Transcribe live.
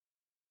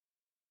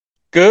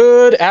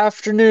Good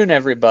afternoon,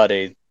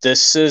 everybody.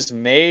 This is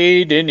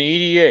Made in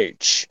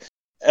EDH,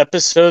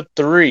 Episode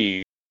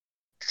 3,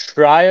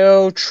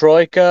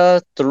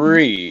 Troika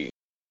 3.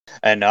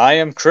 And I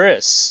am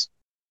Chris.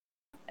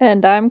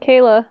 And I'm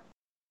Kayla.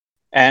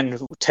 And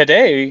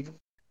today,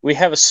 we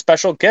have a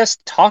special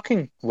guest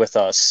talking with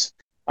us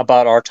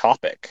about our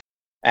topic.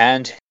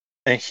 And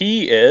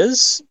he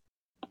is...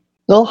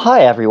 Well,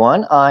 hi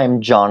everyone. I'm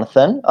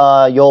Jonathan.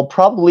 You'll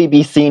probably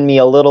be seeing me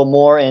a little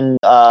more in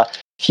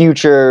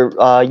future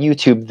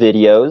YouTube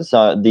videos,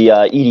 the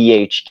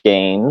EDH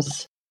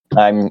games.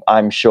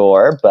 I'm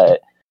sure,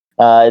 but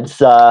it's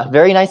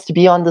very nice to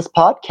be on this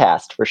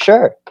podcast for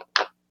sure.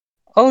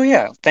 Oh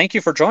yeah, thank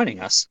you for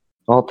joining us.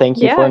 Well, thank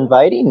you for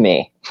inviting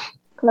me.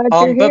 Glad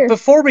you're here. But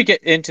before we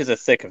get into the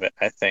thick of it,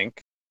 I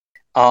think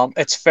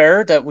it's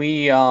fair that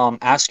we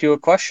ask you a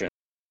question.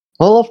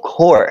 Well, of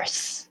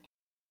course.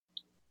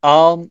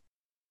 What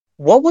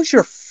was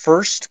your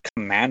first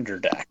commander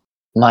deck?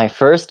 My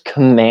first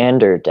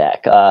commander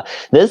deck.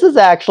 This is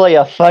actually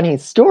a funny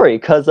story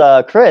because,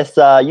 Chris,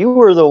 you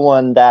were the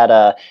one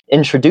that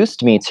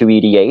introduced me to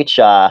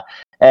EDH,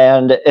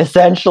 and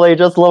essentially,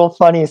 just a little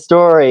funny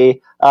story.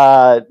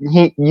 I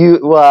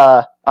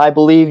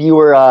believe you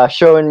were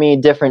showing me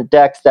different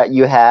decks that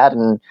you had,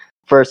 and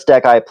first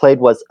deck I played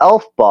was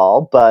Elf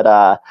Ball,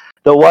 but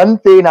the one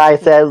thing I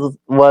said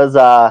was,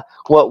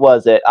 what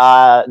was it?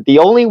 The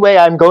only way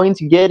I'm going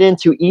to get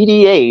into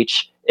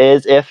EDH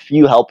is if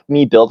you help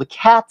me build a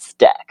Cats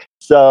deck.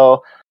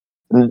 So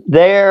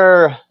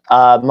there,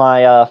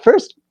 my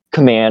first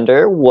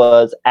commander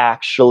was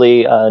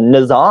actually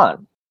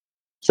Nazan.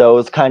 So it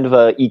was kind of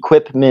a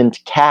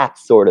equipment cat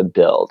sort of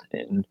build,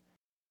 and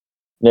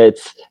it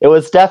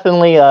was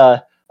definitely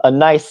a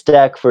nice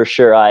deck for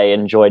sure. I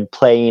enjoyed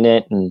playing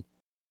it and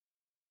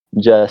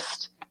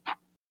just.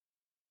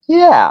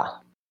 Yeah.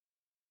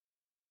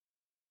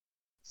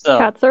 So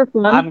Cats are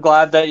fun. I'm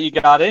glad that you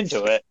got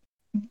into it.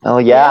 Oh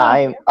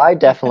yeah. I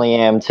definitely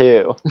am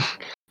too.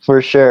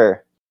 For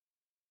sure.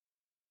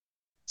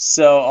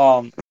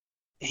 So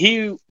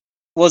he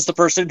was the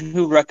person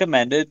who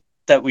recommended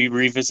that we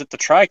revisit the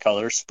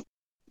tricolors,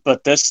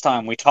 but this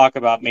time we talk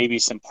about maybe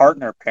some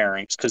partner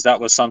pairings because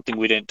that was something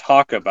we didn't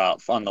talk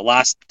about on the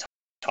last time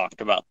we talked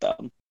about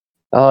them.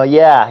 Oh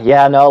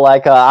yeah, no,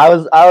 like I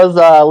was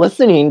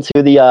listening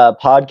to the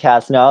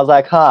podcast and I was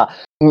like,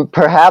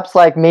 perhaps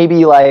like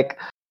maybe like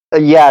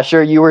yeah,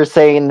 sure, you were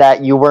saying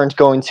that you weren't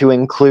going to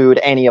include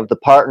any of the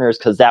partners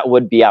because that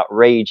would be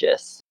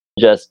outrageous.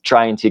 Just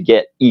trying to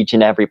get each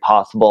and every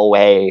possible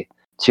way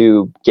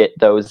to get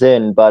those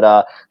in,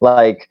 but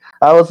like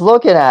I was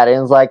looking at it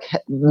and it's like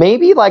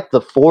maybe like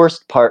the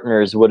forced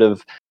partners would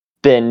have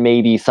been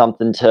maybe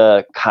something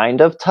to kind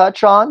of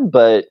touch on,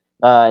 but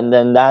and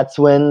then that's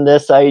when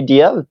this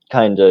idea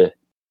kind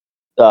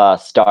of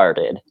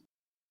started.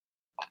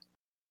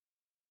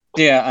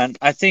 Yeah, and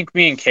I think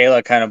me and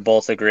Kayla kind of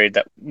both agreed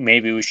that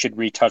maybe we should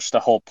retouch the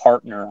whole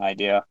partner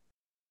idea.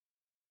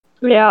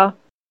 Yeah.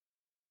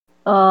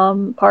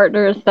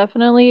 Partner is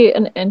definitely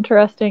an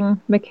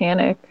interesting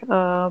mechanic.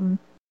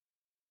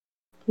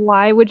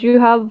 Why would you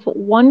have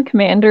one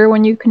commander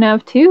when you can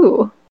have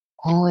two?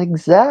 Well,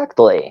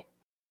 exactly.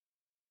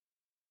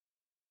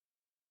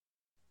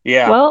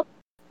 Yeah. Well,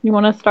 you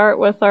want to start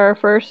with our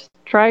first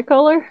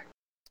tricolor?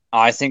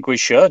 I think we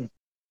should.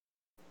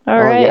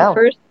 All right, yeah.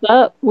 First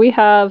up, we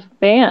have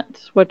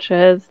Bant, which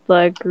is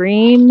the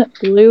green,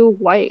 blue,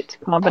 white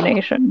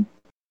combination.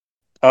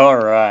 All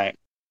right.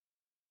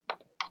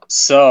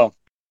 So,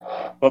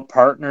 what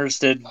partners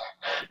did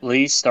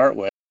Lee start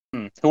with?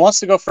 Who wants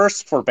to go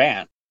first for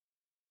Bant?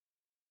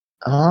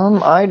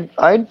 I'd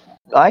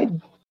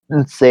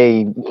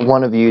say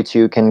one of you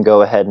two can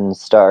go ahead and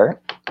start.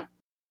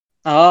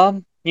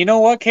 You know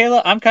what,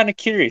 Kayla? I'm kind of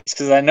curious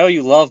because I know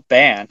you love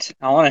Bant.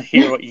 I want to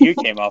hear what you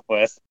came up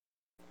with.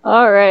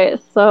 All right,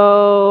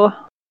 so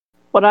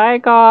what I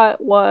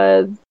got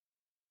was,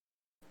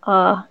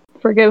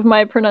 forgive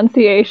my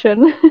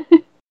pronunciation.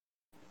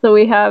 So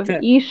we have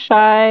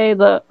Ishai,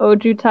 the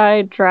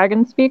Ojutai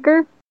Dragon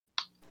Speaker,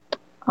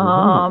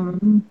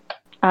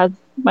 as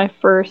my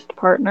first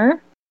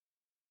partner.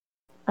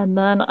 And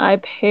then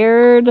I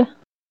paired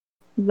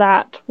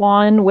that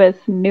one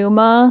with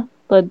Numa,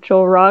 the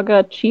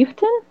Joraga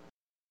Chieftain.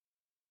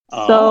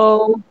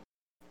 So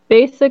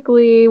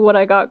basically what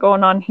I got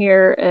going on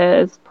here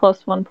is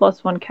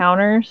 +1/+1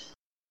 counters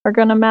are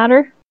going to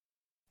matter.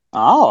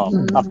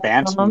 Oh, a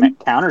Bant's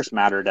counters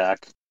matter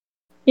deck.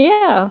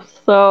 Yeah,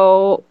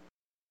 so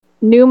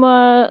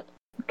Numa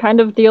kind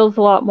of deals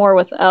a lot more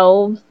with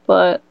elves,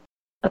 but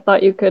I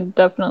thought you could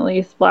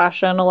definitely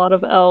splash in a lot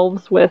of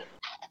elves with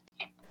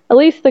at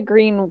least the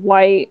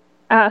green-white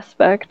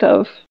aspect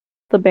of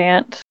the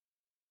Bant.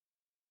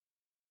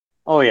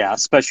 Oh yeah,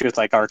 especially with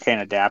like Arcane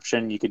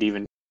Adaption, you could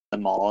even turn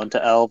them all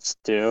into elves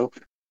too.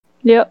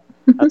 Yep.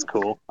 That's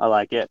cool. I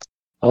like it.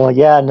 Oh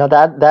yeah, no,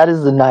 that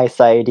is a nice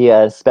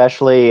idea,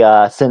 especially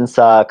since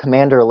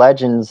Commander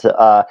Legends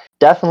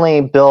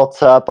definitely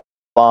built up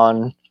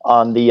on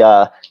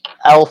the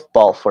Elf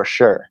Ball for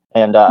sure,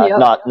 and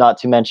not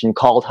to mention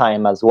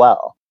Kaldheim as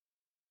well.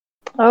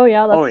 Oh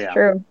yeah, that's Oh, yeah.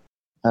 true.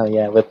 Oh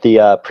yeah, with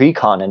the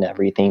precon and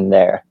everything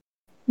there.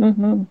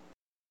 Mm-hmm.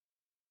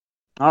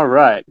 All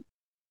right.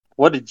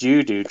 What did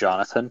you do,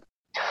 Jonathan?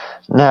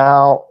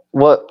 Now,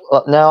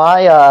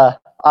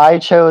 I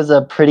chose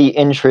a pretty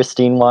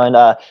interesting one.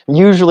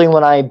 Usually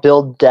when I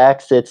build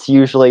decks, it's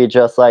usually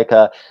just like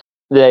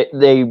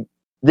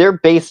they're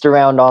based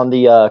around on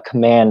the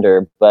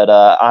commander,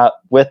 but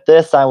with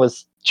this, I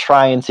was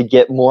trying to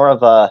get more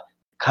of a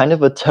kind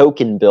of a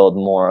token build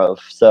more of.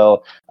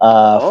 So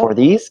for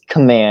these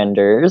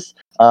commanders,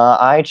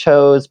 I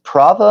chose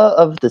Prava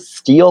of the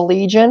Steel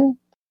Legion,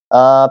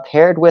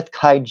 paired with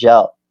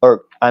Kaidel,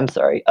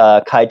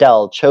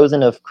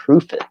 chosen of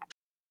Krufit.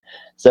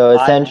 So I'm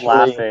essentially,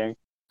 laughing.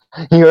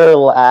 you're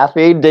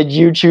laughing. Did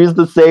you choose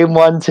the same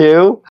one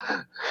too?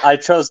 I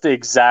chose the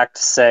exact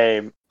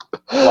same.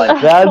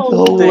 Like, That's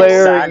the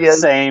exact hilarious.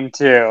 same,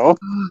 too.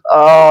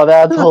 Oh,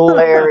 that's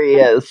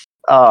hilarious.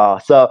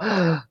 That's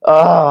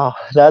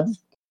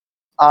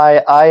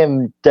I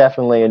am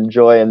definitely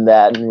enjoying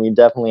that, and we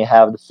definitely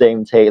have the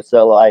same taste.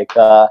 So like,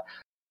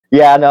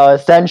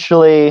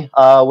 essentially,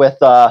 with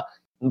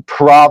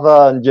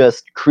Prava and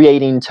just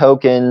creating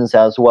tokens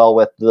as well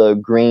with the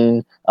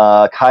green,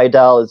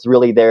 Kaidel is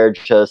really there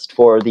just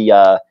for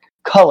the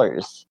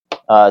colors,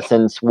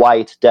 since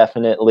white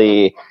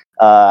definitely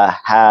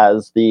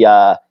has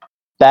the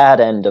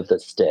bad end of the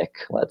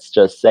stick. Let's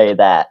just say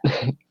that.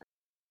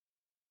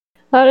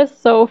 That is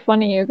so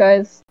funny. You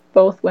guys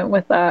both went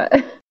with that.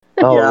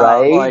 Oh, Yeah,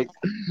 right. like,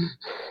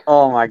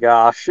 oh my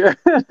gosh.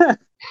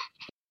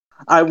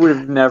 I would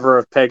have never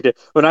have pegged it.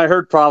 When I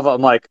heard Prava,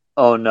 I'm like,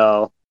 oh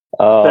no.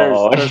 Oh,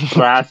 There's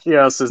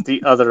Thrasios is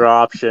the other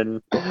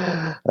option.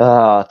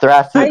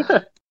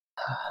 Thrasios.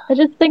 I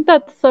just think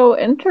that's so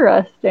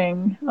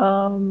interesting.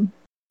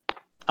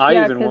 I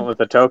Yeah, even went with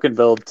the token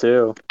build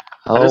too.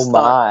 I Oh just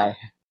thought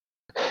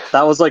my.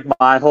 that was like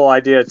my whole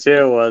idea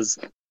too, was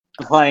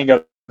playing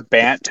a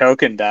Bant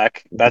token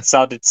deck. That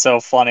sounded so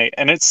funny.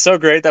 And it's so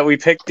great that we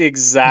picked the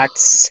exact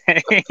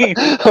same.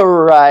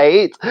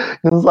 Right.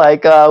 It's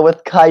like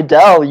with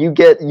Kaidel, you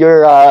get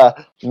your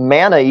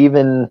mana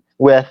even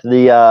with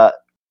the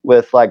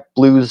with like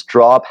blues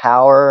draw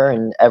power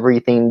and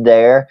everything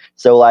there.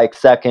 So like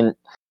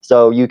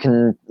so you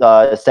can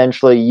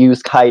essentially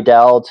use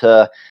Kaidel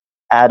to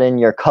add in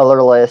your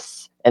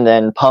colorless and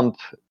then pump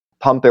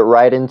it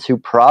right into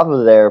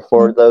Prava there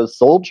for those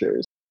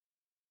soldiers.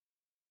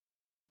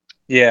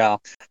 Yeah.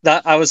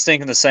 That I was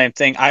thinking the same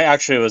thing. I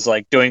actually was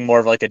like doing more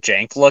of like a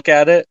jank look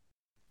at it.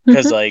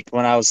 Because like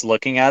when I was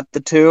looking at the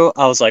two,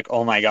 I was like,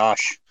 oh my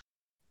gosh.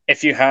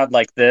 If you had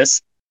like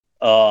this,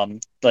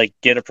 like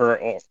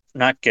Gidipur or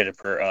not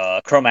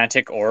Gidipur,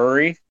 Chromatic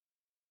Orrery,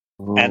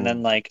 and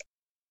then like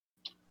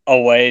a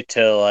way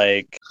to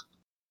like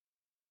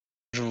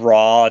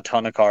draw a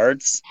ton of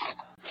cards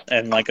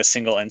in like a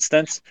single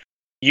instance.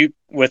 You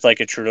with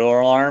like a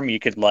Trudeau alarm, you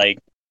could like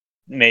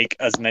make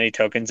as many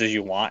tokens as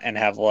you want and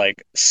have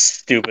like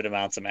stupid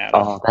amounts of mana.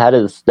 Oh, that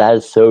is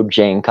so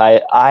jank.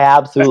 I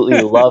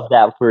absolutely love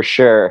that for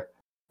sure.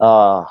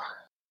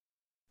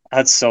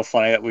 That's so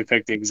funny that we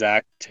picked the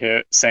exact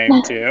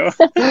same two.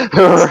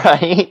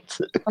 Right.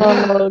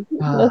 Oh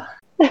goodness.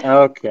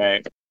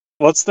 Okay.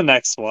 What's the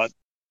next one?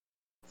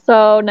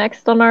 So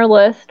next on our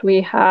list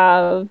we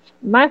have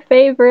my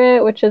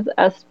favorite, which is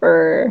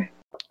Esper.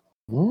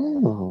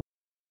 Ooh.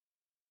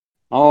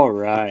 All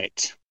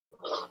right.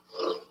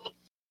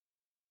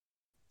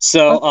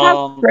 So, Let's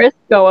have Chris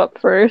go up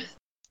first.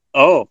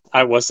 I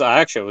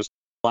actually was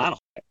planning.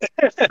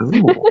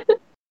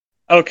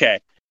 Okay.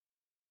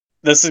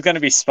 This is going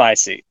to be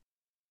spicy.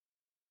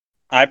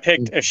 I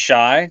picked a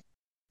Shy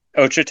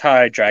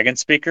Ochitai Dragon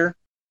Speaker,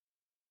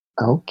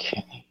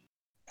 Okay.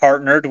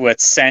 partnered with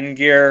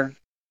Sengir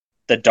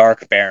the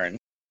Dark Baron.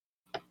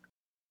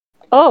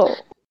 Oh.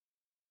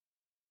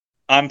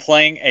 I'm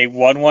playing a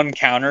 1/1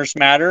 counters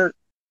matter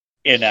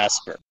in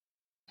Esper.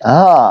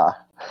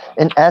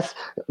 And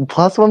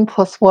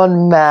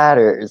 +1/+1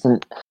 matters.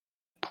 And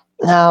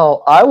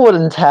now I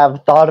wouldn't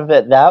have thought of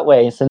it that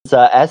way, since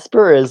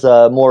Esper is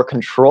more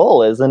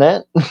control, isn't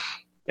it?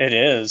 It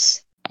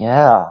is.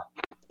 Yeah.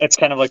 It's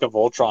kind of like a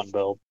Voltron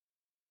build,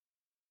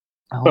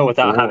 Oh, but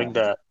without boy. having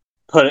to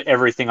put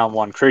everything on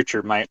one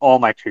creature. All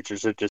my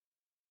creatures are just.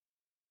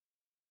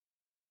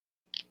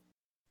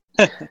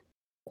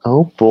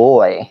 Oh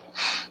boy.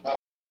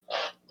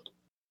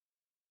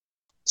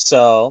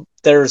 So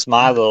there's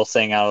my little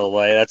thing out of the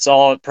way. That's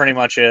all it pretty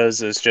much is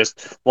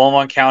just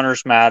 1/1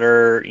 counters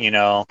matter,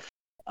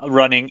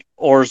 running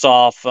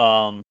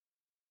Orzhov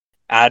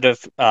out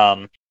of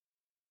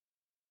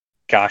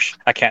gosh,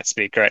 I can't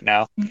speak right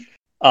now.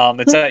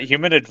 It's a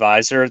human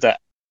advisor that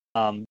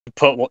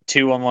put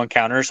 2/1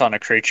 counters on a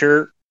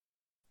creature,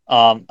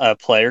 a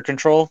player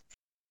control.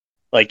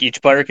 Like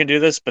each player can do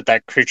this, but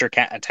that creature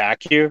can't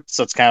attack you.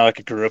 So it's kind of like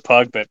a group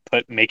hug, but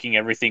making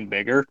everything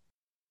bigger.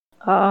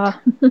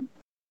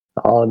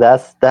 Oh,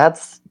 that's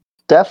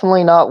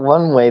definitely not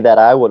one way that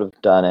I would have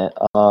done it.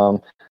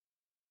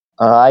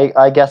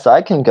 I guess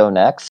I can go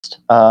next.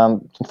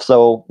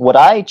 So what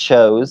I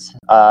chose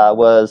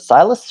was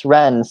Silas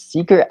Wren,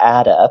 Seeker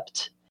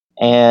Adept,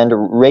 and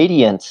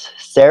Radiant,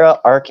 Sarah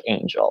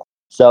Archangel.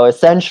 So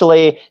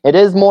essentially, it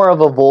is more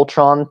of a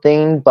Voltron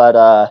thing,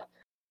 but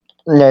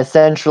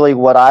essentially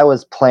what I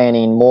was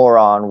planning more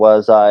on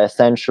was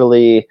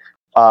essentially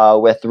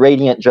with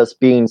Radiant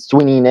just being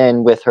swinging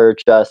in with her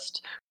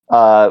just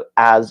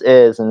as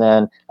is, and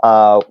then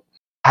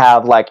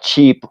have like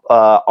cheap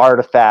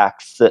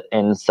artifacts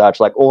and such,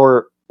 like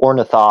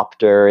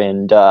ornithopter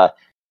and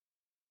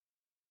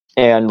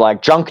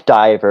like junk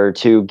diver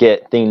to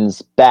get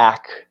things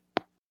back,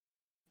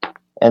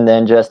 and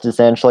then just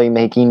essentially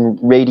making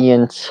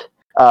Radiant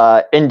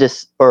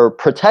or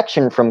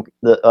protection from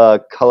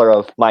the color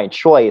of my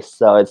choice.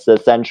 So it's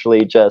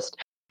essentially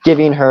just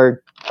giving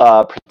her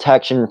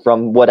protection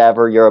from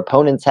whatever your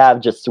opponents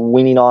have, just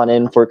swinging on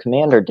in for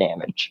commander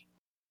damage.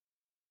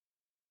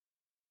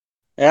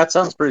 Yeah, that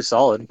sounds pretty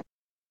solid.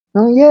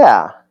 Oh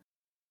yeah.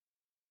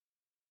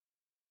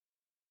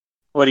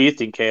 What do you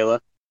think, Kayla?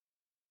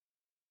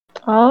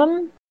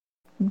 I'm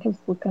just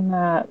looking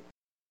at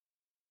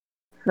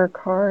her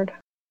card.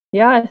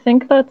 Yeah, I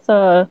think that's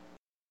a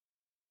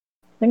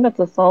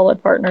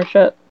solid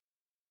partnership.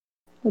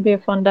 It'd be a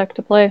fun deck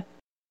to play.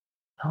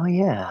 Oh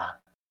yeah.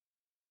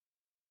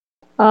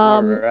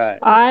 Right.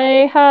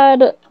 I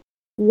had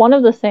one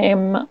of the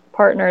same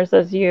partners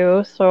as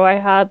you, so I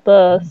had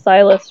the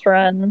Silas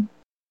Wren.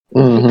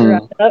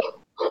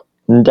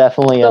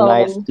 Definitely a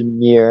nice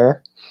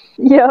demure.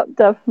 Yep,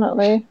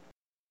 definitely.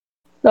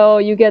 So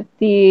you get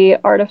the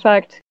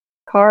artifact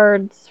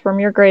cards from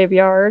your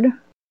graveyard.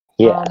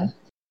 Yeah.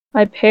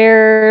 I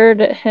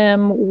paired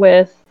him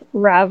with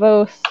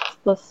Ravos,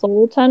 the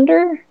Soul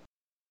Tender.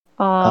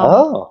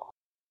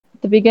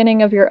 At the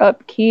beginning of your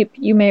upkeep,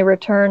 you may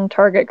return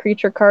target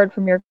creature card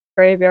from your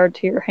graveyard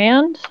to your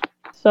hand.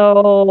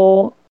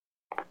 So,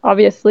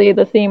 obviously,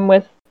 the theme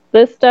with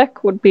this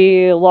deck would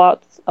be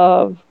lots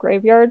of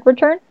graveyard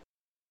return.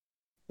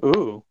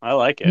 Ooh, I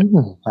like it.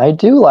 I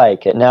do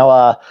like it. Now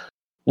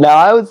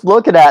I was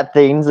looking at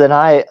things, and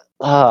that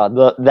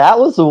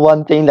was the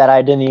one thing that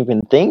I didn't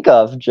even think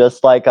of.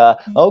 Just like,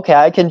 okay,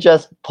 I can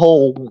just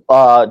pull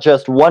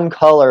just one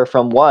color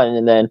from one,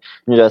 and then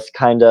just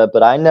kind of.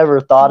 But I never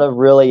thought of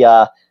really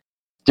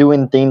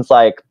doing things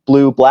like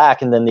blue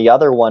black, and then the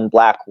other one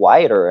black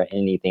white, or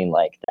anything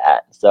like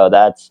that. So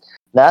that's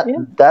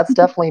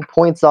definitely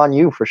points on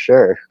you for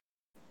sure.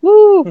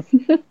 Woo!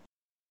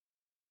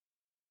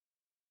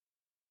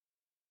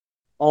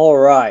 All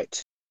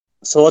right.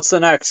 So what's the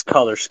next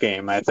color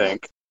scheme, I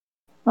think?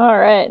 All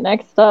right,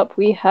 next up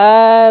we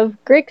have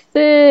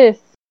Grixis.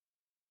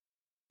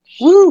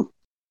 Woo!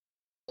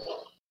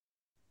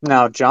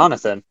 Now,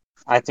 Jonathan,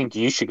 I think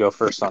you should go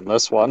first on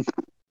this one.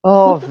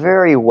 Oh,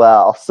 very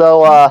well.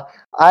 So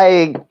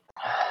I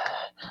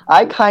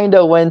kind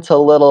of went a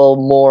little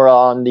more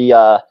on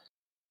the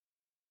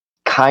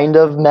kind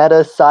of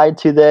meta side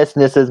to this,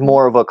 and this is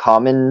more of a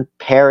common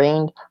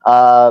pairing.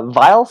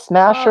 Vile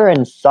Smasher and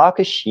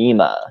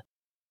Sakashima.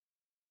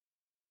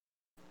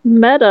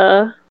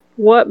 Meta?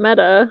 What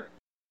meta?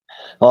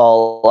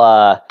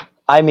 Well,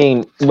 I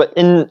mean,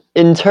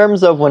 in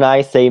terms of when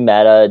I say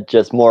meta,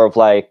 just more of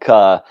like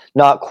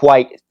not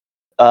quite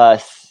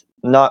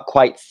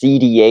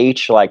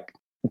CDH, like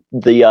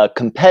the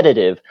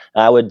competitive.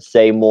 I would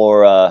say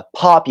more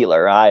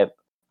popular.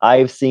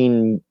 I've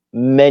seen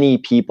many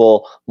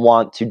people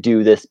want to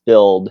do this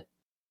build,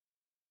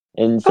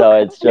 and so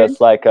it's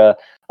just like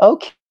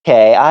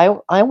okay, I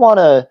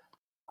wanna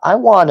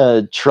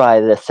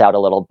try this out a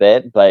little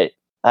bit, but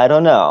I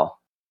don't know.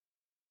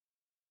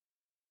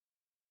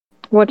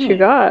 What you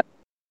got?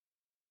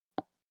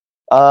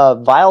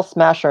 Vile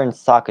Smasher and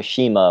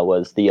Sakashima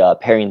was the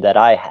pairing that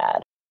I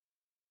had.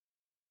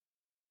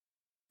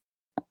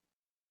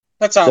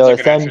 That sounds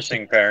like an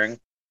interesting pairing.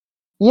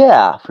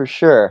 Yeah, for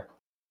sure.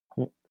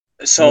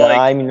 So,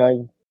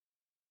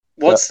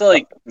 what's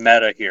the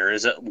meta here?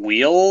 Is it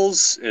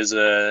wheels? Is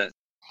it?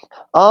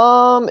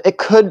 It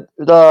could.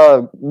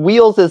 The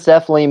wheels is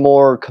definitely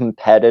more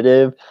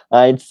competitive.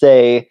 I'd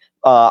say.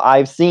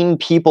 I've seen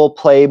people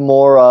play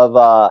more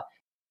of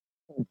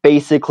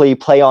basically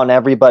play on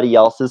everybody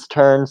else's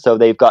turn, so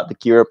they've got the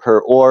gear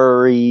per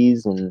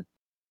orreries and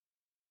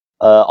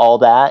all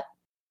that,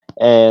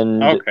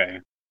 and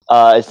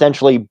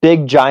essentially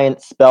big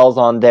giant spells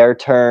on their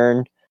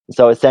turn.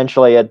 So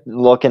essentially,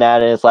 looking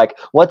at it, it's like,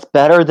 what's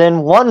better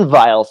than one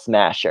Vile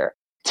Smasher?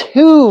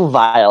 2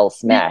 Vile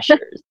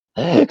Smashers.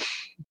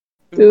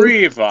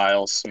 3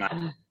 Vile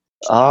Smashers.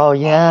 Oh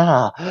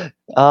yeah.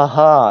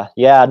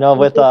 Yeah, no,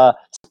 with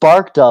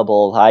Spark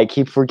Double. I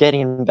keep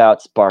forgetting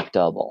about Spark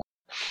Double.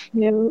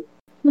 Yeah.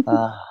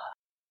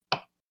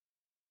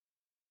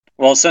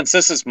 Well, since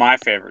this is my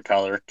favorite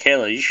color,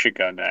 Kayla, you should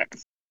go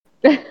next.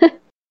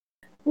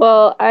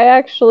 Well, I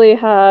actually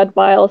had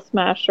Vile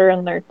Smasher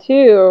in there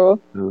too.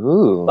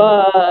 Ooh.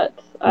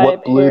 But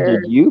what blue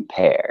did you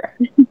pair?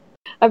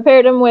 I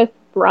paired him with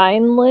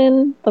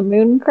Brianlin, the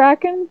Moon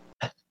Kraken.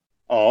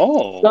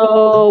 Oh.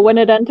 So when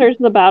it enters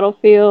the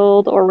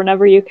battlefield, or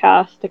whenever you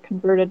cast a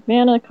converted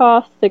mana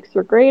cost 6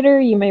 or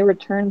greater, you may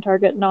return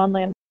target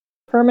non-land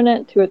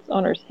permanent to its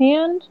owner's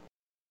hand.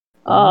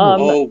 Oh, I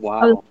was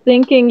wow.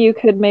 thinking you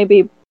could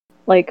maybe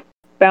like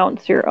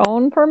bounce your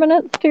own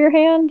permanents to your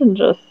hand and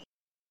just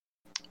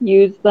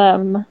use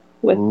them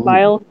with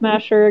File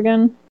Smasher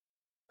again.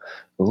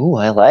 Ooh,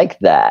 I like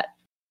that.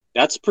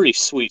 That's pretty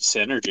sweet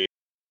synergy.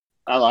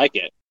 I like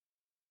it.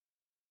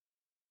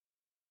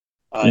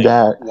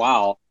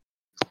 Wow.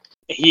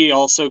 He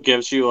also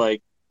gives you,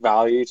 like,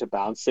 value to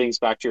bounce things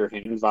back to your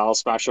hand. Vial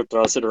Smasher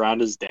throws it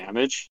around as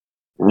damage.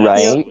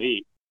 That's right?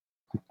 sweet.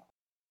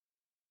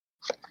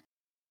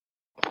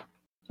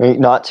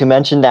 Not to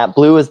mention that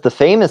blue is the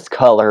famous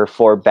color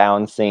for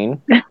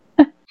bouncing.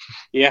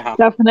 Yeah.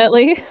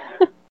 Definitely.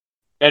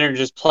 And you're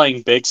just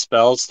playing big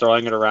spells,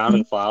 throwing it around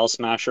with Vial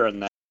Smasher,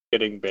 and then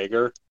getting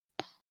bigger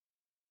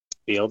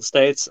field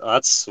states. Oh,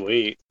 that's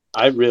sweet.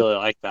 I really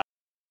like that.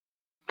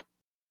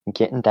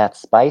 Getting that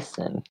spice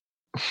in.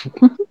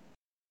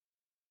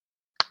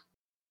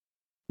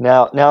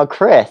 Now,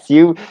 Chris,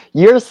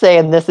 you're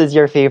saying this is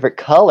your favorite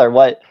color.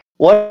 What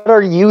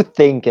are you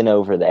thinking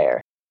over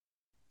there?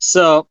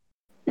 So,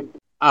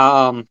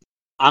 I'm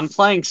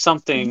playing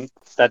something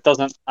that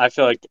doesn't, I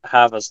feel like,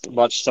 have as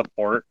much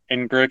support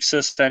in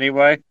Grixis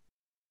anyway.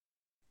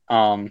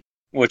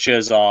 Which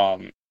is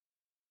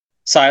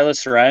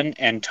Silas Wren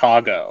and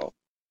Togo.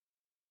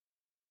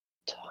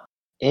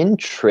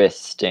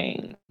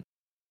 Interesting.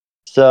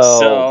 So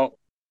So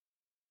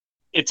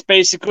it's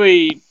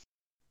basically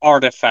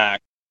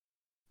artifact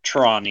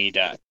Tronny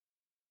deck.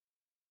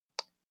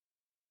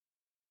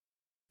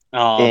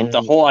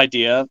 The whole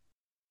idea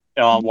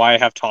why I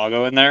have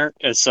Togo in there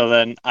is so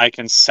then I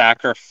can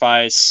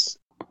sacrifice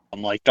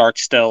like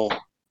Darkstill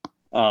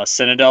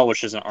Citadel,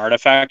 which is an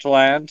artifact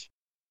land,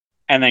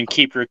 and then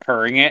keep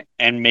recurring it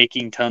and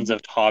making tons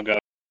of Togo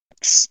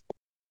decks.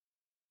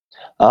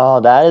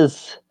 Oh, that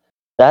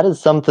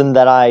is something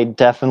that I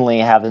definitely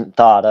haven't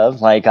thought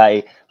of. Like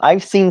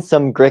I've seen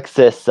some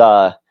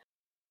Grixis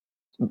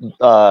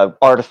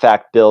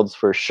artifact builds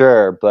for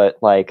sure, but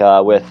like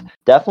with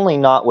definitely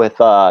not with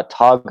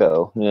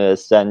Togo.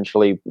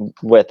 Essentially,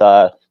 with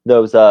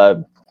those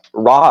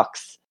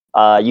rocks,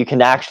 you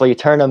can actually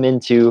turn them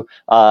into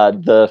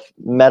the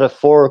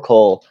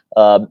metaphorical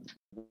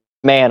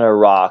mana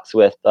rocks.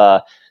 With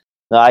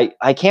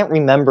I can't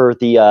remember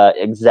the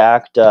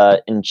exact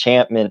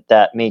enchantment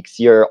that makes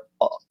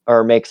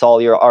makes all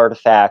your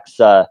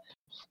artefacts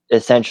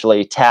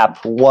essentially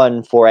tap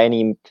one for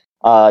any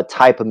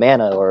type of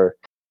mana or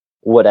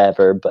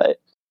whatever, but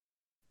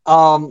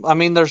I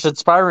mean, there's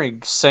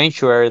Inspiring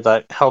Sanctuary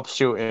that helps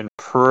you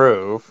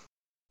improve,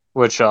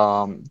 which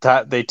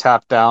that they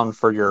tap down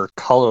for your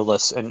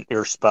colorless and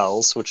your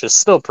spells, which is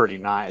still pretty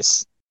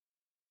nice.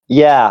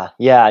 yeah,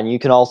 and you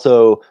can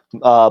also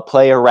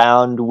play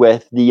around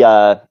with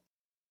the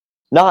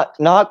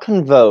not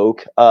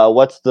convoke.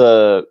 What's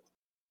the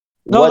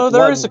No,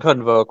 there what? is a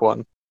Convoke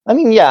one. I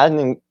mean, yeah, I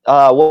mean,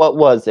 what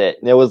was it?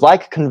 It was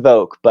like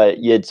convoke, but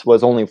it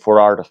was only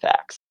for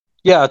artifacts.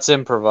 Yeah, it's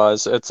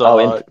improvise. It's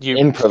you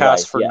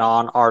improvise, cast for yeah.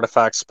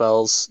 non-artifact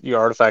spells. Your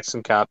artifacts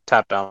can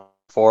tap down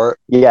for it.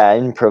 Yeah,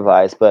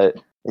 improvise,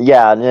 but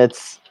yeah, and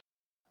it's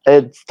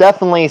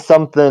definitely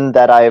something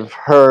that I've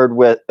heard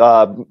with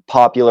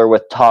popular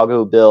with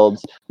Togo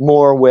builds,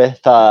 more with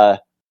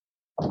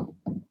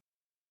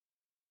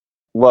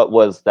what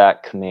was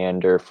that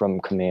commander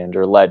from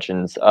Commander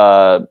Legends?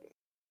 A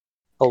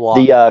lot.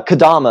 The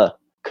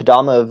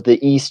Kadama of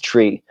the East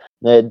Tree.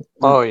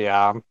 Oh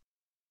yeah,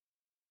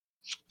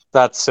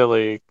 that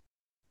silly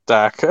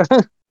deck.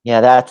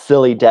 Yeah, that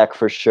silly deck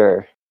for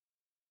sure.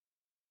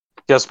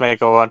 Just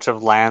make a bunch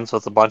of lands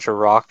with a bunch of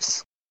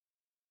rocks.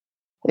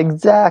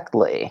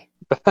 Exactly.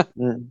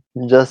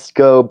 Just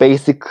go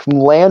basic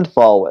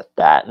landfall with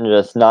that, and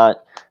just not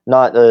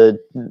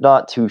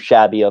too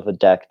shabby of a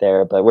deck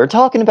there. But we're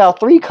talking about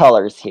 3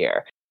 colors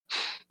here.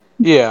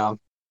 Yeah,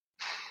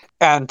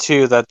 and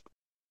 2 that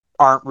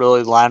aren't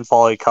really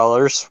landfall-y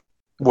colors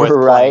with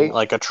playing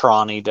like a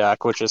Tronny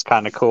deck, which is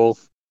kind of cool.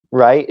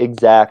 Right,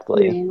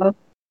 exactly.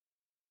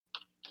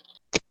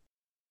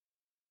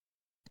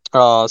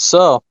 Yeah.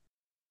 So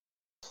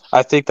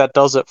I think that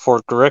does it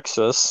for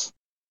Grixis.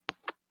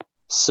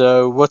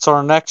 So what's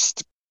our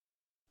next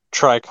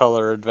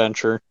tricolor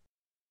adventure?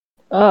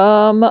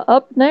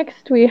 Up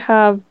next we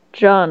have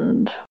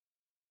Jund.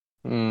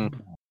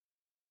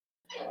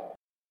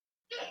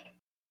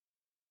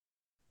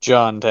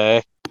 Jund,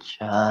 eh?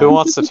 Who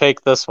wants to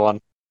take this one?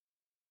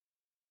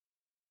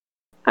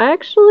 I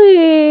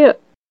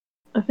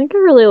think I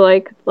really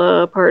like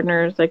the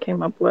partners I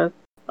came up with.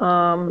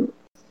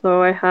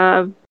 So I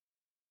have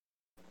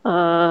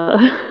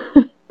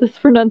this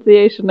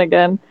pronunciation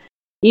again.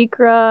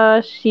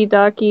 Ikra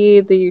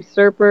Shidaki the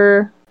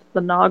Usurper, the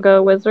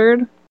Naga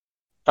Wizard.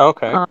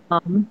 Okay.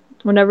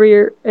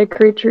 Whenever a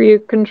creature you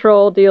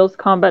control deals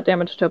combat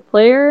damage to a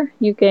player,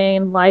 you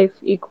gain life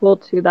equal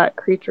to that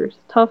creature's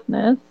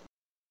toughness.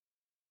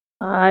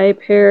 I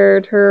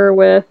paired her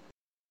with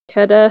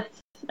Kedes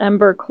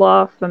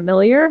Emberclaw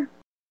Familiar.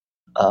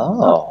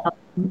 Oh.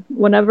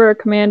 Whenever a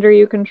commander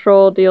you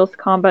control deals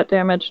combat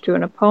damage to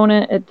an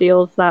opponent, it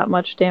deals that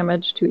much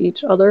damage to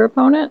each other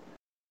opponent.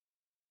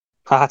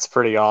 That's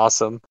pretty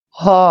awesome.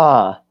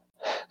 Huh.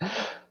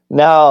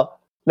 Now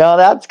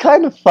that's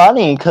kind of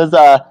funny because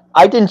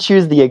I didn't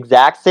choose the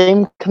exact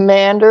same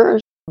commander,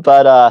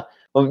 but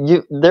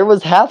there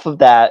was half of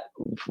that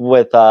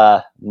with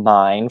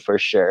mine for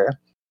sure.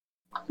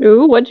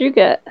 Ooh, what'd you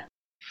get?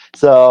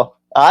 So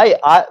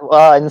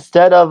I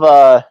instead of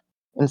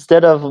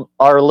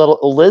our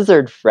little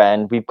lizard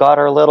friend, we've got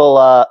our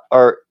little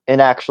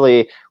and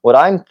actually what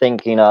I'm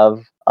thinking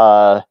of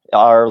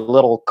our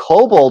little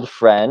kobold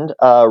friend,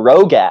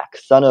 Rogak,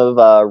 son of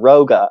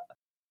Roga.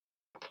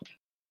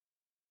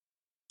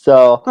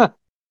 So,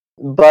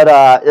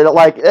 but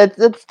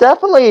it's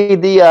definitely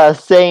the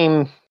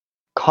same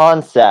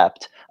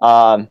concept.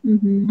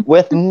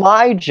 With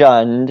my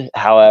Jund,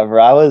 however,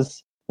 I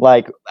was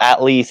like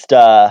at least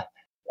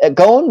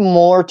going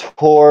more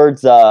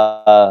towards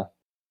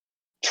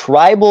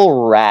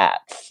tribal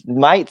rats.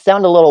 Might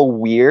sound a little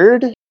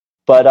weird,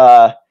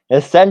 but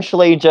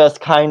essentially just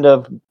kind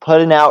of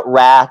putting out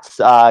rats,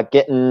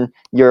 getting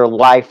your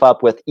life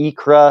up with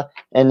Ikra,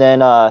 and then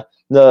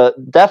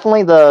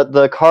definitely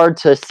the card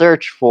to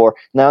search for.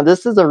 Now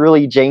this is a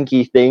really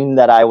janky thing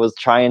that I was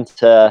trying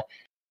to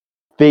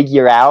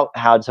figure out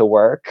how to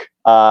work.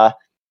 Our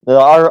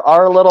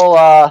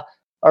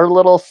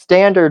little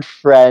standard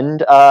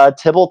friend,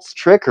 Tybalt's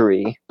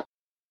Trickery,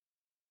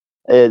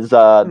 is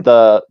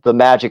the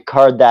magic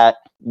card that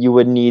you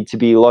would need to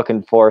be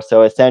looking for.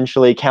 So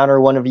essentially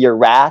counter one of your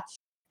rats,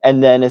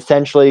 and then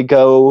essentially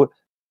go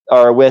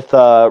or with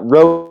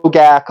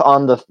Rogak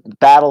on the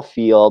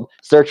battlefield,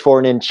 search for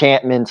an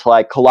enchantment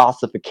like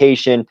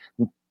Colossification,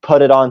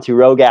 put it onto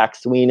Rogak,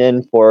 swing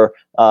in for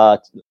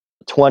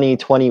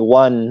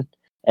 2021,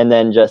 and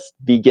then just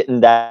be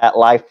getting that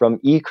life from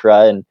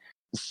Ikra. And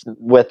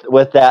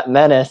with that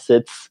menace,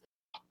 it's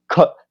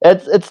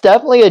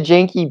definitely a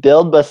janky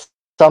build, but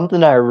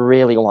something I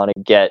really want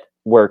to get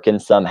working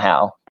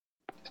somehow.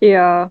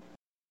 Yeah.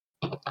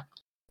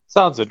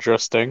 Sounds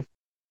interesting.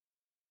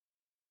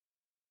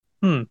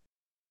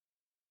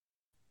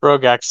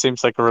 Rogak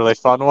seems like a really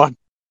fun one.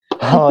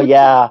 Oh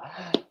yeah.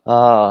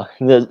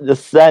 The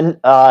sen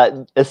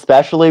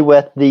especially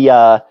with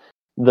the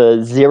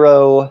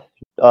zero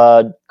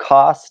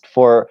cost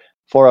for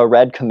a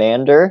red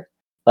commander.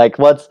 Like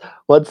what's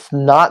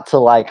not to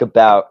like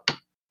about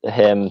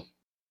him?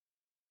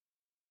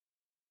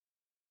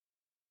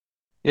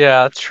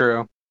 Yeah, that's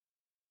true.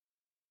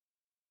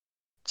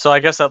 So I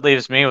guess that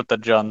leaves me with the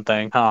Jund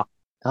thing, huh?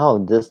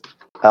 Oh, this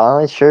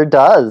it sure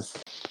does.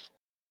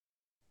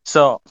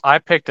 So I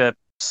picked a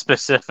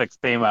specific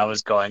theme I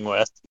was going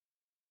with.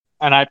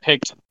 And I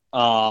picked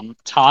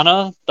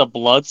Tana, the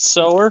Blood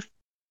Sower.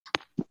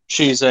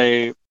 She's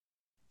a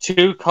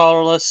 2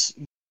 colorless,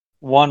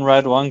 1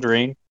 red, 1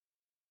 green.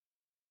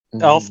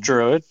 Elf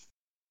Druid.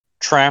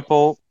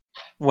 Trample.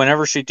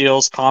 Whenever she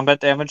deals combat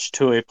damage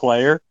to a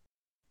player,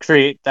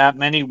 create that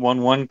many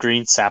 1/1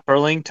 green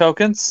Sapperling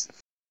tokens.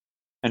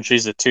 And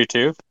she's a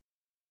 2/2.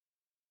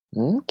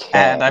 Okay.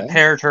 And I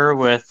paired her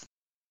with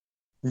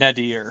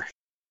Nadir,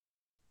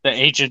 the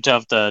agent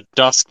of the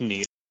Dusk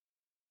Needle.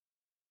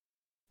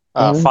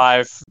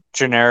 5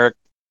 generic,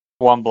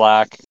 1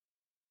 black,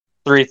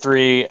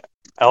 3/3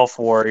 elf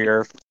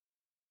warrior.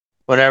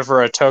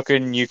 Whenever a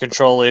token you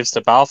control leaves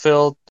the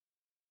battlefield,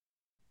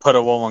 put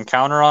a 1/1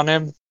 counter on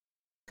him.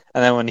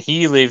 And then when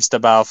he leaves the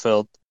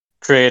battlefield,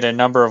 create a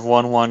number of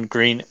 1/1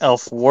 green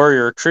elf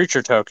warrior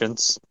creature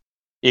tokens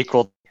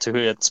equal to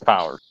its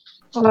power.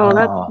 Oh,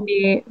 that's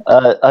neat.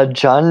 A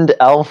Jund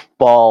elf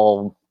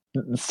ball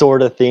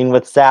sort of thing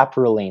with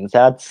Sapperlings.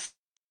 That's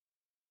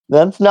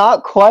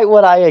not quite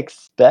what I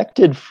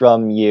expected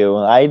from you.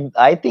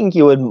 I think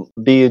you would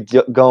be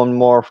going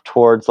more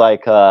towards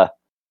like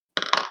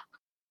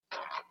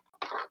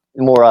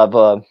more of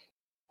a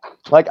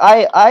like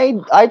I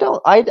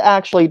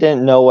actually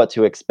didn't know what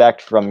to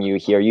expect from you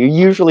here. You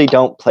usually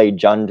don't play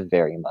Jund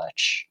very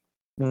much.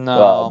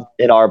 No.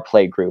 In our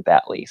play group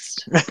at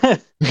least. I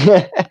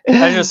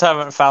just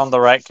haven't found the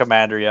right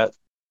commander yet.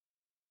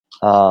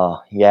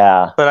 Oh,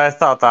 yeah. But I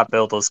thought that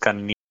build was kind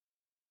of neat.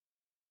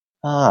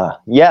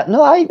 Yeah,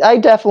 no, I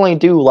definitely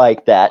do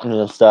like that, and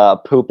just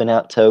pooping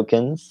out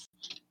tokens.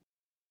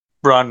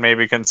 Run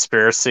maybe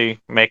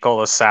Conspiracy, make all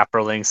the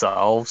Sapperlings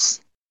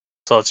elves.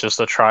 So it's just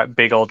a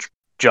big old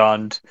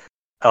Jund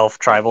elf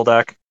tribal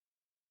deck.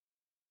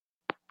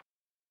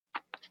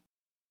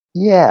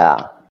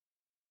 Yeah.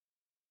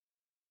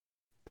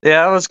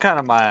 Yeah, that was kind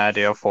of my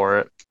idea for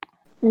it.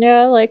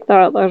 Yeah, I like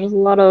that. There's a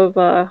lot of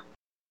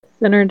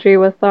synergy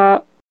with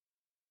that.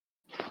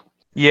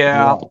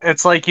 Yeah,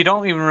 it's like you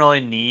don't even really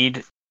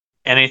need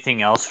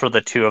anything else for the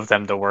two of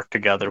them to work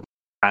together.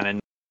 Kind of.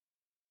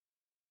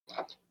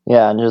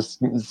 Yeah, and just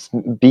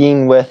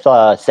being with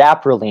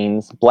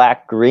Sapperlings,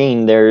 black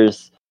green,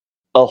 there's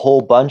a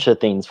whole bunch of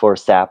things for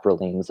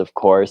Sapperlings, of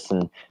course,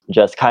 and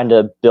just kind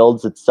of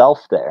builds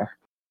itself there.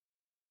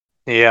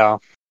 Yeah,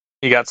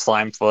 you got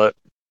Slimefoot.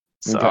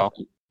 So,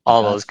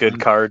 all those good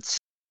cards.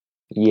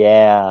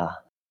 Yeah.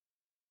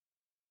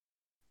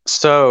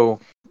 So,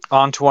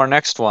 on to our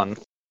next one.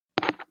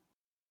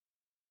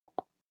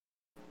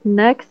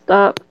 Next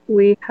up,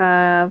 we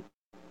have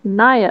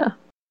Naya.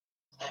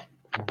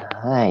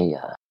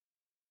 Naya.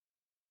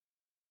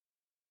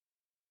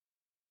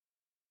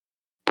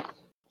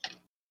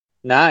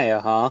 Naya,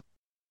 huh?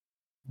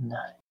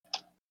 Naya.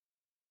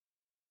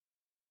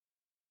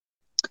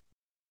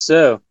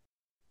 So,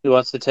 who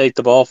wants to take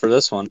the ball for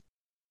this one?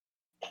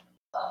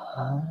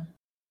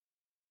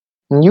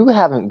 You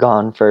haven't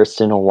gone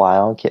first in a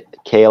while,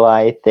 Kayla,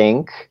 I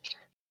think.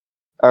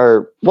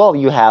 Or, well,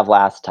 you have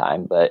last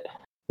time, but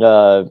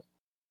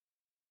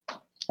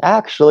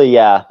actually,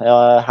 yeah.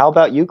 How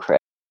about you, Chris?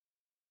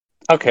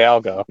 Okay, I'll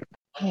go.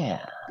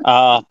 Yeah.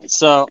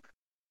 So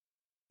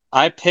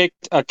I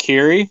picked a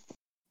Kiri,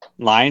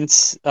 Line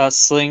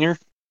Slinger,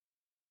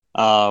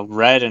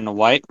 red and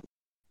white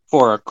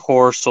for a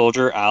core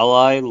soldier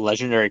ally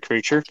legendary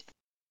creature.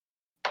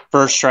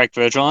 First strike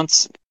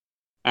vigilance,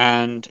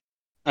 and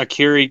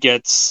Akiri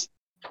gets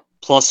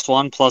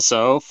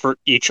 +1/+0 for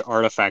each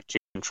artifact you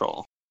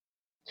control.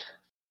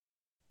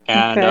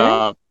 And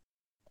Okay.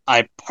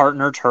 I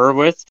partnered her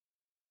with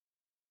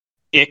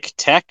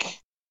Tech,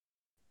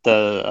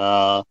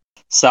 the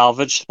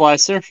salvage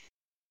splicer.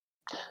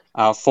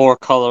 4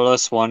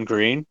 colorless, 1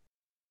 green.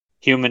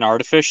 Human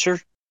artificer.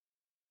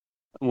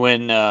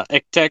 When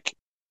Tech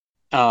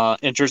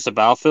enters the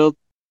battlefield,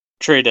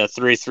 trade a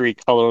 3/3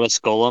 colorless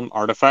golem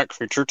artifact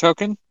creature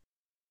token.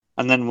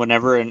 And then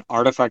whenever an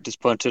artifact is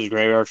put into the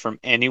graveyard from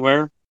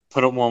anywhere,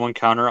 put a 1/1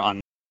 counter on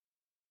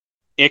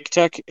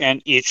Tech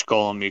and each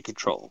golem you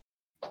control.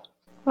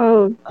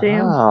 Oh,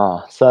 damn.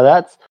 Oh, so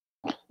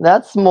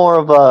that's more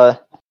of a,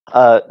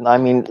 I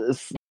mean,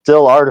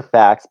 still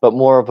artifacts, but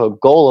more of a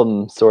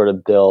golem sort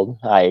of build,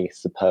 I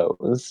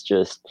suppose.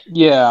 Just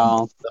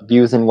Yeah.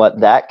 abusing what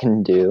that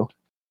can do.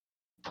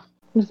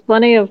 There's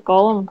plenty of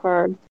golem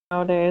cards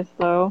nowadays,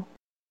 though.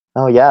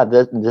 Oh yeah,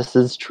 this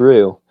is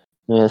true,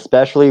 and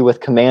especially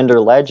with Commander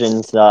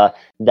Legends.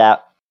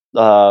 That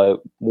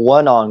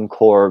one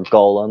encore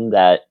golem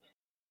that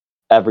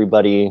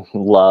everybody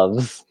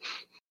loves.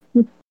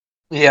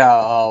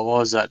 Yeah, what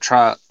was that?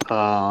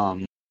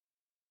 Triform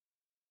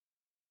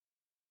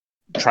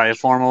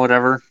or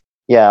whatever.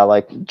 Yeah,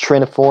 like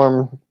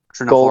Triniform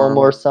golem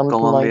or something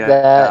like Golem,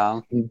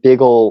 that. yeah.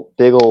 Big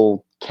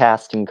ol'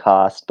 casting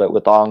cost, but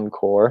with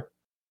encore.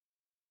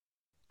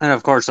 And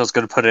of course, I was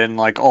going to put in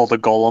like all the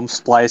golem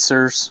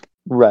splicers,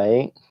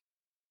 Right.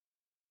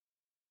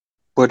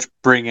 which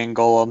bring in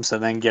golems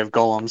and then give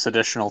golems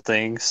additional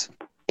things.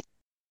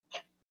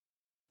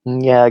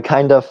 Yeah,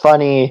 kind of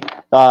funny.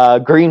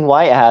 Green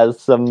White has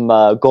some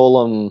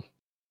golem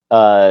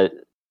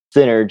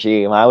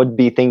synergy. I would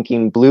be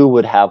thinking blue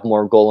would have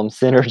more golem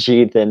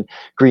synergy than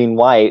green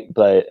white,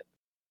 but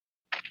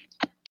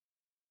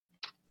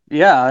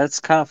Yeah, it's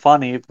kind of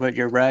funny, but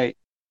you're right.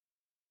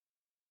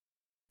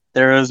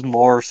 There is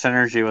more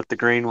synergy with the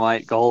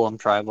green-white golem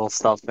tribal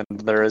stuff than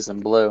there is in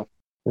blue.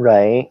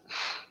 right.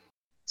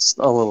 It's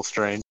a little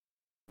strange.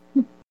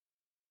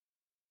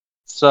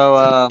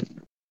 So,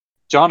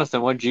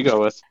 Jonathan, what did you go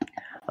with?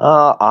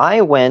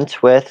 I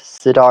went with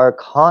Sidar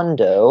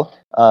Kondo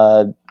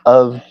of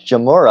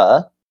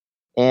Jamura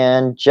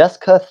and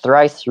Jessica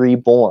Thrice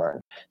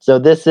Reborn. So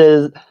this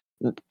is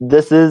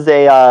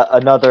a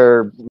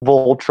another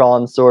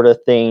Voltron sort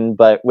of thing,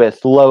 but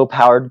with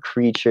low-powered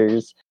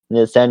creatures. And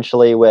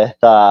essentially, with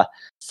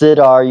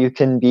Sidar, you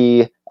can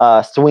be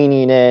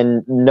swinging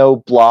in no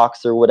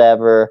blocks or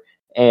whatever,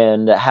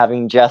 and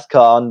having Jessica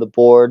on the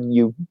board,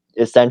 you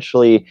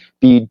essentially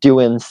be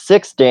doing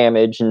 6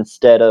 damage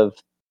instead of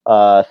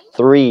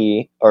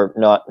 3, or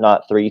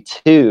not 3,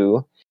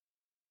 2.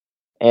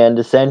 And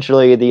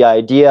essentially, the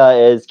idea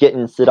is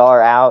getting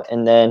Sidar out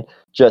and then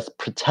just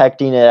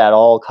protecting it at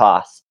all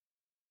costs.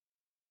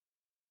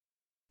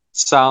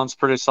 Sounds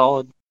pretty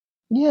solid.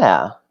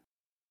 Yeah.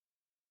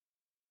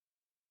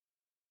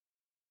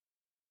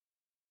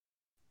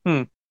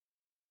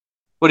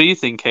 What do you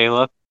think,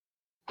 Kayla?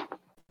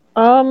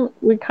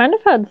 We kind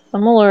of had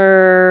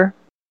similar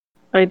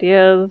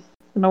ideas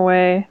in a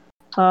way.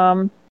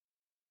 I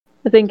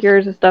think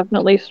yours is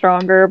definitely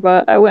stronger,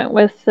 but I went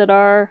with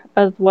Sidar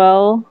as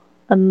well,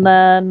 and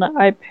then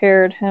I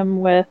paired him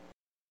with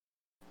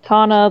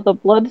Tana the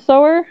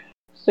Bloodsower,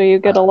 so you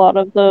get a lot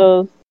of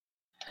those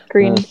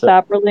green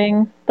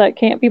sapperlings that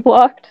can't be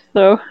blocked.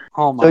 So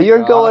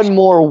you're going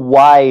more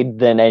wide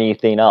than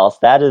anything else.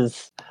 That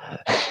is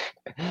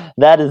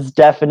that is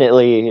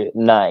definitely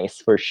nice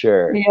for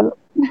sure. yeah.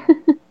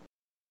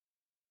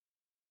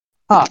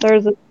 Huh.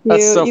 There's a few.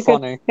 That's so you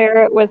funny. could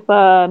pair it with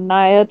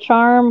Naya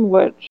Charm,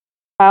 which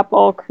tap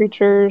all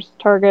creatures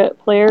target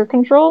player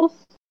controls.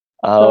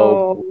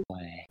 Oh So...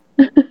 boy.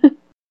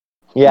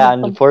 Yeah,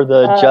 and for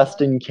the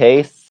just in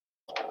case.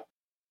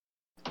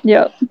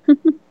 Yep.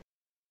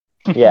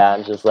 Yeah,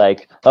 I'm just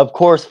like, of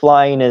course,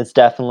 flying is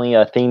definitely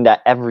a thing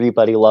that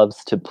everybody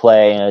loves to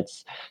play, and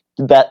it's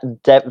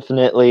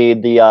definitely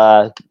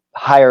the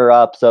higher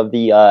ups of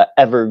the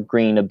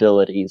evergreen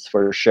abilities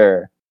for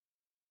sure.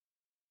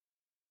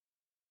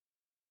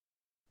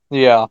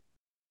 Yeah.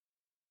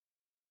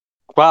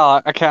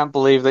 Wow, I can't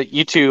believe that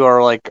you two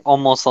are like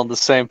almost on the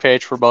same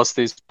page for most of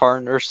these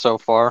partners so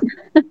far.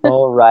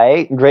 All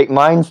right, great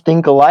minds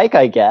think alike,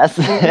 I guess.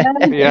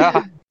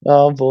 Yeah.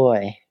 Oh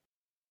boy.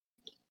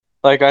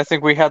 Like, I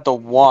think we had the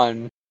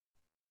one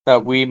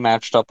that we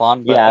matched up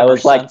on, but Yeah, it ever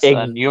was like since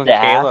then, you and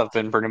exact. Kayla have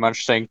been pretty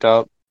much synced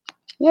up.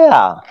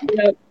 Yeah.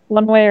 Yep,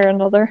 one way or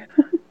another.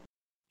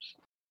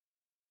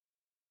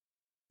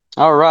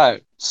 All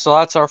right, so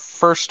that's our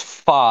first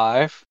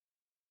 5.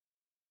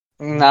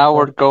 Now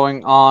we're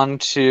going on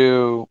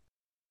to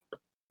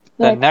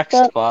the next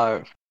up.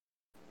 5.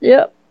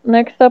 Yep.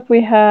 Next up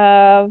we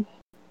have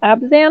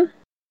Abzan.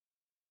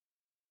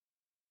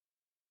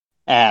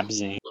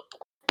 Absy.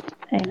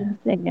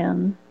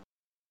 Abzan.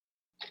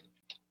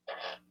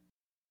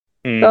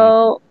 Hmm.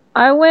 So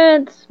I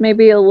went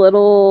maybe a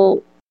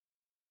little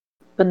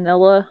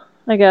vanilla,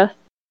 I guess.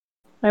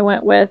 I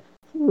went with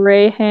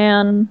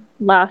Rayhan,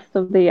 last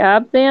of the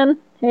Abzan.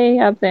 Hey,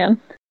 Abzan.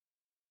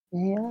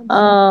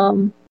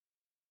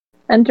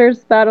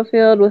 Enters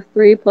battlefield with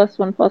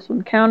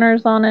 3+1/+1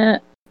 counters on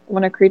it.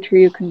 When a creature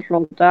you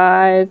control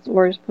dies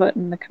or is put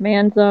in the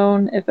command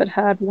zone, if it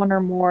had 1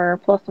 or more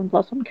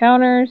 +1/+1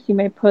 counters, you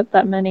may put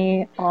that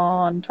many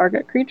on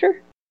target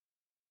creature.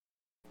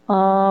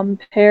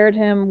 Paired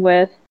him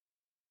with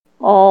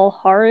All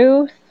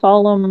Haru,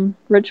 Solemn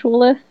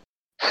Ritualist.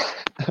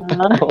 Oh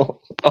no!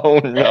 Oh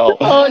no!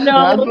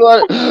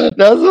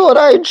 That's what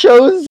I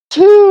chose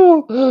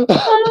too. Oh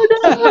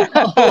no!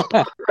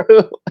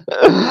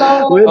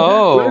 when,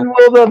 Oh. when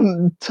will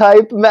the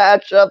type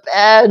matchup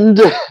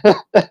end?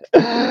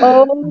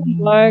 Oh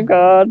my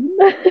god!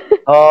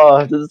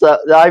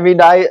 I mean,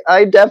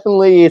 I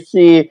definitely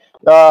see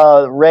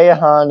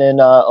Rayhan and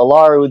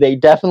Alaru. They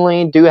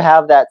definitely do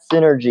have that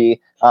synergy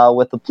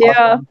with the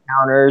 +1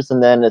 counters,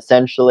 and then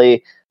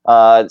essentially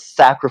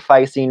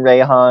sacrificing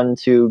Rayhan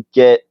to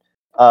get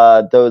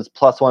those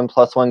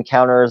 +1/+1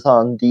 counters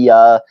on the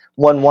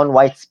 1/1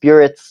 white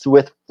spirits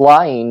with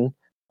flying.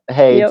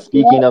 Hey,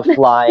 speaking of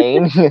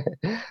flying,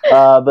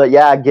 but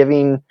yeah,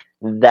 giving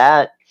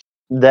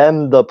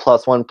them the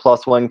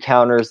 +1/+1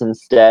 counters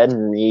instead,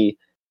 and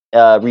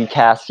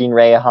recasting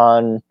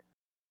Rayhan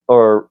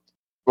or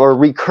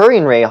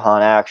recurring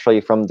Rayhan actually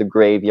from the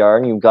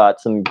graveyard. You've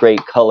got some great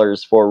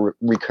colors for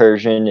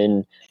recursion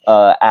in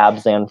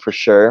Abzan for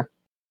sure.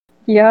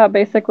 Yeah,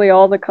 basically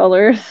all the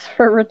colors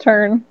for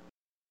return.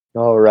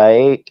 All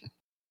right.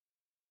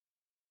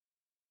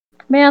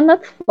 Man,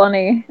 that's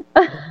funny.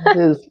 It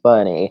is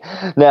funny.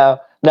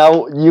 Now,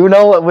 you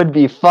know what would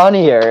be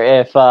funnier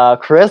if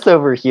Chris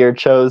over here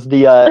chose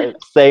the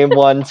same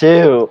one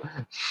too.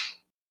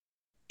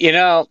 You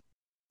know,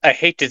 I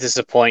hate to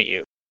disappoint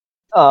you,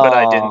 but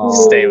I didn't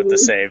stay with the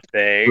same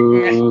thing.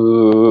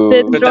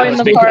 Didn't But join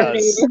the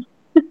party.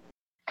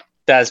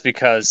 That's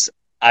because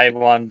I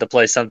wanted to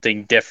play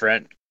something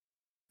different.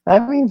 I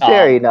mean,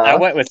 fair enough. I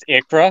went with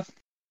Ikra,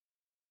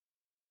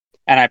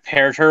 and I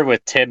paired her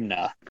with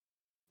Timna.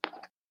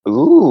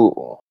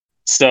 Ooh.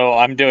 So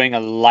I'm doing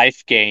a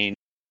life gain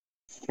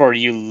for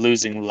you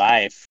losing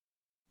life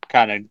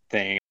kind of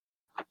thing.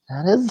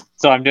 That is.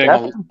 So I'm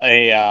doing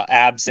a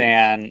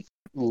Abzan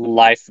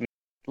life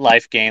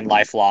gain,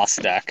 life loss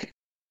deck.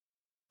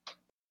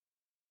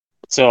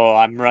 So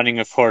I'm running,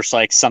 of course,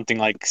 like something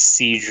like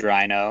Siege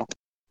Rhino.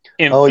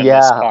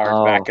 Infamous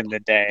card back in the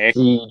day.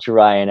 Siege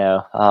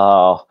Rhino.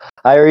 Oh,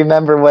 I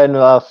remember when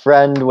a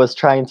friend was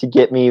trying to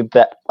get me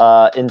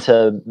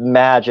into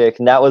Magic,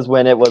 and that was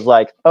when it was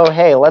like, oh,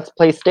 hey, let's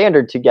play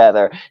Standard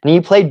together. And he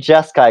played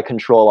Jeskai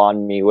Control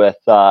on me with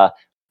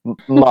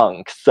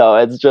Monks. So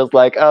it's just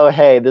like, oh,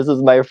 hey, this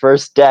is my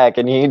first deck.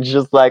 And he's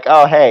just like,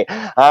 oh, hey,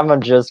 I'm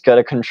just going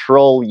to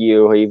control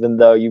you, even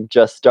though you've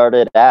just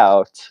started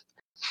out.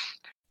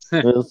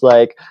 It's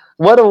like,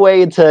 what a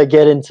way to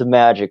get into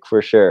Magic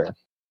for sure.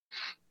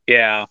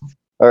 Yeah.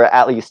 Or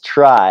at least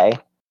try.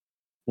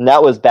 And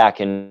that was back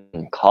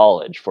in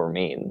college for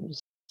me. It was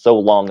so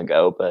long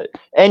ago. But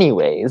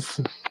anyways.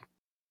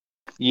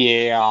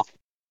 Yeah.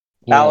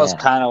 That was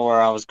kind of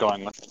where I was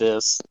going with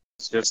this.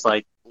 It's just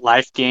like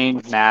life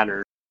gain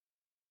matters.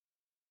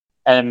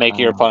 And make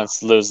your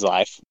opponents lose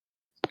life.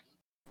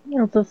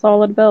 It's a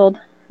solid build.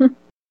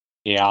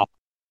 Yeah.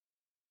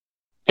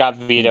 Got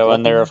Veto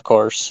in there, of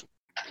course.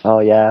 Oh,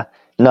 yeah.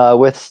 No,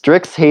 with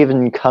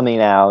Strixhaven coming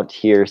out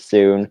here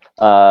soon,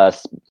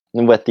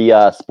 with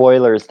the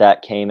spoilers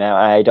that came out,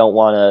 I don't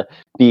want to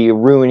be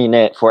ruining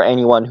it for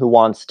anyone who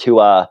wants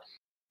to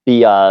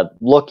be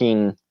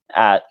looking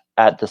at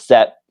the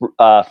set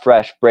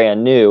fresh,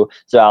 brand new.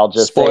 So I'll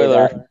just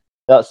say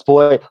that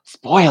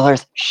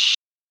spoilers. Shh.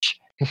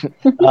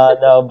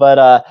 No,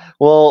 but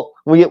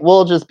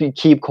we'll just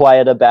keep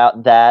quiet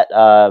about that.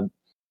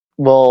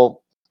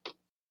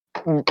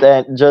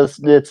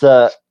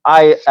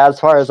 As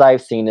far as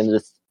I've seen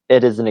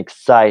it is an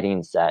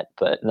exciting set,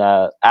 but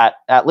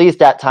at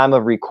least at time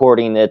of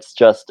recording, it's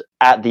just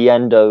at the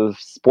end of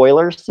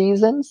spoiler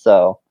season.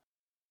 So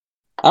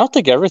I don't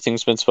think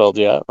everything's been spelled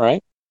yet,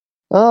 right?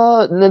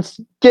 And it's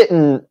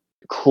getting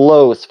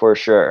close for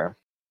sure.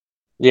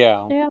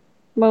 Yeah. Yeah,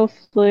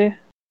 mostly.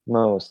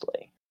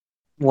 Mostly.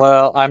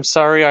 Well, I'm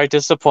sorry I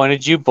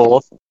disappointed you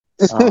both.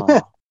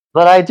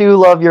 But I do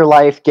love your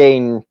life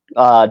gain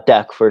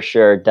deck for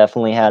sure.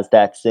 Definitely has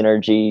that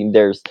synergy.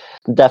 There's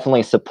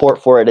definitely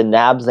support for it in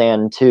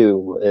Nabzan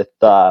too,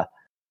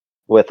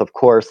 with of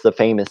course the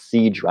famous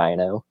Siege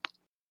Rhino.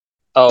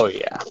 Oh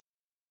yeah,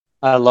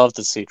 I love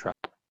the sea drum.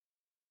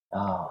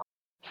 Oh.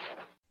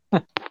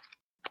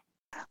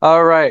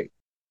 All right,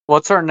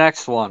 what's our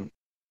next one?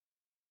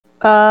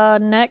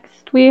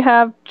 Next we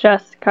have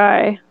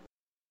Jeskai.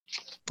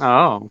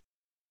 Oh,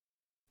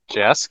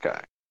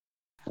 Jessica.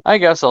 I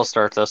guess I'll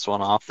start this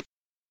one off.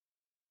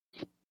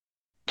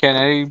 Can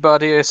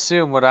anybody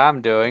assume what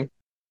I'm doing?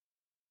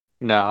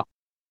 No.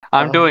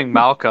 I'm doing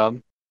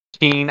Malcolm,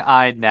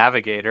 keen-eyed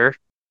navigator,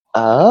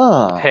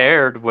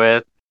 paired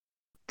with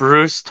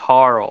Bruce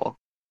Tarl,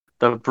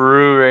 the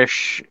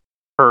brewish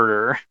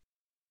herder.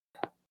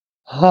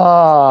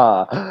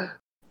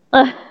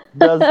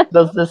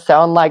 Does this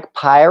sound like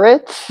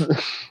pirates?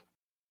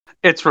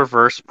 It's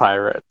reverse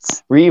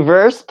pirates.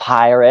 Reverse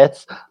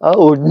pirates?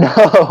 Oh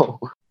no.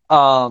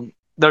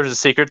 There's a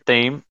secret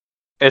theme.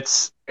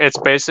 It's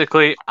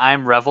basically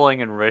I'm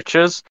reveling in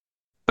riches,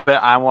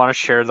 but I want to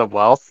share the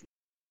wealth.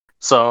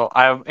 So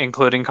I'm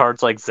including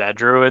cards like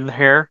Zedru in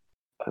here.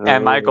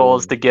 And my goal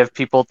is to give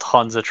people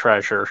tons of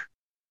treasure.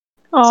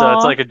 Aww. So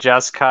it's like a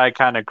Jeskai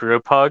kind of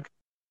group hug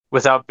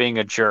without being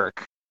a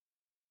jerk.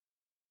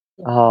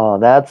 Oh,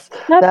 that's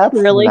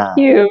really nice.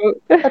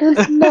 cute. That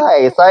is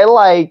nice. I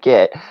like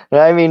it.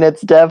 I mean,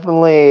 it's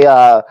definitely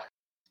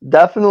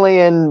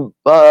in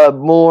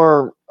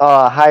more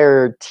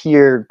higher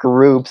tier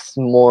groups.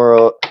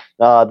 More,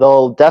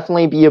 they'll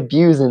definitely be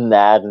abusing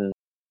that.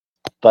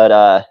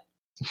 But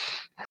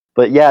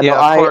yeah, no,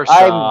 of course,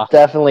 I'm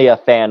definitely a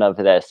fan of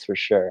this for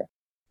sure.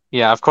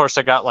 Yeah, of course,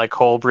 I got like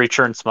Hole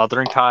Breacher and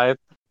Smothering Tide.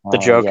 The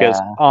Oh, joke is,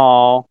 yeah.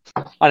 oh,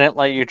 I didn't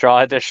let you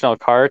draw additional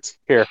cards.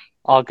 Here,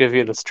 I'll give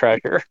you this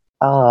treasure.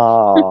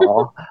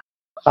 Oh,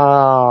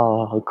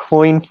 oh,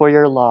 coin for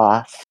your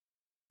loss.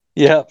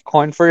 Yeah,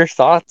 coin for your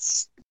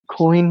thoughts.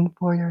 Coin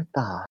for your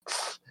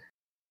thoughts.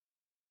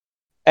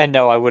 And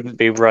no, I wouldn't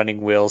be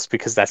running wheels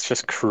because that's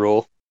just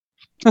cruel.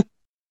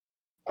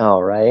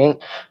 All right.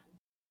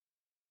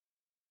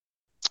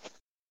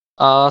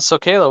 So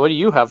Kayla, what do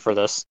you have for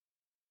this?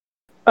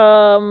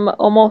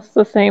 Almost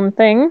the same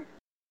thing.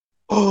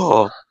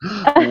 Oh.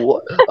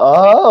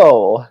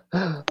 Oh.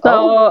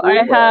 So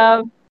I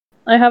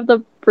have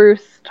the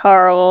Bruce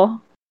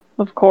Tarl,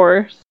 of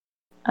course.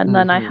 And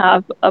then I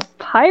have a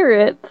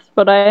Pirates,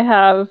 but I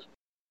have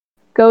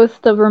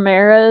Ghost of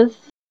Ramirez.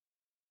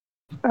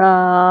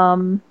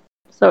 So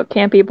it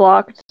can't be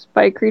blocked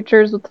by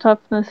creatures with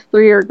toughness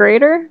 3 or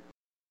greater.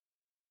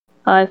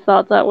 I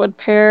thought that would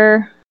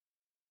pair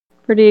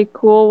pretty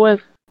cool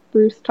with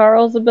Bruce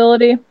Tarl's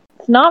ability.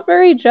 It's not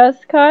very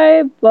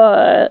Jeskai,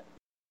 but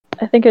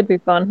I think it'd be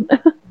fun.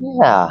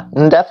 Yeah,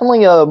 and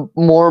definitely a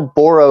more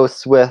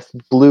Boros with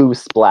blue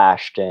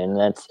splashed in.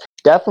 That's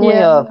definitely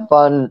a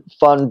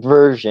fun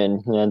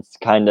version. It's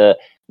kind of,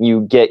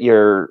 you get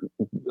your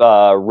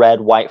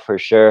red white for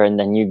sure, and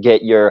then you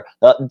get your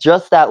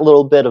just that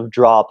little bit of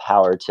draw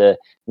power to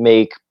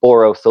make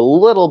Boros a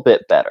little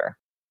bit better.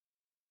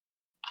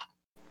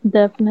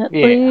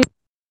 Definitely.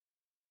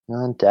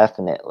 Yeah.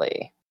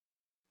 Definitely.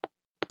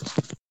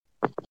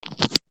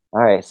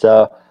 All right,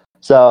 so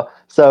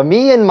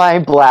me and my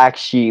black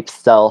sheep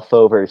self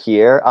over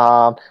here,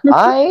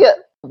 I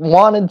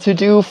wanted to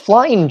do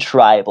flying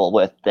tribal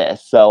with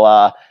this.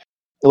 So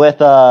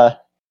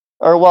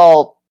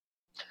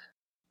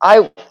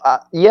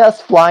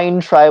yes,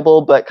 flying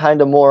tribal, but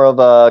kind of more of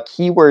a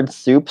keyword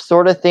soup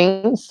sort of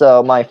thing.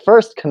 So my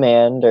first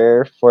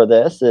commander for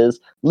this is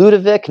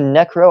Ludovic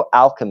Necro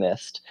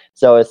Alchemist.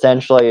 So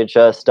essentially,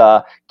 just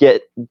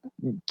get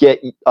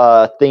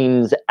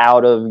things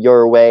out of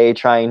your way,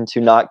 trying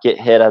to not get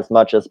hit as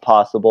much as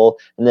possible,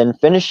 and then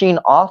finishing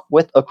off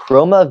with a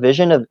Chroma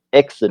Vision of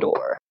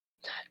Ixidor.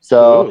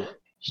 So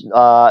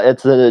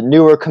it's a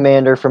newer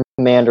commander from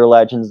Commander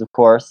Legends, of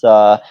course.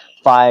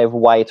 5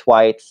 white,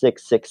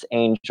 6/6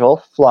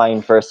 angel,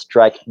 flying first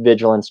strike,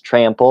 vigilance,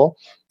 trample.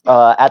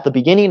 At the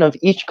beginning of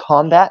each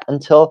combat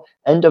until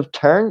end of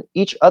turn,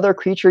 each other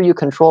creature you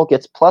control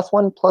gets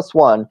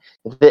 +1/+1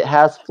 if it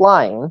has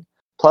flying,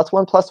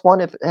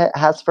 +1/+1 if it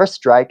has first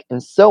strike,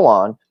 and so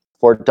on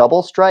for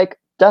double strike,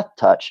 death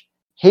touch,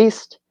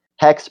 haste,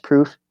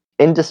 hexproof,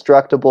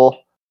 indestructible,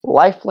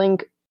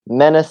 lifelink,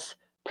 menace,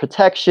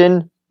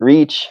 protection,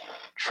 reach,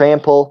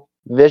 trample,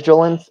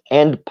 vigilance,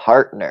 and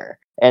partner.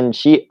 And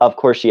she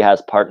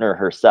has partner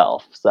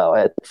herself, so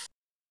it's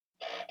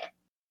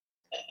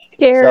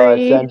scary. So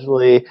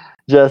essentially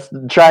just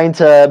trying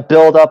to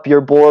build up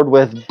your board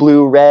with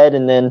blue, red,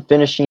 and then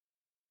finishing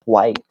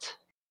white.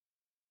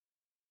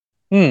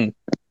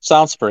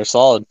 Sounds pretty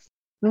solid.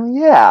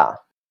 Yeah.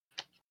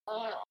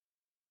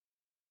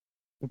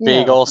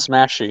 Big ol'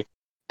 smashy.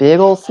 Big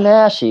ol'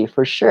 smashy,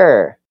 for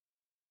sure.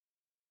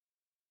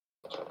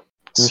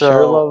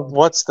 So,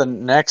 what's the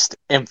next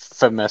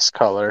infamous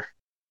color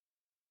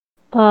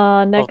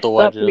of Next the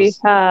up we wedges?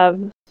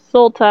 have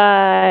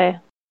Sultai.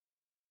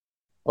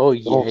 Oh,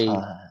 yay.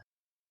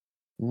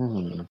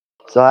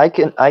 So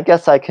I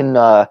guess I can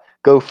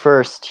go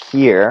first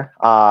here.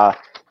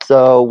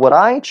 So what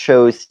I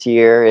chose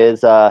here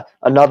is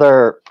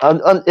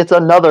it's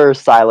another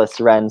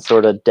Silas Ren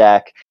sort of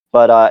deck,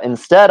 but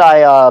instead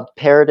I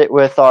paired it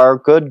with our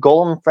good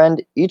golem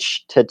friend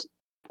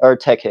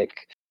Tekik.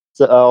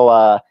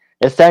 So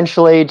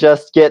essentially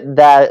just get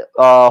that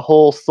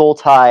whole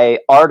Sultai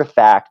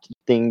artifact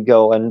thing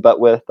going,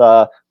 but with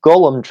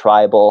golem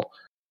tribal.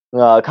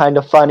 Kind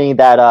of funny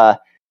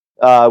that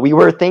we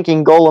were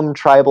thinking golem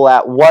tribal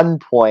at one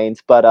point,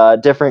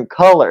 but different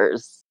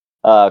colors,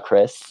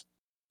 Chris.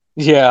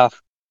 Yeah.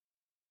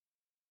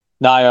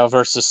 Naya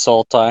versus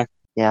Sultai.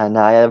 Yeah,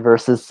 Naya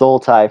versus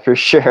Sultai for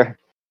sure.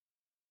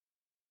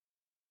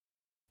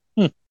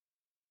 Good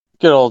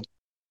old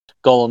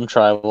Golem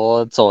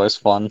Tribal. It's always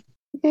fun.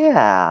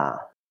 Yeah,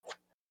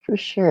 for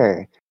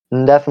sure.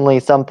 And definitely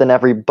something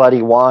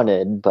everybody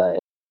wanted, but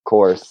of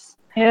course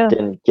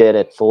didn't get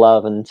its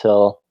love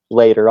until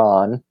later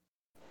on.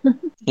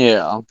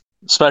 Yeah,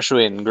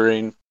 especially in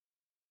green.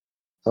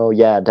 Oh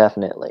yeah,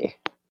 definitely.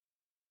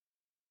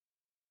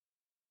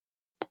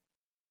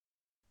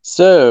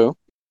 So,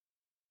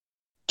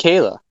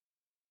 Kayla,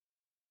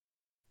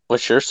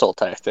 what's your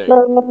Sultai thing?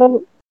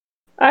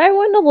 I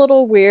went a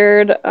little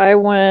weird. I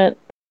went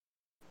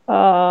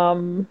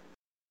Tavesh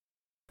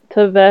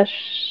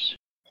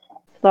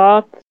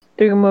Thoughts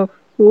Doom of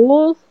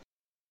Fools.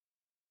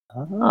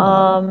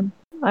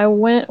 I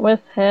went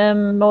with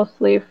him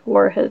mostly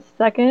for his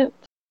second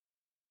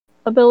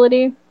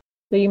ability.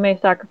 So you may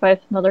sacrifice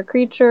another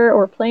creature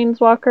or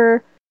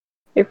planeswalker.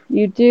 If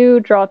you do,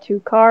 draw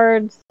 2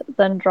 cards,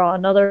 then draw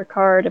another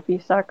card if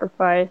you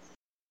sacrifice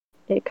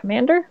a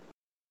commander.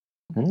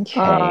 Okay.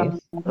 I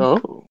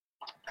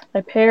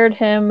paired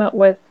him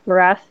with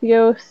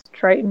Thrasios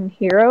Triton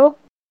Hero.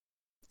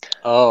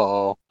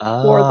 Oh.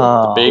 For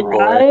the big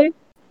boy.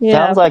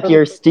 Yeah, sounds like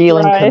you're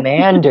stealing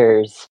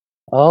commanders.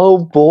 Oh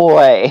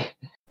boy.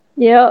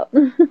 Yep.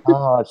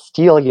 Oh,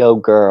 steal yo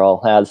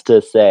girl, has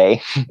to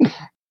say.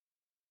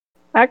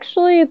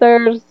 Actually,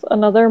 there's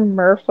another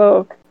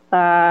merfolk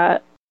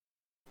that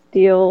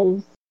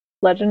deals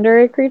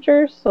legendary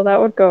creatures, so that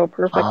would go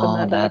perfect in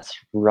that deck. That's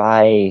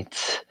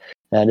right.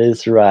 That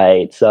is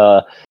right.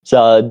 So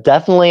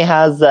definitely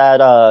has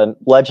that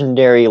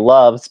legendary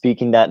love.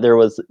 Speaking that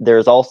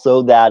there's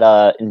also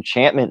that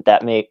enchantment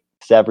that makes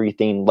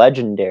everything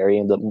legendary,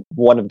 and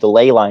one of the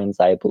ley lines,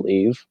 I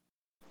believe.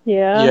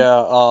 Yeah.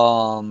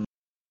 Yeah.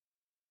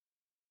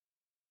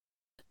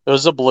 It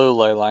was a blue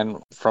ley line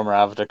from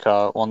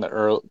Ravnica, one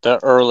of the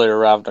earlier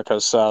Ravnica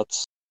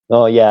sets.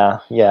 Oh yeah,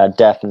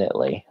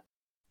 definitely.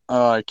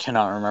 I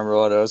cannot remember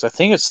what it was. I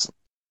think it's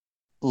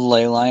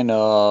Leyline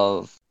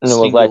of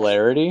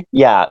Singularity.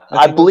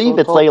 I believe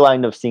it's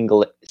Leyline of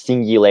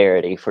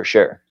Singularity for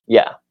sure.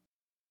 Yeah.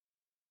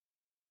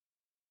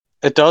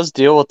 It does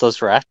deal with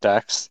those rat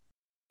decks.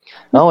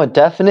 Oh, it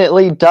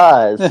definitely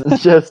does.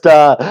 Just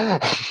when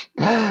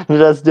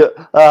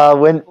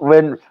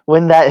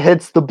that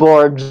hits the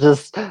board,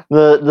 just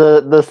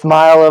the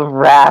smile of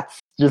rats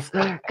just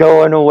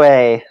going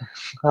away.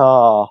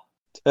 Oh.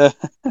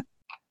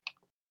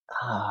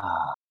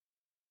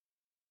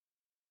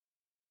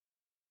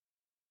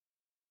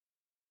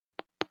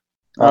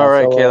 All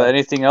right, Kayla.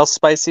 Anything else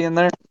spicy in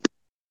there?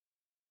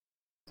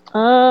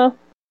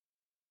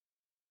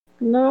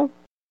 No.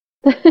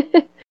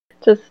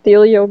 Just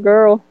steal your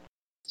girl.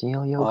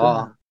 Steal your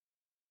girl.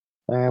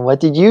 All right, what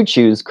did you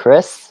choose,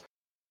 Chris?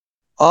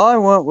 I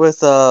went with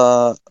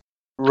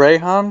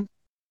Rayhan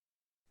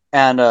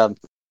and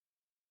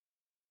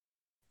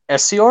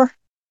Essior,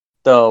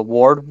 the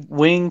Ward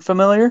Wing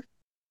familiar.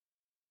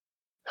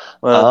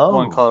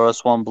 One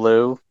colorless, one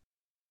blue.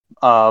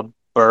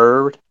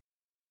 Bird.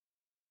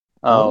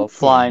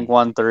 Flying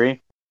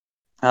 1/3.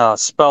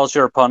 Spells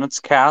your opponents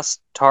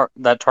cast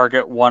that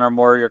target one or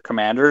more of your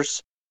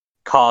commanders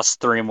cost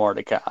 3 more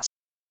to cast.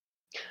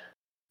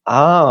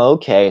 Oh,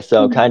 okay.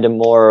 So kind of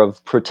more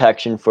of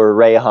protection for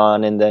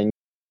Rayhan, and then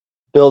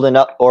building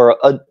up, or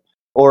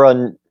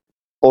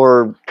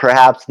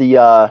perhaps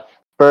the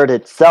bird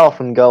itself,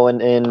 and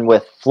going in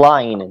with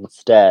flying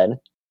instead.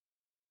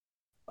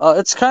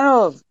 It's kind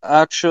of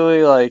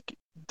actually like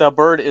the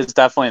bird is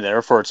definitely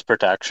there for its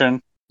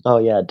protection. Oh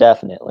yeah,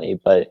 definitely.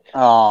 But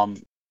I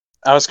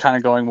was kind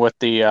of going with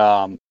the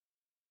kind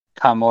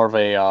of more of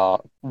a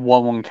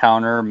 1/1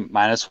 counter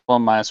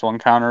 -1/-1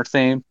 counter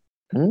theme.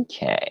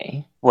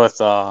 Okay. With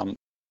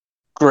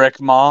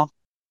Grickmaw,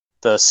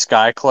 the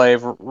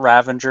Skyclave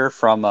Ravager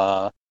from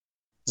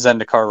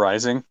Zendikar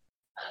Rising.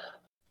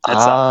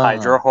 It's a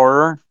Hydra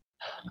horror.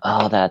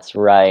 Oh, that's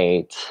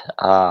right.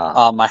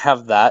 I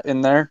have that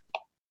in there,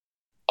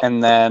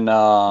 and then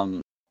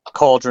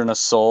Cauldron of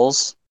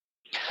Souls,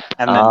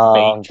 and then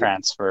Fate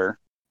Transfer.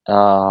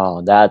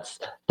 Oh, that's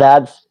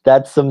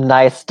some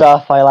nice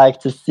stuff. I like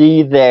to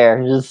see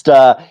there. Just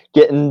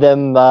getting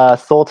them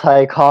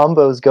Sultai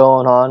combos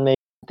going on, maybe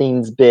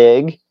things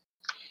big.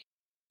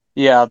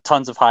 Yeah,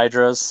 tons of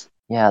Hydras.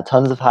 Yeah,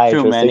 tons of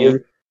Hydra. Too many. So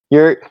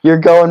you're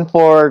going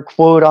for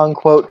quote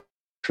unquote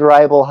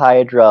tribal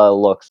Hydra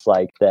looks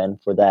like then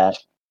for that.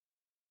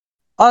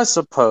 I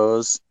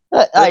suppose.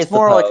 I It's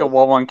more like a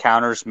suppose. 1-1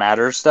 counters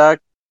matters deck,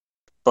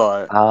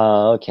 but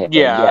Okay.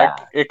 yeah, Yeah.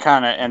 it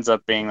kind of ends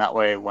up being that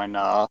way when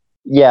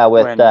Yeah,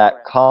 with when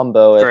that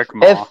combo,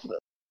 Drikmaw.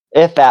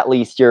 if at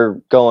least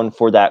you're going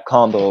for that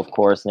combo, of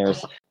course, and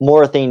there's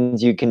more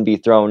things you can be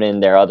thrown in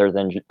there other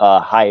than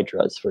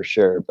Hydras for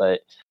sure. But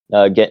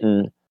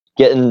getting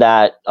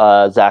that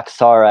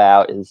Zaxara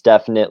out is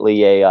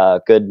definitely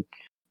a good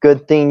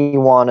thing you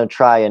want to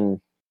try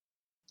and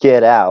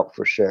get out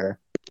for sure.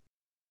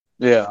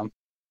 Yeah.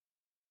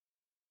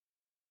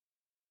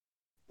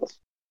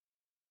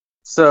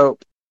 So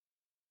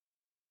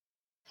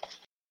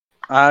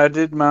I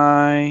did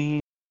my.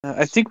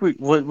 I think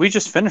we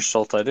just finished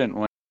Sultai, didn't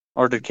we?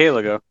 Or did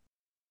Kayla go?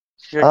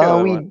 Yeah,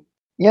 Kayla went.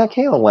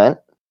 Kayla went.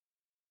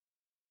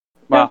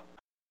 Wow.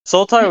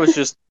 Sultai was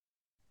just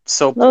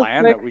so was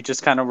bland quick. that we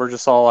just kind of were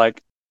just all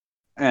like,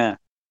 eh.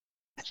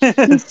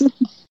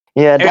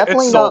 Yeah, It's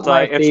definitely not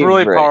my Sultai. It's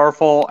really favorite.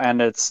 powerful and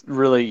it's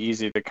really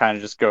easy to kind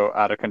of just go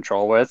out of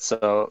control with.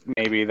 So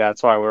maybe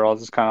that's why we're all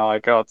just kind of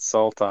like, oh, it's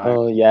Sultai.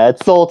 Oh yeah,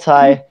 it's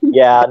Sultai.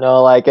 Yeah,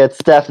 no, like it's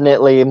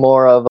definitely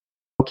more of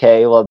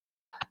okay. Well,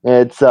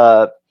 it's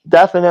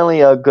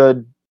definitely a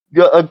good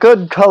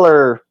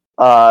color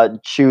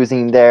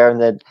choosing there,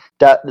 and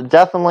that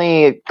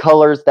definitely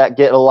colors that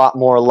get a lot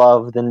more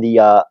love than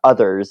the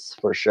others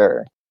for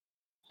sure.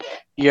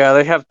 Yeah,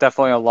 they have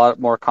definitely a lot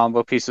more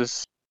combo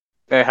pieces.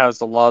 It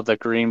has a lot of the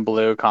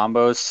green-blue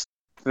combos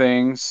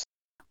things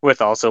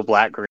with also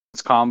black-greens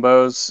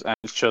combos, and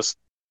it just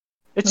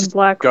And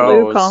black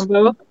blue goes.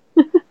 combo.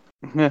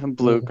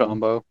 Blue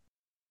combo.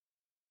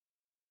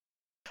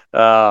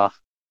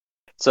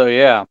 So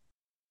yeah.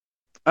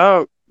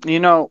 Oh,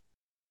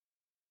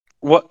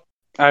 what?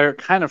 I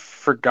kind of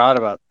forgot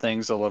about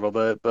things a little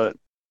bit, but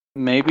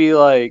maybe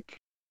like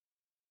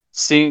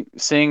seeing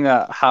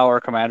that how our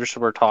commanders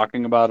were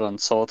talking about on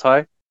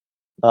Sultai,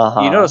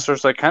 you notice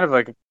there's like kind of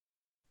like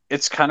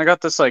it's kind of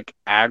got this like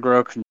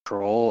aggro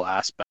control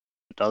aspect,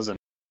 doesn't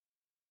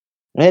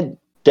it? It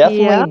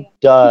definitely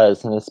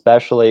does, and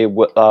especially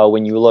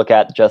when you look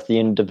at just the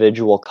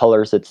individual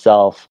colors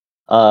itself.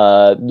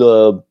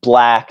 The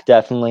black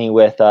definitely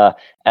with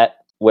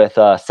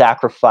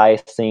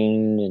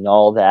sacrificing and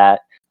all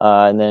that,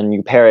 and then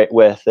you pair it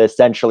with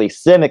essentially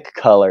Simic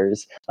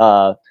colors.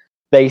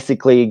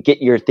 Basically,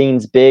 get your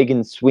things big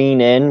and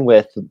swing in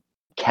with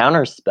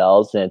counter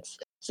spells, and it's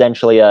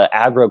essentially a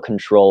aggro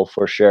control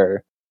for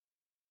sure.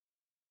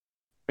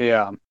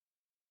 Yeah. And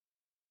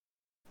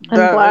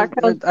black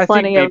has I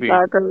plenty think of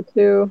aggro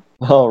too.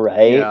 All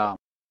right. Yeah.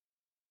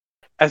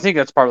 I think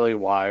that's partly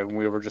why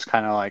we were just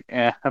kind of like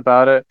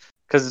about it,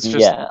 because it's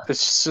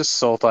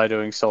just Sultai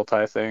doing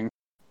Sultai thing.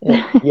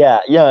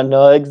 Yeah,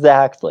 no,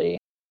 exactly.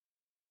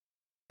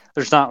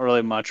 There's not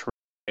really much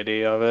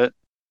variety of it.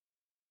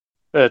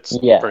 It's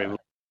pretty.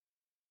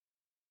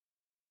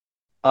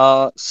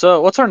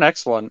 So what's our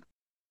next one?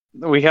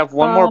 We have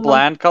one more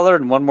bland color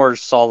and one more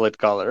solid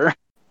color.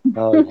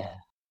 Oh yeah.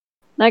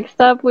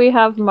 Next up, we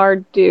have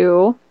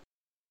Mardu.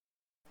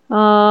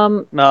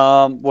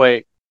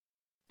 Wait.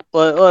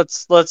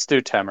 Let's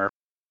do Temer.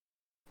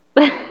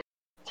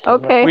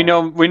 Okay. We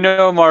know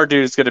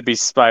Mardu's gonna be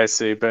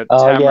spicy, but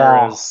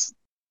Temer is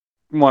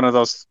one of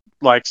those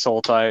like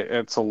Sultai.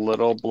 It's a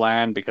little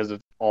bland because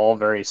it's all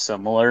very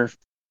similar.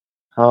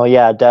 Oh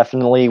yeah,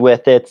 definitely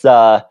with its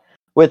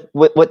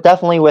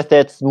definitely with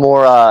its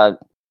more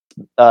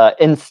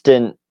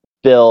instant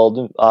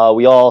build.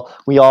 We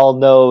all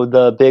know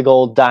the big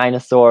old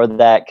dinosaur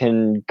that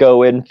can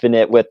go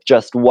infinite with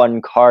just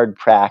one card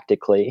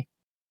practically.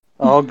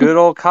 Oh, good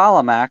old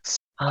Kalamax.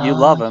 You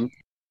love him.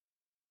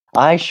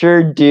 I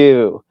sure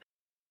do.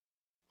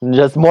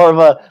 Just more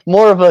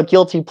of a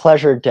guilty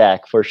pleasure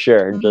deck for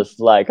sure. Just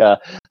like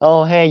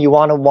oh hey, you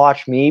want to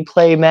watch me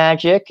play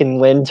Magic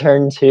and win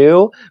turn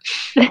 2?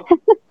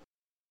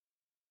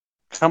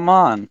 Come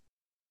on,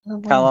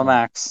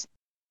 Kalamax.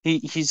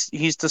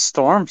 He's the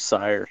Storm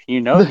Sire. You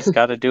know he's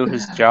got to do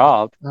his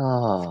job.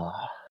 Oh.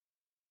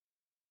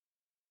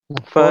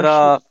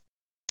 But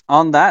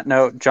on that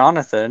note,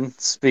 Jonathan,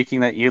 speaking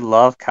that you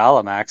love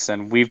Kalamax,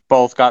 and we've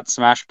both got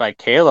smashed by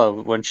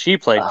Kayla when she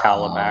played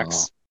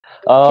Kalamax.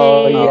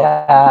 Oh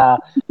yeah.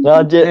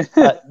 No,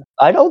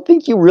 I don't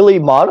think you really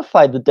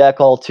modified the deck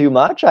all too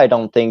much. I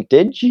don't think,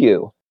 did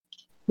you?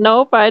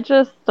 Nope, I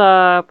just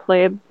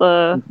played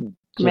the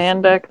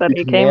command deck that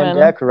he came in. Command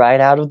deck right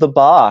out of the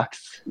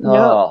box.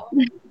 Oh.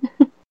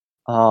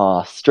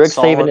 Oh,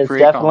 Strixhaven is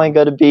definitely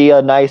going to be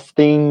a nice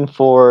thing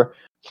for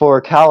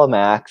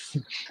Kalamax.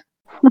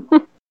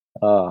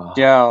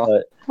 Yeah,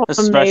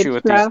 especially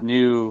with these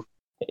new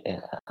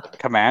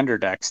commander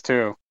decks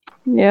too.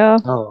 Yeah.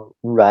 Oh,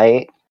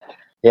 right.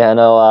 Yeah,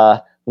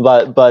 no,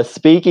 but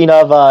speaking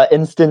of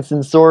instants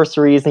and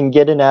sorceries and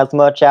getting as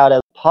much out as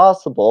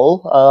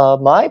possible,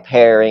 my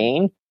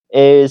pairing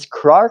is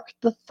Krark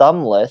the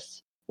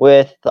Thumbless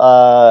with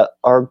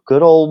our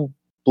good old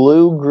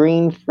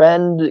blue-green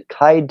friend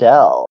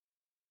Kydell.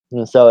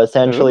 And so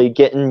essentially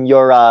getting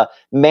your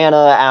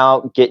mana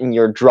out, getting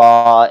your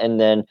draw, and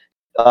then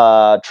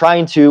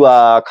trying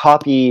to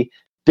copy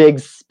big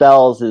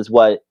spells is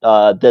what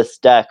this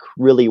deck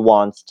really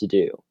wants to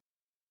do.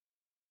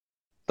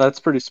 That's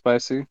pretty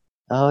spicy.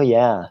 Oh,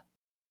 yeah.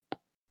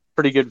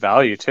 Pretty good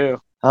value,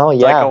 too. Oh,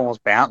 It's yeah. like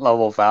almost Bant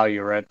level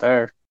value right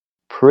there.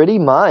 Pretty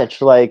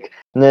much. Like,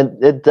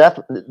 and it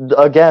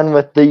again,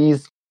 with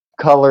these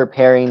color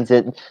pairings,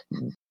 it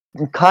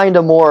kind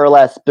of more or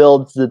less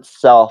builds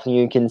itself.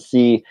 You can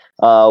see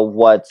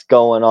what's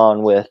going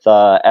on with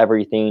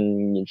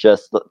everything. You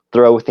just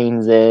throw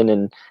things in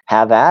and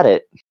have at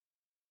it.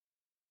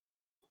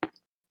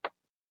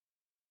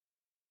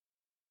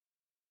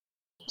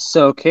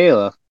 So,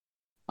 Kayla,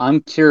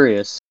 I'm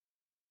curious.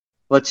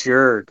 What's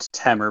your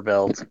Temur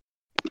build?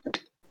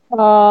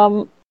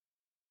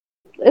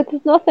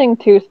 It's nothing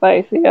too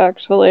spicy,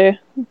 actually.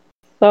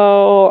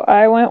 So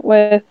I went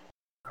with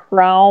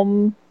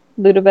Crown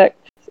Ludovic's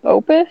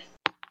Opus.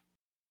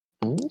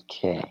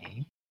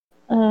 Okay.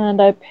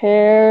 And I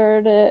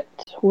paired it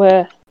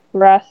with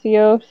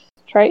Thrasios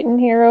Triton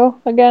Hero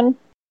again.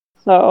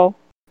 So,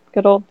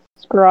 good old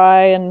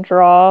scry and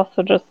draw,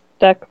 so just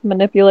deck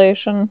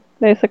manipulation,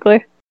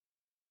 basically.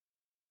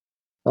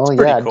 Oh, It's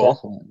pretty yeah, cool.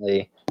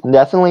 definitely.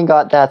 Definitely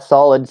got that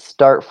solid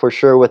start for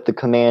sure with the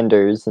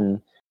commanders,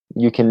 and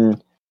you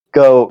can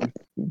go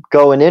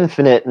an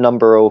infinite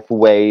number of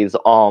ways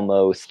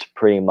almost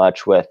pretty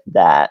much with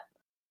that.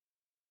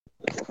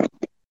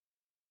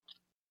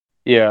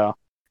 Yeah,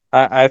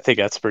 I think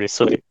that's pretty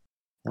sweet.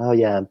 Oh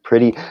yeah,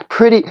 pretty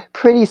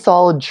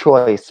solid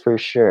choice for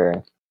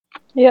sure.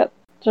 Yep,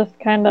 just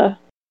kind of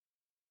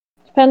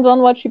depends on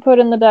what you put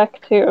in the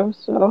deck too.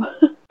 So.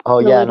 Oh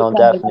really yeah, no,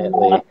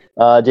 definitely.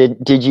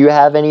 Did you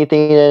have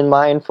anything in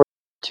mind for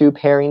 2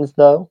 pairings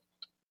though?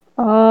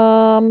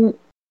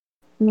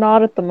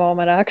 Not at the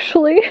moment,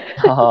 actually.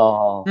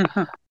 Oh,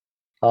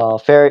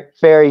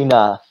 fair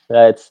enough.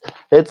 It's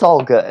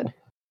all good.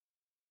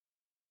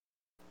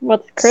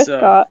 What's Chris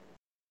got?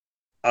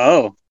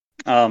 I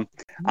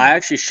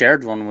actually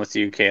shared one with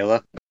you,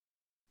 Kayla.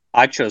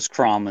 I chose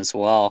Crom as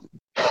well.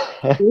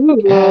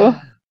 Ooh.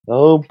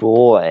 Oh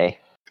boy.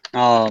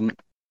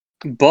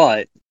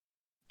 But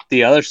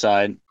the other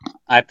side,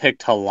 I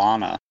picked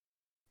Halana,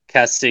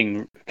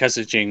 casting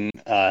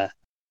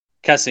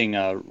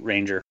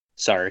Ranger.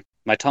 Sorry,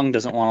 my tongue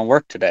doesn't want to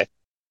work today.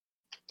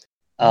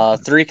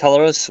 3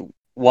 colorless,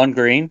 1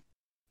 green,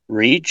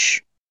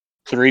 reach,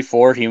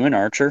 3/4 human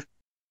archer.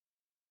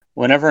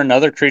 Whenever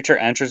another creature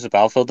enters the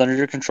battlefield under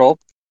your control,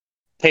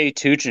 pay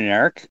 2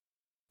 generic,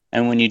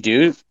 and when you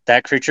do,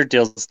 that creature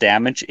deals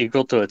damage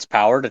equal to its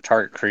power to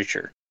target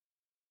creature.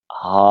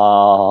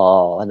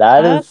 Oh,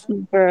 That's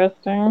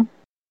interesting.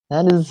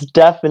 That is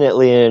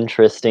definitely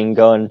interesting.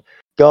 Going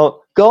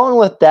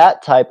with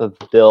that type of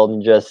build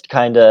and just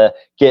kind of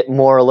get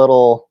more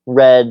little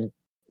red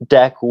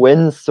deck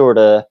wins sort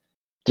of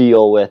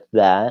deal with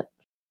that.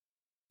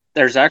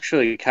 There's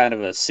actually kind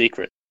of a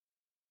secret.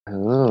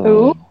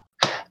 Ooh.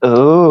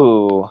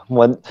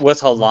 What? With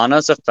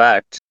Halana's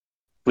effect,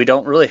 we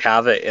don't really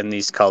have it in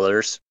these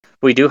colors.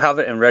 We do have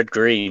it in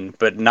red-green,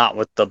 but not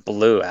with the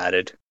blue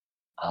added.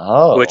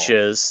 Oh.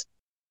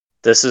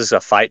 This is a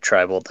fight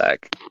tribal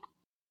deck.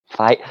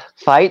 Fight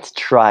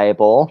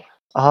tribal.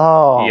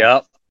 Oh.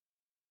 Yep.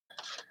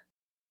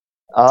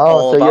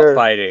 Oh, so about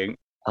fighting.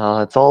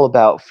 Oh, it's all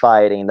about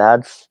fighting.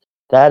 That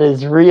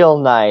is real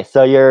nice.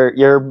 So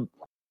you're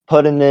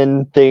putting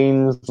in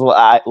things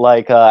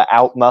like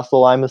out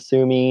muscle, I'm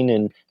assuming,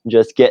 and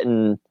just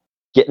getting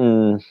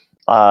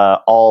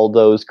all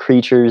those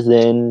creatures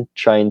in,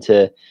 trying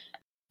to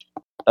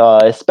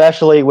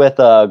especially with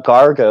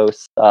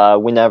Gargos,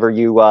 whenever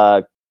you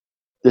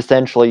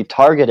essentially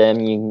target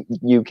him,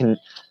 you can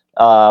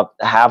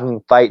have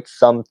him fight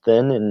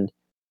something,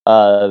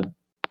 and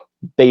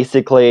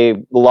basically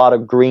a lot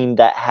of green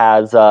that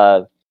has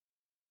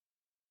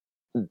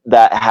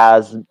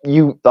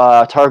you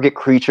target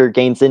creature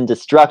gains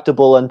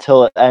indestructible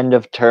until end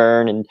of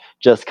turn, and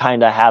just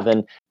kind of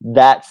having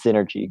that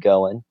synergy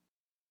going.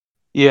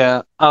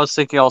 Yeah, I was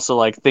thinking also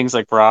like things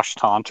like Brash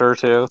Taunter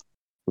too.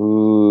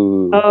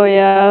 Ooh. Oh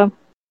yeah.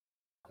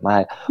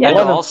 And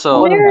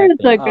also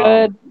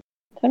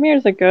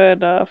Temir's a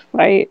good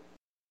fight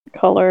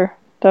color,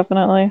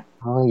 definitely.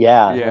 Oh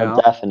yeah,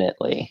 no,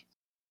 definitely.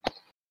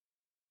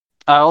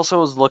 I also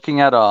was looking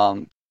at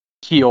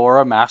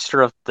Kiora,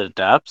 Master of the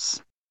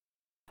Depths.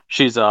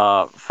 She's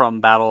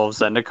from Battle of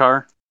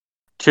Zendikar.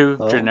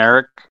 2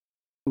 generic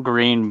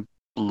green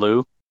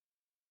blue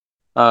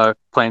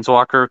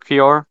Planeswalker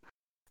Kiora.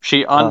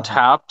 She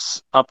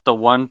untaps up to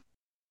 1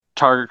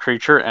 target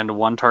creature and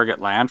 1 target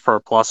land for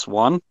a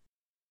 +1.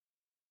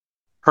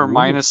 Her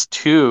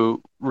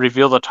 -2,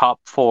 reveal the top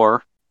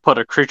 4, put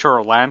a creature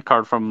or land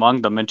card from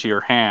among them into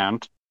your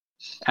hand,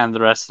 and the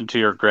rest into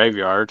your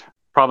graveyard.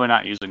 Probably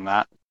not using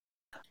that.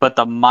 But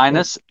the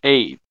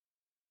 -8,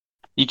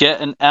 you get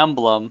an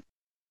emblem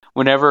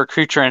whenever a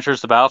creature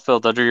enters the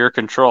battlefield under your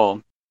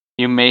control.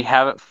 you may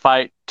have it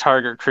fight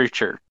target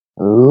creature.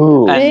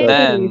 Ooh. And Hey.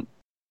 then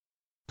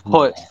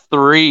put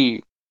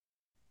 3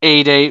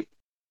 8/8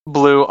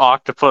 blue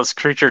octopus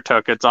creature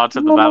tokens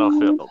onto the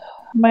battlefield.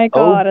 My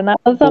Oh, God, and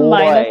that was a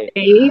boy.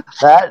 -8.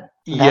 That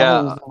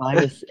Yeah.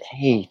 was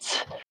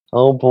 -8.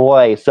 Oh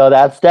boy. So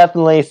that's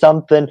definitely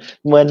something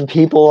when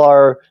people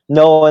are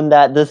knowing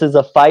that this is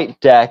a fight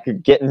deck,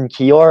 getting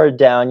Kiora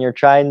down, you're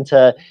trying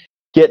to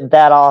get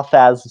that off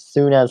as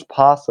soon as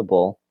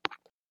possible.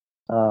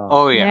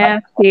 Oh yeah.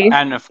 Nasty.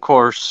 And of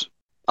course,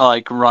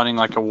 like running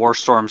like a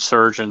Warstorm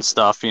Surge and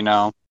stuff, to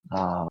help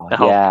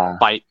Yeah.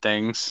 fight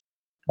things.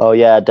 Oh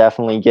yeah,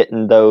 definitely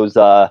getting those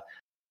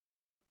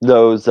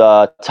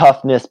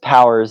toughness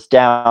powers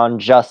down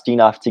just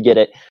enough to get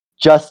it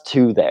just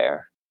to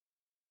there.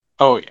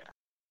 Oh yeah.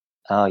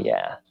 Oh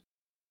yeah.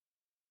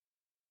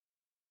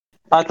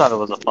 I thought it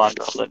was a fun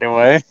build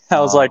anyway. I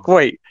was like,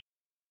 wait,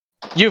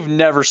 you've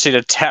never seen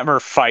a Tamer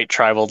fight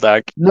tribal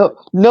deck.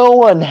 No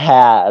one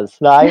has.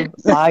 I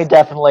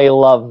definitely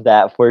love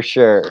that for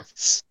sure.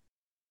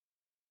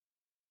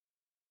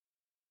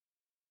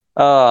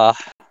 All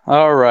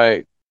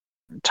right.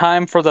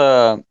 Time for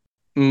the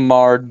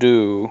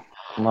Mardu.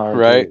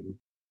 Right?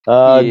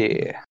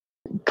 Yeah.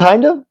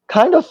 Kind of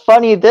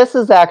funny. This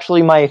is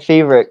actually my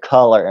favorite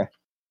color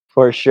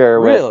for sure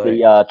with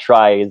Really? the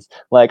tries.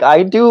 Like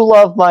I do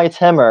love my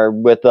Timur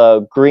with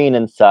green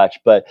and such,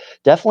 but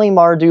definitely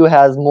Mardu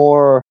has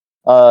more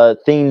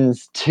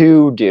things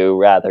to do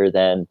rather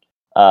than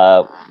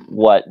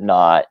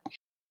whatnot.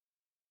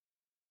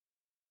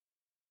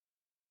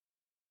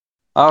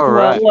 All Well,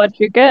 right. what'd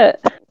you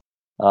get?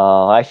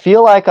 I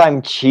feel like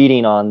I'm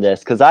cheating on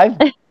this because I've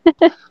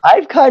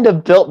kind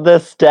of built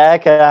this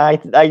deck,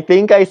 and I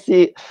think I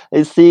see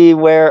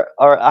where,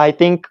 or I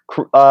think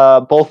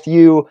both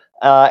you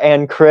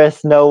and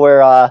Chris know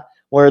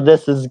where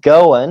this is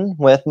going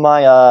with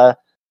my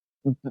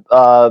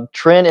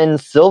Trin and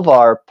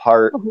Silvar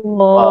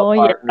Oh,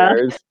 yeah.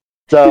 partners.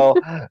 So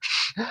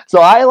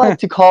I like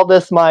to call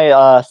this my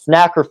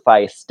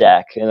Snackerfice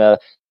deck, and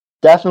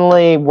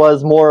definitely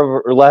was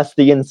more or less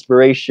the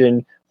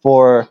inspiration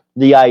for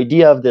the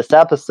idea of this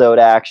episode,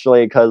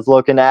 actually, because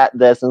looking at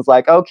this, it's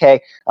like,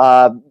 okay,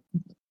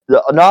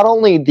 not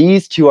only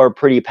these two are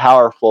pretty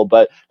powerful,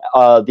 but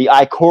the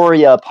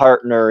Ikoria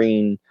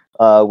partnering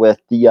with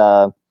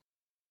the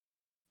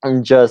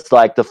just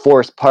like the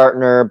Force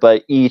partner,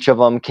 but each of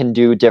them can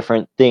do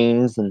different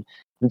things, and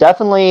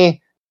definitely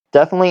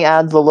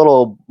adds a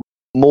little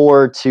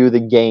more to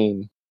the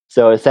game.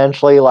 So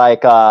essentially,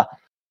 like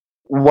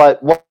what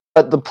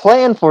the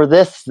plan for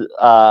this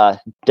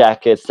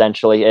deck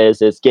essentially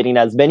is getting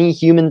as many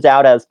humans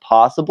out as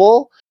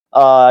possible,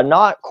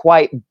 not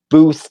quite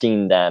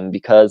boosting them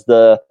because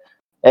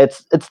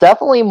it's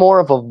definitely more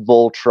of a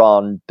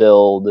Voltron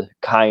build,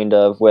 kind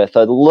of with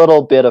a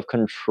little bit of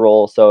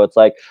control. So it's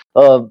like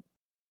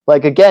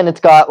again, it's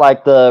got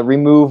like the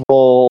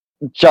removal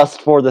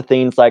just for the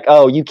things like,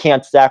 oh, you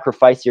can't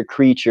sacrifice your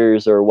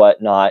creatures or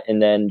whatnot,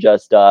 and then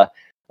just a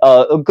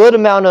good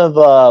amount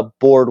of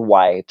board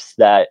wipes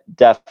that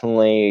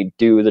definitely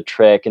do the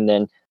trick, and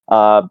then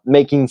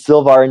making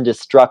Sylvar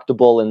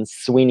indestructible and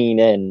swinging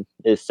in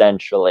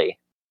essentially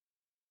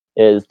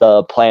is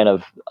the plan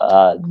of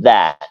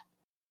that.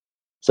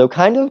 So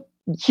kind of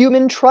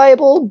human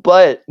tribal,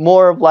 but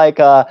more of like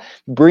a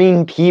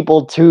bring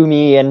people to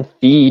me and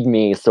feed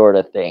me sort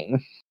of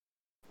thing.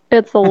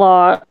 It's a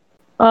lot.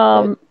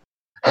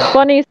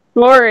 Funny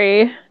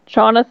story,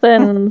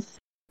 Jonathan's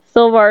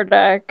Sylvar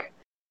deck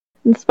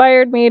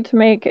inspired me to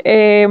make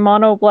a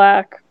mono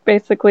black,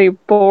 basically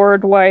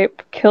board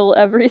wipe, kill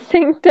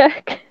everything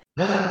deck.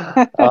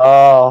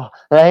 Oh,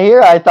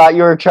 here I thought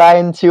you were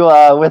trying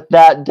to, with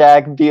that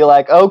deck, be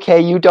like,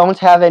 okay, you don't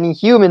have any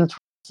humans,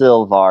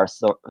 Sylvar,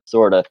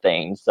 sort of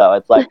thing. So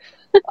it's like,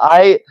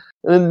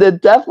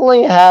 it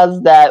definitely has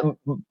that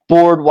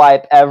board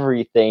wipe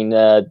everything.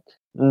 I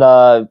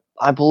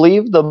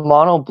believe the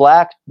mono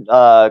black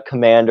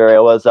commander,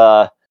 it was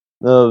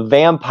the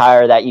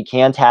vampire that you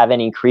can't have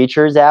any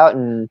creatures out,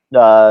 and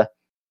I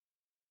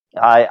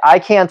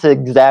can't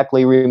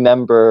exactly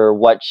remember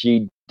what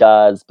she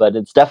does, but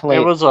it's definitely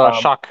It was a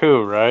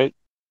Shaku, right?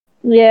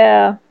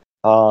 Yeah.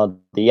 The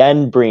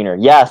Endbringer.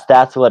 Yes,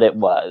 that's what it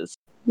was.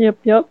 Yep.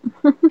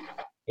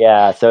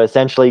 Yeah, so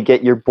essentially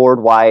get your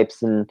board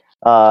wipes, and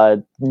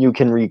you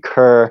can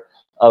recur,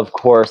 of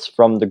course,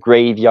 from the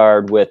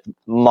graveyard with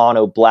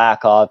mono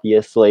black,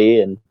 obviously,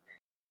 and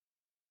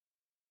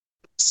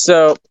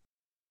So,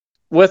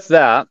 with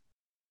that,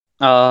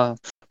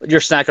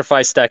 your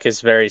sacrifice deck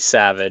is very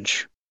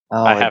savage.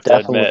 I have to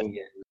admit.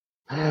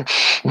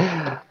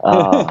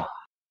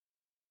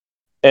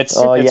 It's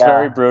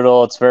very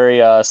brutal. It's very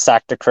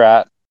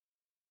Sactocrat.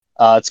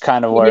 It's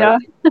kind of where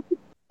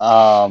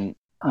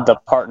the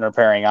partner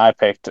pairing I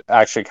picked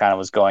actually kind of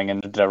was going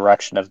in the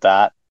direction of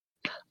that.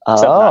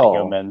 Except not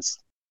humans.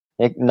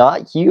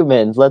 Not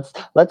humans. Let's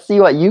see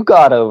what you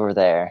got over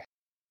there.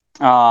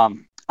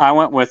 I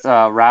went with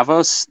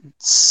Ravos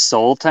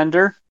Soul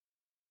Tender.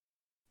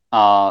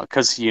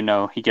 Because he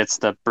gets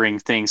to bring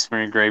things from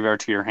your graveyard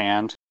to your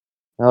hand.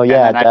 Oh And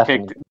yeah, then I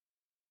definitely. picked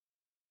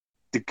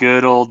the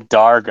good old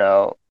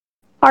Dargo.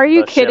 Are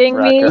you the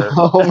kidding me? shipwrecker.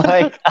 Oh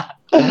my god.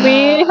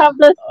 We have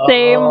the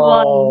same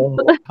one.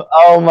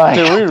 Oh my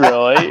Do god. we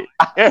really?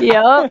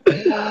 Yep.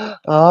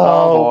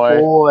 Oh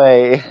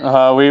boy.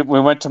 boy. We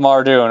went to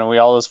Mardoon and we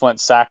all just went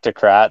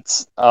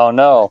Sactocrats. Oh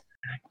no.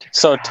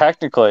 So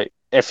technically,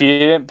 if you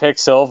didn't pick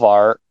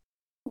Silvar,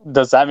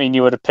 does that mean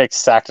you would have picked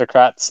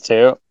Sactocrats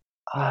too?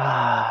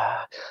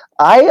 I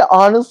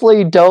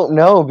honestly don't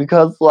know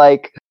because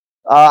like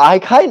I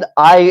kind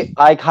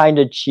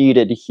of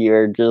cheated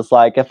here. Just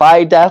like if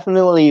I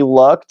definitely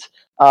looked,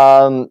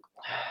 I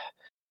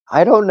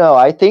don't know.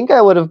 I think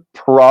I would have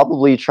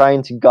probably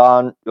trying to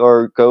go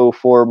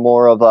for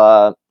more of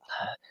a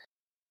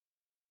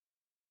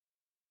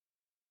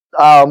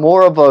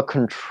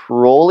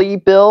control-y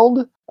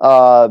build.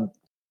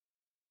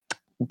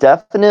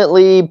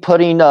 Definitely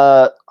putting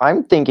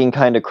I'm thinking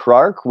kind of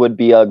Krark would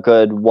be a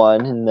good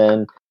one, and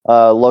then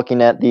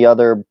looking at the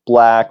other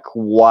black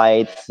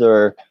whites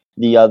or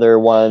the other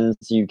ones,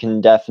 you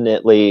can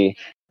definitely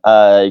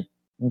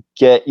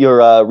get your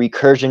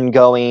recursion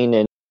going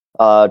and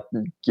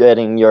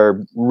getting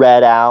your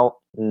red out.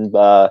 And,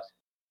 but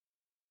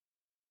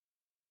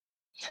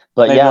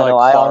Maybe yeah, like no,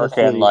 I Clark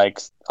and honestly, like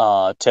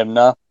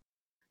Timna.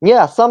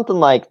 yeah, something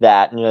like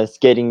that.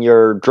 Just getting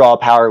your draw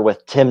power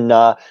with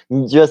Timna,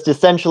 just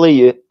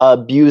essentially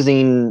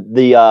abusing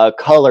the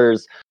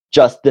colors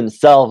just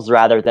themselves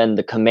rather than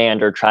the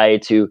commander try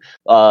to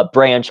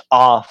branch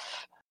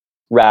off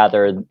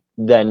rather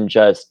than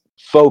just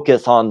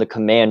focus on the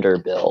commander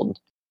build.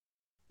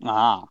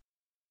 Ah,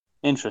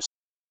 interesting.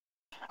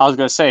 I was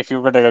gonna say if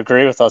you were to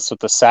agree with us with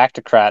the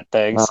Sactocrat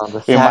things,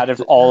 The we might have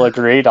all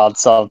agreed on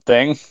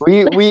something.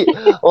 we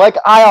like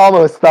I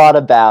almost thought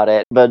about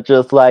it, but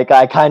just like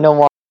I kind of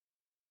want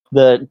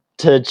to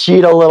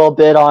cheat a little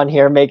bit on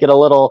here, make it a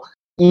little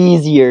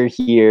easier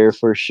here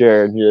for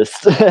sure.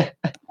 Just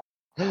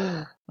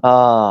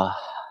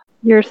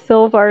Your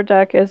Silvar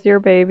deck is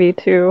your baby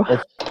too.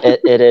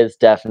 it is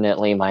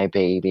definitely my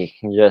baby.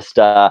 Just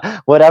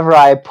whatever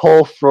I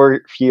pull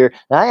for here.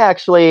 And I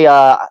actually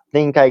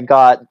think I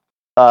got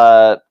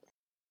that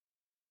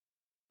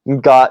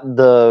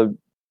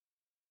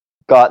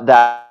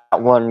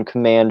one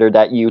commander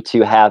that you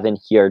two have in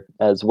here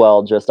as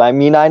well. Just I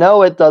mean I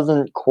know it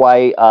doesn't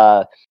quite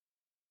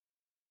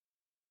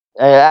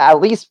at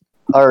least,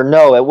 or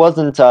no, it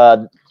wasn't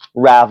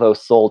Ravo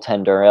Soul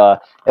Tender.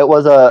 It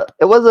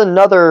was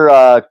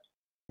another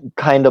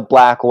kind of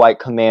black white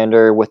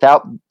commander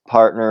without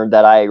partner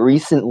that I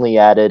recently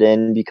added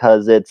in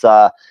because it's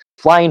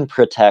flying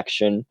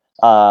protection,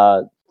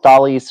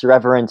 Thales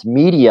Reverent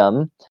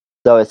Medium.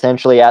 So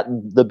essentially, at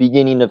the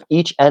beginning of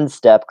each end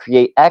step,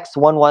 create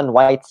X11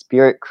 white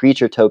spirit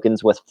creature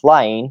tokens with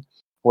flying,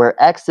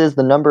 where X is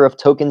the number of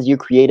tokens you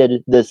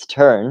created this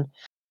turn.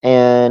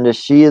 And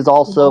she is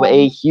also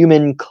a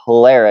human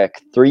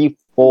cleric, 3/4,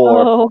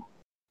 Oh,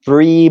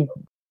 3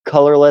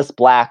 colorless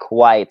black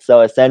white.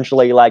 So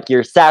essentially, like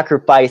you're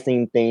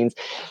sacrificing things.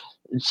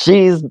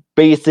 She's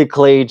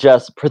basically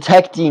just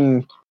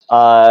protecting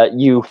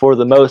you for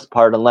the most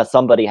part, unless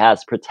somebody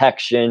has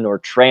protection or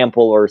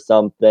trample or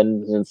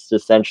something. It's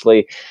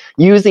essentially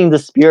using the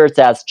spirits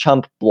as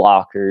chump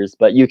blockers,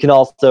 but you can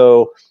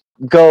also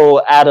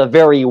go at a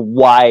very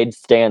wide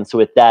stance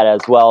with that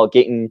as well,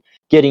 getting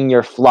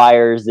your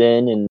flyers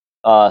in and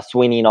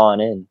swinging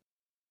on in.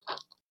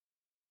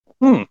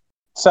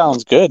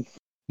 Sounds good.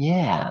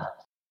 Yeah.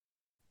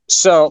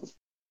 So,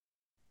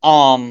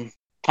 kind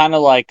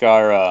of like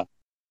our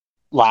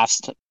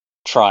last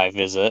try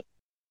visit,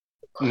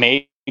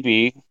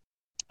 maybe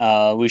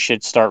we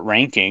should start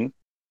ranking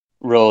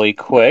really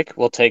quick.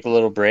 We'll take a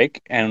little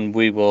break and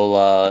we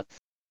will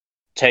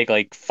take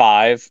like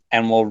 5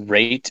 and we'll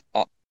rate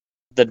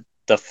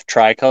the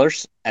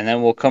tricolors and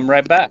then we'll come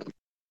right back.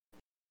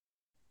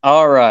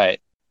 All right.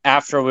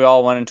 After we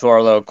all went into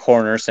our little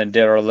corners and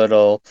did our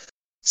little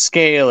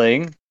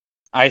scaling,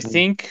 I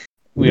think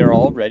we are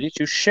all ready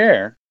to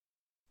share.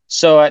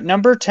 So at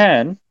number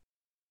 10,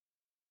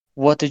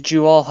 what did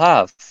you all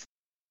have?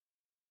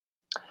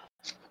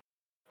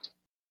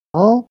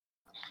 Well,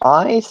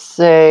 I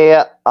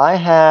say I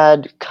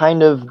had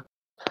kind of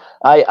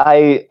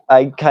I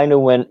kind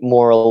of went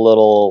more a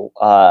little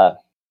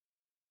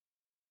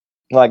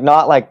like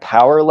not like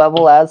power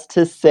level as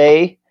to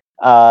say.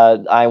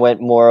 I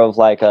went more of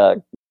like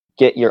a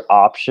get your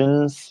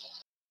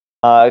options.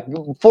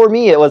 For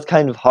me, it was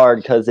kind of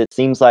hard because it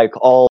seems like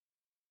all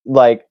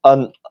like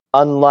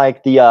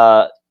unlike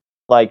the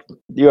like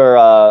your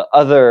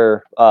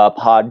other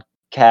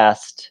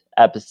podcast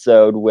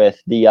episode with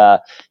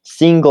the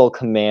single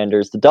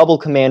commanders, the double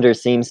commander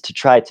seems to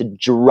try to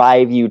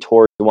drive you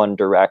towards one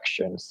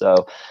direction.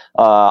 So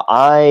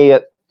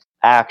I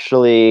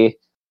actually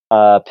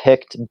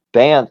picked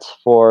Bant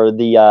for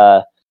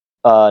the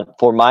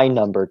for my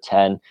number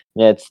 10.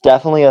 And it's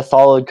definitely a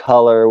solid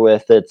color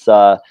with its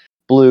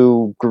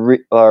blue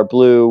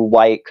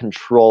white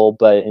control,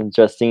 but it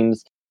just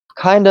seems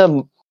kind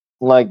of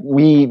like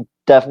we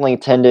definitely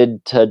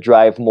tended to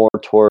drive more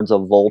towards a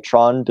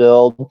Voltron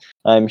build.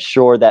 I'm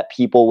sure that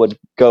people would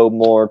go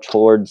more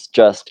towards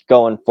just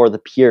going for the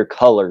pure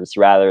colors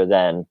rather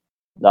than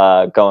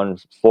going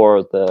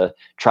for the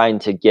trying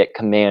to get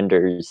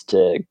commanders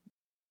to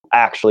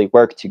actually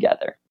work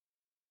together.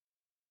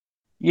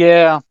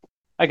 Yeah,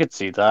 I could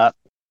see that.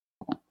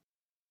 What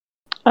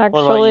about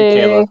you, Actually,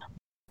 Kayla?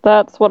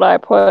 that's what I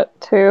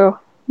put too.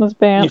 Was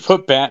Bant. You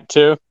put Bant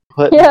too?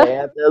 Put Yeah.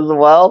 Bant as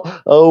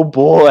well? Oh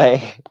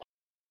boy.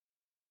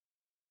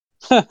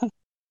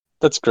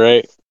 That's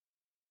great.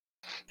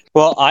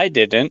 Well, I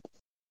didn't.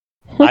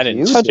 I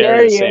didn't You How share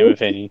dare the same you?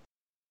 opinion.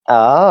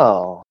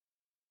 Oh.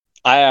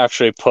 I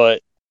actually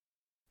put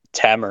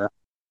Temur.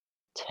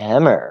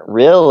 Temur,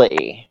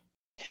 really?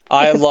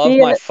 I could love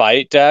see my it.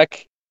 fight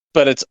deck,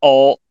 but it's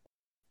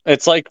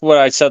like what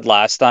I said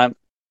last time.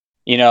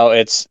 You know,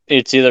 it's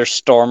either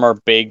storm or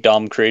big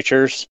dumb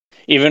creatures.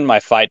 Even my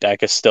fight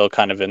deck is still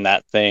kind of in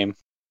that theme.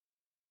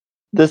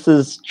 This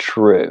is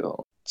true.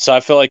 So I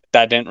feel like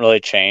that didn't really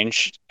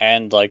change.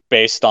 And like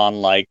based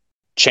on like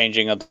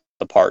changing of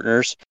the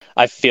partners,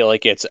 I feel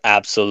like it's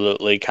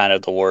absolutely kind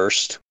of the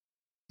worst.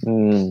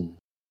 Fair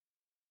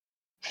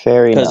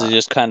Because enough. it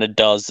just kind of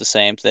does the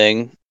same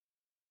thing.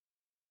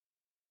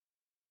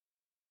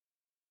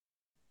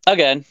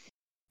 Again,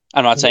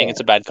 I'm not saying Yeah. it's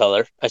a bad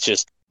color. It's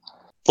just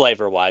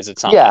flavor-wise,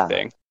 it's not Yeah. my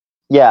thing.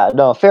 Yeah,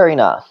 no, fair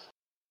enough.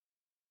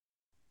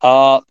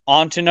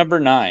 On to number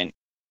 9.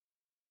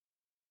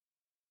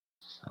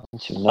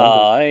 To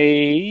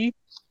number-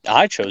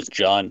 I chose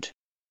Jund.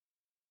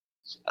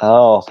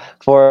 Oh,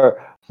 for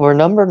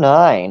number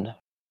 9.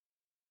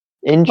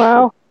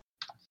 Wow,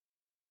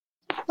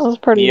 that was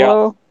pretty Yeah.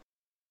 low.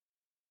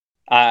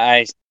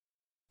 I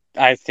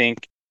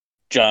think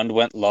Jund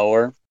went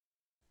lower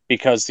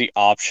because the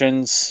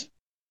options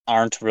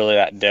aren't really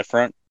that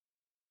different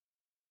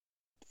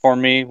for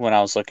me when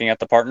I was looking at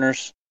the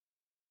partners.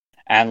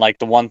 And like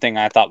the one thing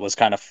I thought was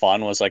kind of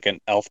fun was like an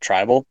elf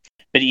tribal.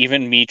 But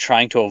even me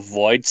trying to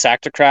avoid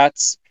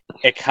Sactocrats,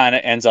 it kind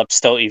of ends up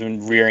still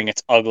even rearing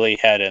its ugly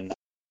head in.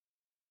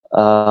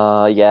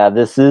 Yeah,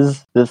 this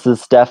is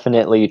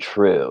definitely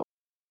true.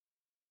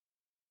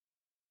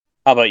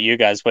 How about you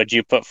guys? What'd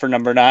you put for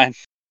number 9?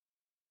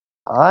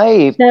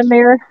 I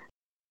Temur.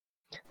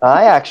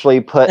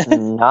 actually put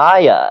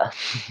Naya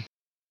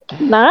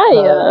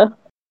Naya.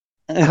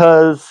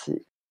 because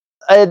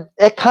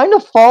it kind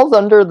of falls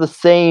under the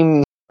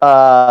same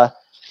uh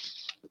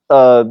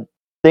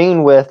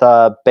thing with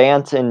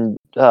Bant and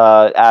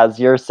as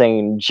you're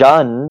saying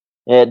Jun.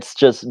 It's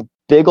just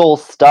big ol'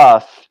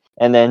 stuff,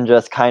 and then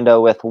just kind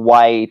of with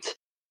white.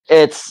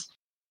 It's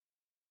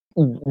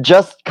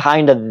just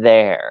kind of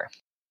there.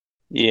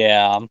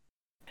 Yeah.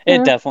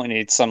 It definitely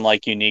needs some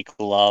like unique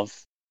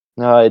love.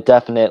 No, it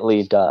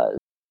definitely does.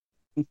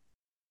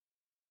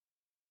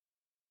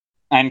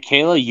 And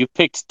Kayla, you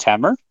picked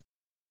Temur?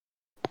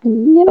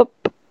 Yep.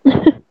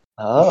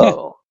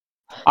 Oh.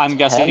 I'm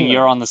guessing Temur.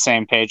 you're on the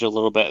same page a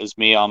little bit as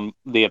me on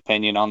the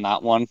opinion on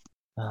that one.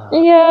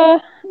 Yeah,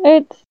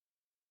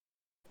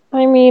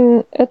 I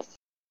mean, it's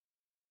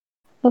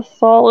a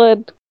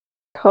solid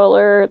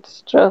color.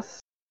 It's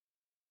just,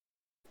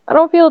 I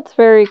don't feel it's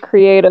very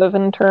creative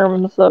in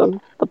terms of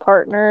the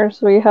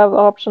partners we have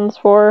options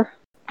for.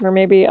 Or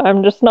maybe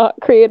I'm just not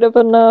creative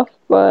enough,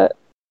 but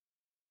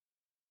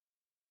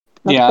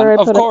that's Yeah, where I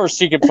of put course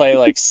you could play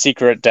like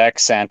secret deck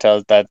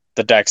Santa that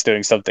the deck's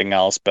doing something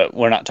else, but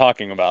we're not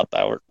talking about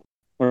that.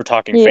 We're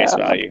talking face Yeah.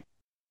 value.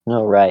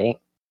 All right.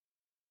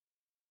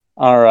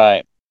 All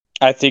right.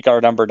 I think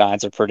our number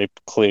 9s are pretty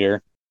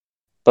clear.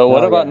 But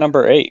what about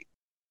number 8?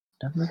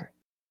 Number.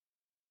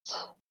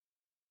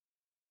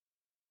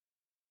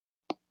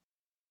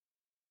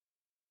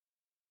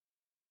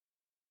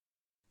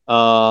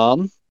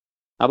 How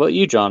about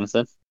you,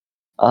 Jonathan?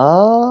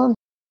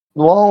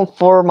 Well,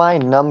 for my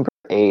number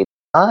 8,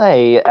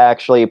 I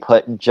actually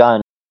put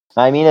Jun.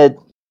 I mean,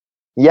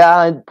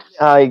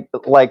 I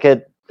like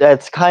it.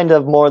 It's kind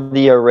of more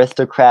the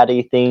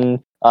aristocraty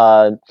thing.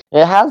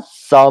 It has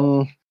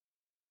some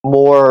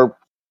more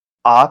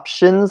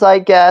options, I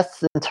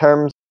guess, in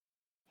terms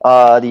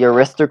the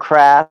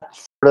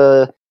aristocrats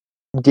sort of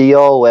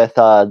deal with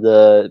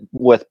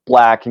with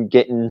black and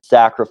getting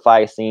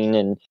sacrificing,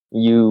 and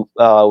you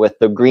with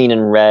the green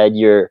and red,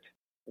 you're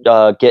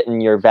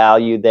getting your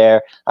value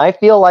there. I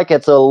feel like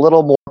it's a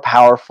little more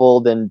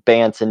powerful than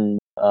Bant and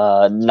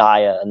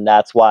Naya, and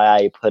that's why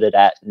I put it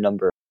at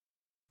number.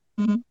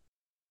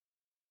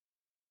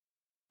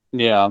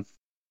 Yeah.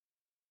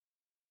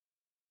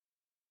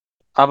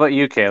 How about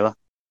you, Kayla?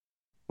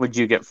 What'd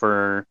you get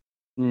for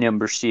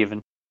number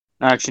 7?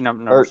 No, actually,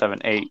 number 7,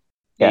 8.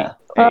 Yeah.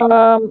 8.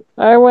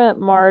 I went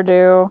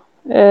Mardu.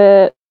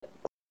 It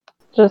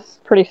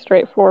just pretty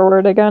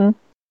straightforward again.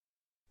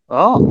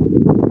 Oh,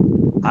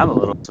 I'm a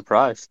little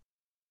surprised.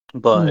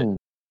 But Hmm.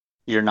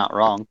 you're not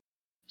wrong.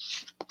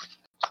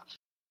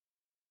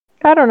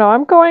 I don't know.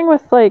 I'm going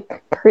with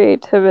like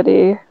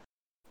creativity,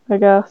 I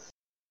guess.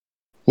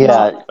 Yeah.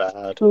 Not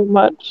bad. Too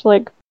much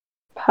like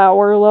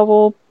power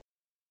level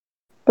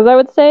Because I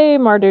would say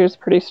Marduk's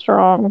pretty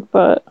strong,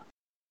 but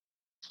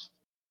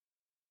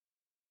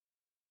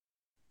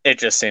It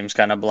just seems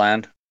kind of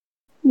bland.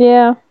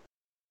 yeah.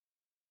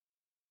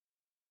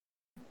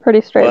 Pretty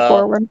Well,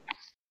 straightforward.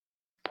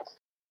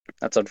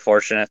 that's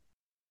unfortunate.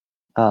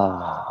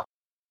 Oh.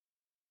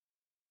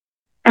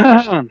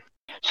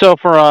 So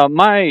for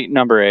my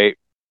number 8,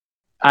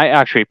 I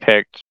actually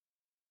picked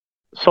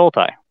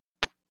Sultai.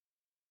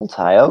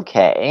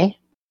 Okay.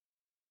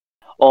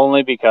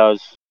 Only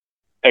because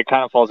it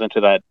kind of falls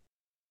into that,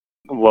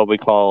 what we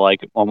call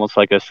like almost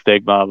like a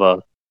stigma of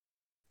a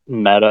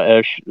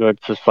meta-ish.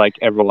 It's just like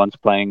everyone's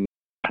playing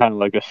kind of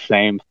like the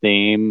same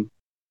theme.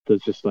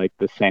 It's just like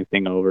the same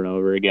thing over and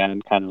over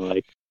again. Kind of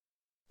like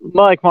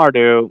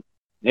Mardu.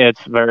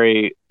 It's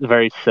very,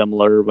 very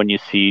similar when you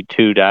see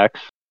 2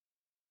 decks.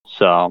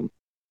 So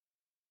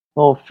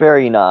Well, fair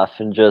enough,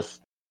 and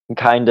just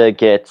kind of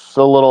gets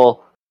a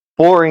little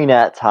boring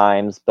at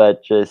times,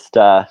 but just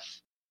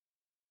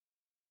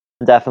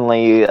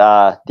definitely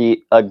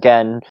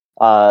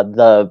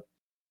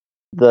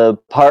the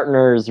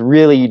partners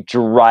really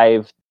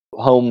drive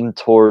home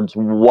towards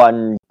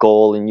one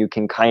goal, and you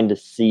can kind of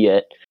see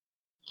it.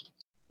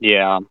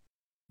 yeah,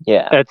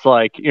 Yeah. it's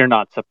like you're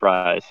not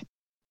surprised.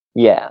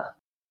 Yeah.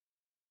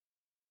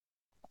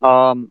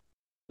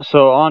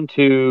 So on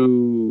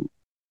to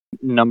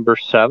number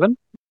 7.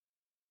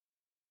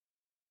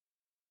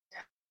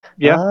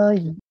 Yeah.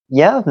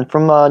 Yeah,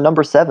 from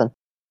number 7.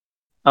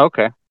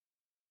 Okay.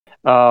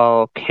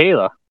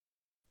 Kayla,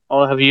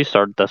 I'll have you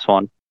start this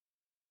one.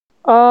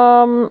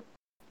 I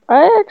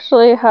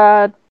actually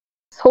had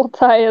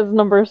Sultai as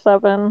number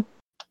 7.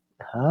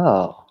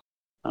 Oh.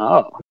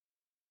 Oh.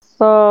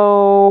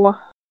 So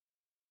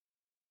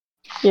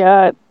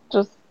yeah,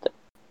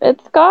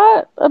 it's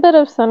got a bit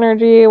of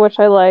synergy, which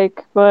I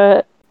like,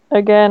 but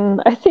again,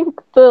 I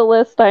think the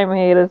list I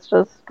made is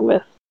just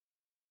with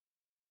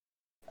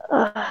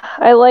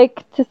I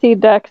like to see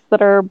decks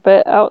that are a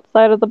bit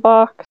outside of the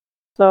box.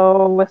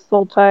 So with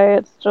Sultai,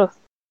 it's just,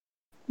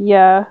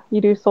 yeah, you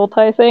do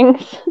Sultai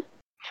things.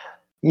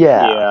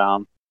 Yeah.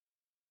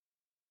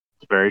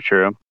 It's very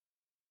true.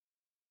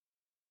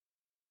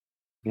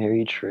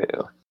 Very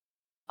true.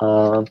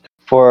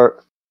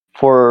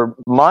 For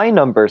my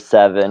number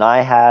 7,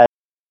 I had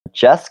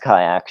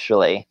Jeskai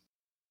actually.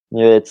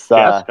 It's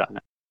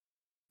Jessica.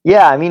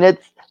 yeah, I mean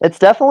it's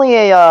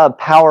definitely a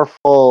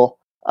powerful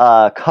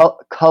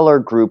color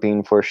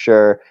grouping for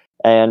sure,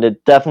 and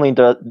it definitely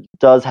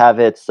does have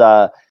its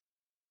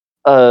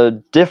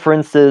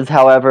differences.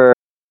 However,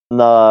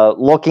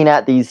 looking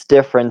at these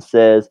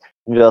differences,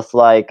 just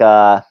like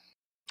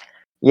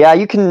yeah,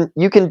 you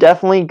can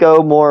definitely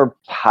go more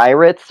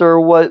pirates or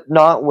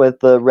whatnot with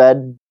the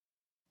red,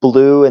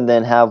 blue, and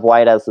then have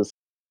white as a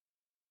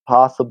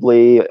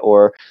possibly,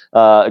 or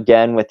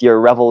again with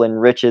your Revel in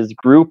Riches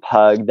group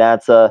hug.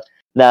 That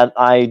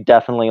I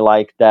definitely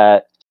like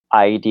that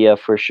idea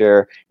for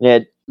sure.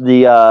 The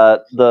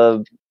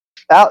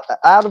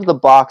out of the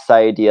box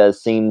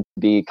ideas seem to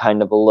be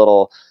kind of a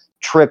little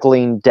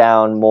trickling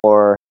down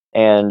more,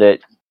 and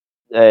it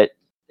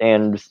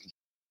and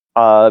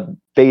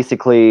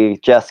basically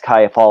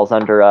Jeskai falls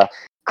under a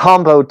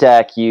combo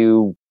deck.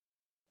 You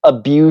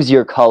abuse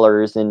your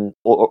colors and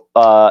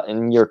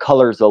your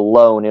colors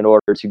alone in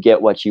order to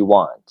get what you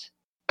want.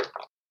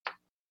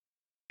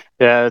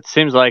 Yeah, it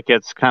seems like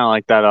it's kind of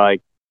like that,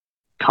 like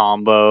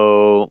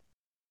combo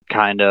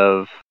kind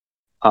of.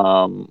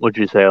 Would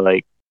you say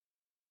like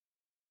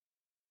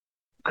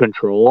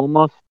control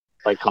almost,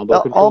 like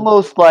combo control?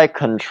 Almost like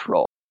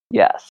control.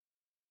 Yes.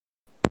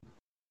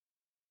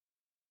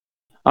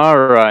 All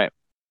right.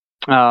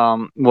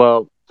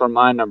 Well, for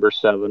my number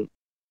 7,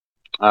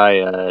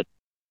 I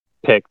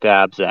picked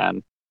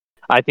Abzan.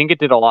 I think it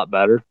did a lot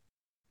better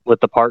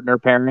with the partner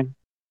pairing.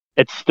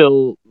 It's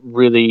still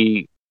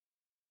really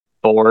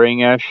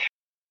boring-ish,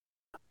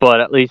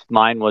 but at least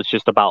mine was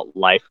just about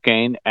life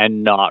gain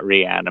and not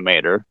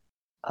reanimator.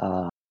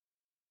 But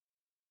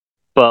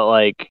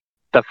like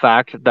the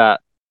fact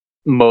that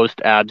most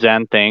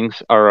Abzan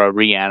things are a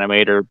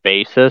reanimator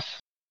basis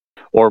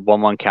or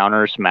 1/1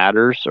 counters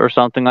matters or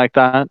something like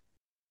that.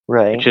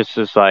 Right. It just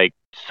is like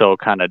so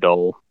kind of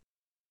dull.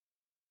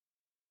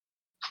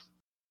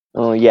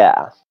 Oh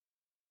yeah.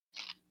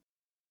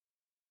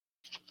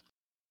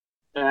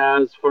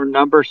 As for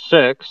number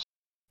 6,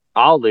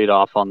 I'll lead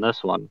off on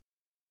this one.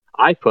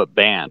 I put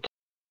Bant.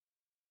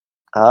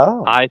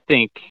 Oh. I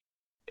think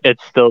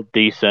it's still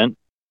decent,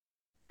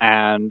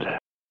 and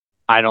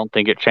I don't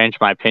think it changed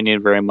my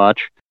opinion very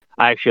much.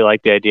 I actually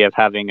like the idea of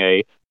having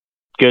a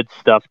good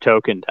stuff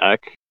token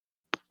deck.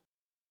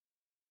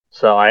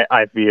 So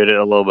I viewed it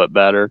a little bit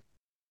better.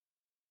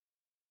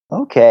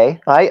 Okay.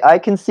 I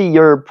can see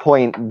your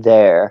point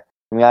there.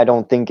 I mean, I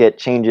don't think it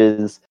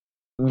changes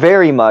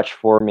very much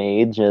for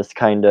me. Just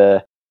kind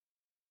of,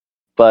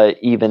 but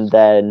even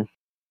then,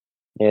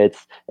 it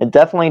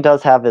definitely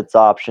does have its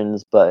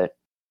options, but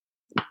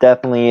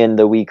definitely in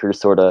the weaker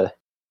sort of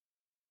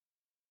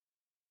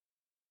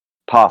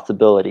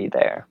possibility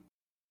there.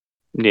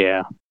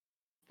 Yeah.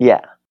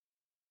 Yeah.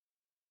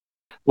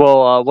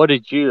 Well, what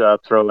did you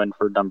throw in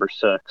for number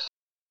 6?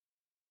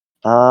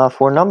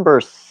 For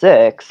number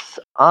 6,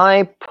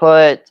 I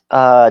put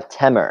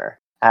Temer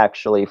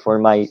actually for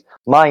my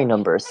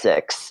number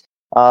 6.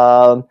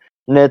 And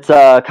it's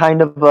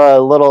kind of a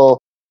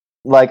little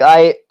like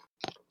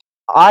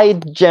I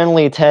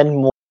generally tend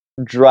more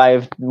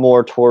drive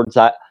more towards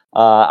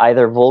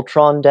either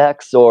Voltron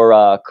decks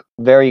or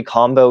very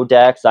combo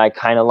decks. I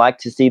kind of like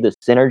to see the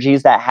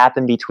synergies that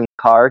happen between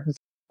cards.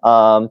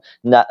 And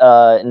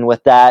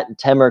with that,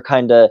 Temer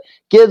kind of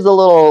gives a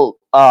little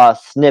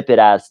snippet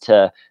as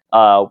to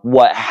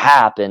what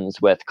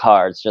happens with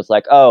cards. Just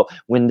like, oh,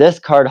 when this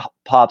card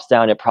pops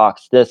down, it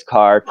procs this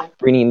card,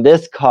 bringing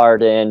this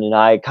card in. And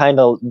I kind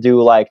of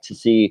do like to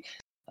see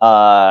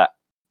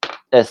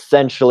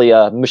essentially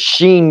a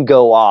machine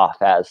go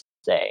off, as to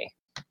say.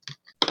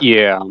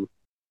 Yeah.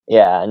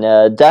 Yeah,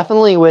 and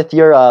definitely with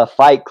your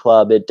Fight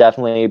Club, it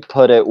definitely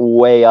put it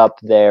way up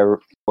there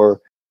for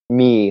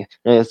me.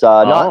 And it's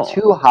not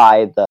too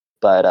high, though,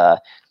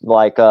 but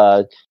like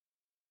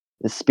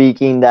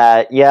speaking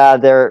that, yeah,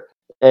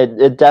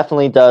 it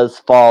definitely does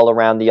fall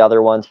around the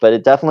other ones, but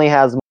it definitely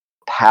has more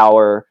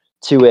power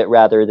to it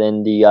rather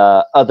than the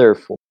other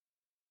four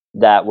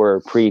that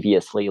were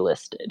previously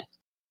listed.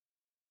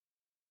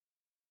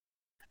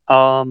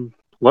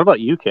 What about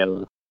you,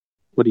 Kayla?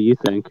 What do you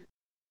think?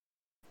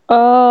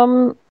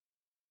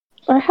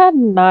 I had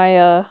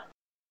Naya,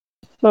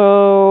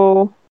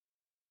 so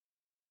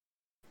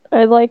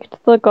I liked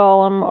the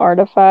Golem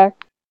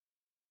artifact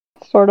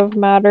sort of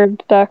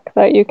mattered deck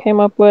that you came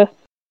up with.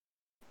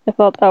 I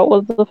thought that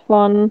was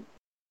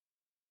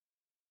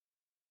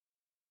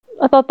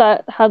I thought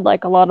that had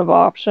like a lot of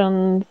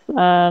options,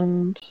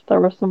 and there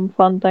were some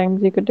fun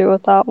things you could do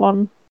with that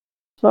one.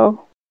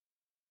 So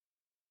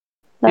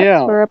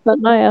that's where I put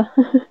Naya.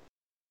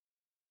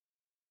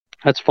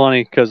 That's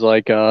funny because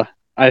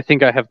I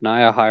think I have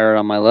Naya higher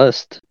on my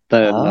list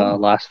than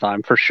last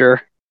time for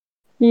sure.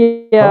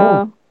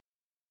 Yeah. Oh.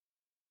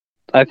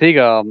 I think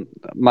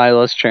my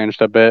list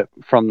changed a bit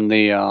from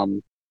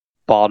the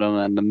bottom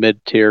and the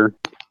mid tier,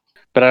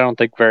 but I don't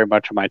think very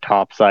much of my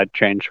top side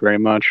changed very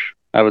much.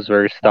 I was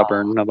very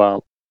stubborn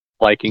about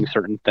liking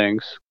certain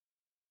things.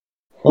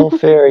 Well,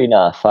 fair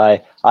enough.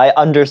 I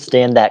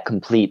understand that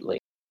completely.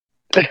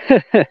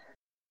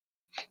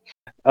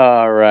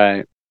 All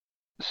right.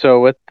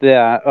 So with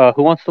that,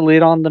 who wants to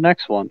lead on the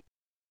next one?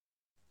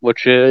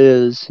 Which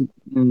is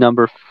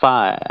number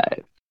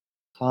 5.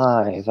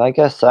 5. I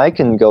guess I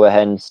can go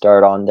ahead and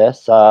start on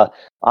this.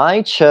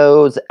 I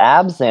chose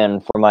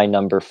Abzan for my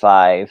number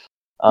 5.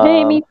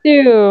 Hey, me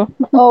too.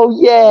 Oh,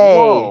 yay!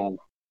 Whoa.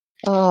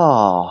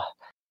 Oh.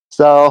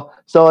 So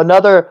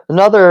another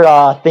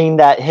thing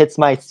that hits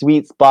my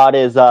sweet spot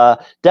is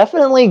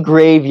definitely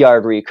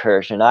graveyard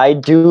recursion. I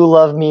do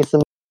love me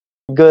some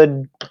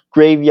good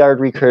graveyard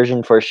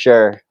recursion for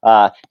sure.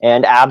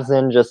 And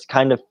Abzan just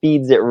kind of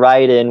feeds it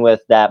right in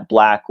with that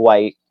black,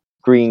 white,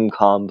 green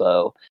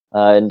combo.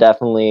 And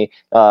definitely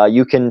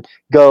you can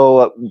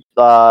go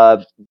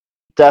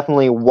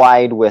definitely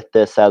wide with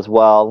this as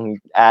well,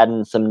 add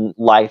in some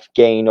life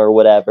gain or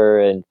whatever,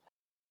 and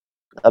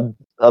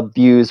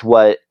abuse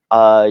what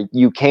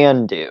you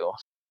can do.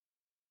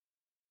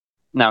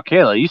 Now,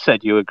 Kayla, you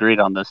said you agreed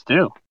on this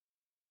too.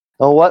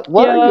 Well, what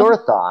are your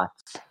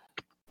thoughts?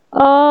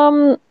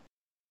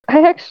 I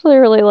actually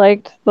really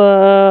liked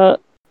the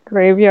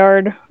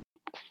graveyard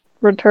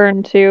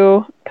return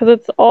too, because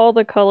it's all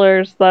the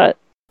colors that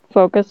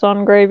focus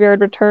on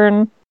graveyard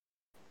return.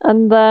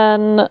 And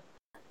then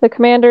the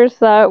commanders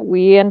that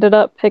we ended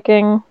up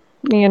picking,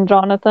 me and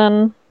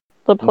Jonathan,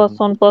 the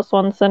 +1/+1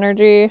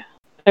 synergy,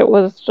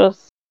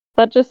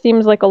 that just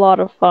seems like a lot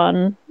of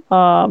fun.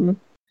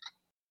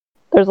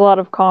 There's a lot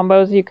of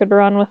combos you could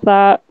run with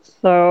that,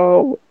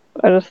 so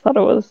I just thought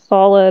it was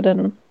solid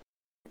and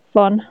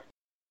fun.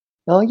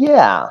 Oh,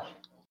 yeah.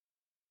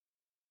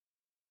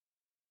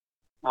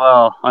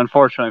 Well,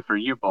 unfortunately for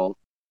you both,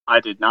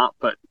 I did not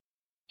put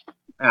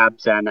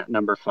Abzan at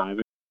number 5.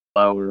 It's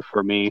lower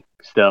for me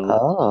still.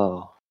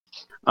 Oh.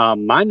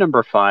 My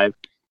number 5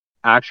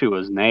 actually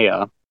was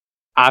Naya.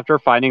 After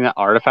finding that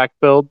artifact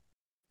build,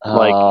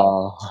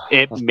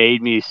 it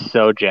made me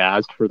so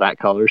jazzed for that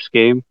color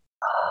scheme.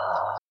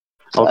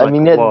 I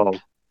was whoa,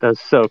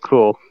 that's so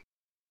cool.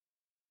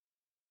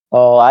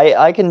 Oh,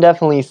 I can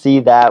definitely see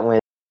that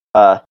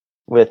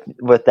with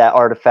that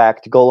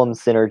artifact golem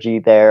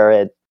synergy there.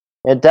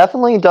 It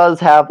definitely does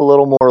have a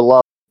little more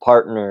love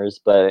partners,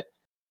 but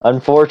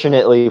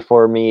unfortunately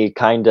for me,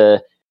 kind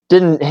of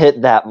didn't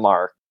hit that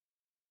mark.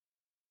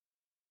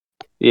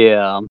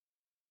 Yeah.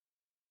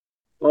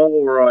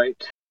 All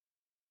right.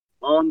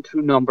 On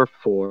to number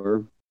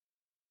 4.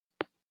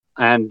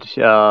 And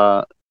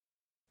Kayla,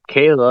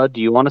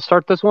 do you want to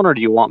start this one, or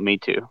do you want me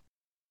to?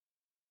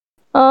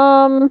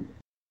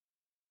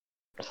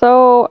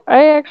 So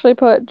I actually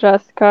put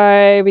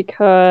Jeskai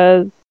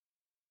because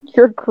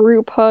your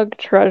group hug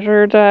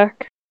treasure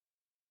deck,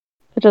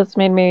 it just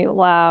made me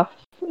laugh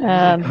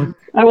and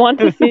I want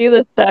to see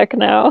this deck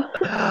now.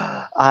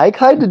 I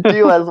kind of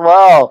do as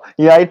well.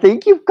 Yeah, I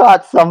think you've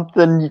got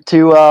something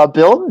to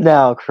build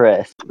now,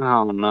 Chris.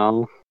 Oh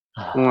no.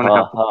 I'm gonna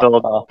have to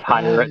build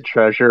pirate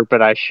treasure,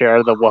 but I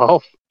share the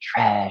wealth.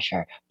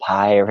 Treasure,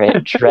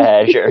 pirate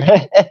treasure.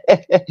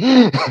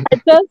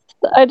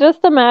 I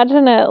just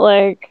imagine it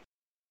like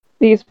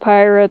these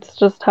pirates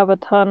just have a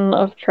ton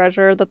of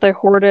treasure that they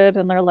hoarded,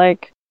 and they're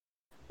like,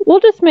 we'll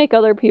just make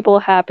other people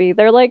happy.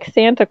 They're like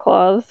Santa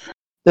Claus.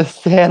 The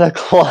Santa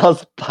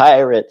Claus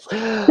pirates.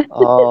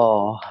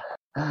 Oh.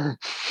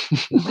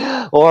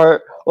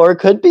 or it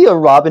could be a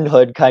Robin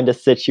Hood kind of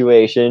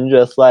situation,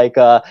 just like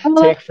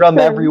take from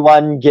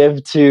everyone,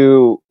 give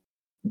to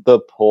the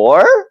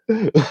poor.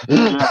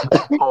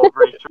 Whole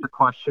breacher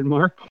question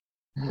mark.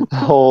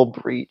 Whole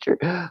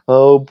breacher.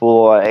 Oh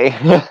boy.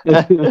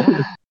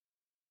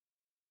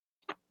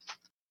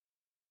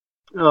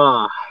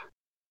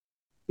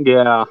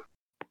 Yeah,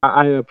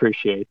 I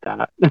appreciate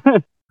that.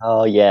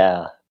 Oh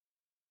yeah.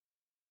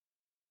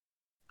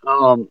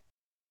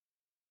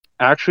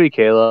 Actually,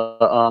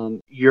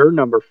 Kayla,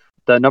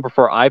 the number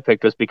 4 I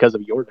picked was because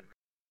of your deck,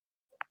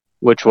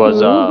 which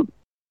was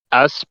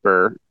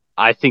Esper.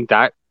 I think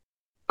that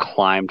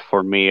climbed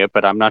for me,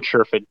 but I'm not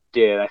sure if it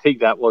did. I think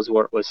that was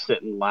where it was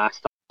sitting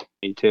last time for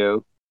me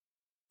too.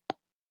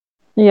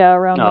 Yeah,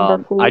 around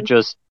number 4. I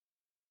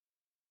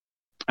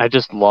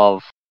just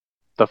love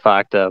the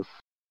fact of,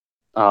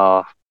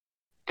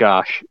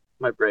 gosh,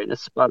 my brain is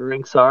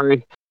sputtering.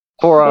 Sorry.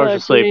 4 hours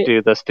of sleep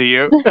do this to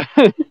you.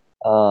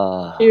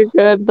 You're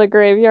good. The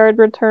graveyard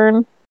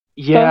return.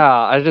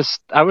 Yeah,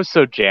 I was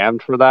so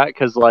jammed for that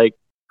because like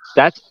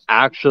that's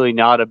actually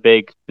not a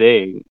big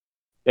thing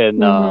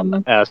in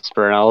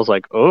Esper, and I was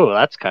like, oh,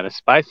 that's kind of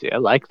spicy. I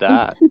like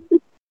that.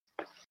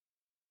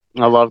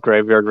 I love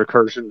graveyard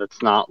recursion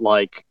that's not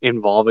like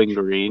involving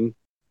green,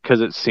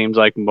 because it seems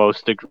like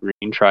most of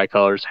green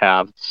tricolors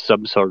have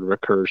some sort of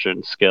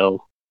recursion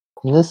skill.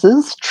 This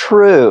is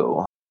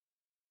true.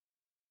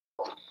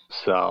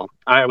 So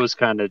I was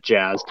kind of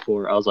jazzed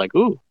for it. I was like,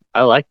 ooh,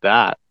 I like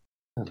that.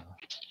 It's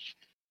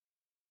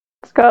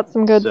got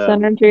some good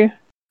synergy.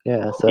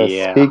 Yeah, so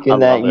speaking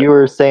that, you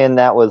were saying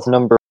that was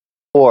number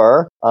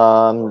 4.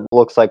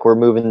 Looks like we're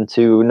moving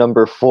to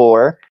number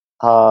 4.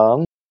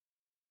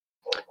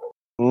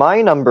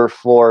 My number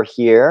 4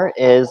 here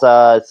is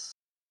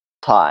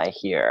tie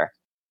here.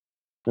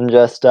 And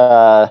just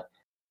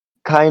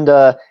kind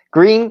of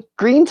green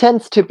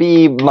tends to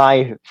be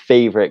my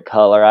favorite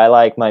color. I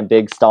like my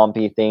big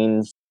stompy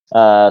things.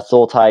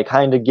 Soul tie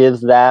kind of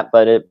gives that,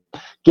 but it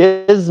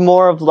gives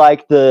more of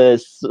like the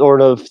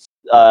sort of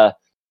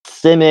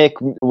Simic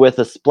with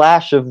a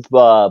splash of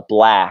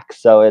black.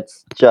 So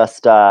it's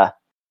just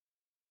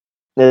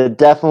it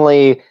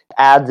definitely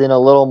adds in a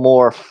little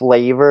more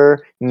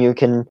flavor. You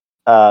can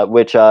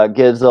which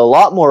gives a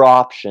lot more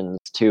options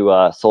to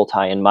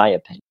Sultai, in my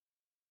opinion.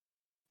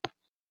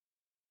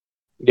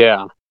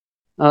 Yeah,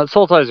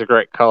 Sultai is a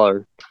great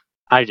color.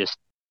 I've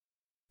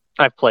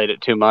played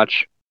it too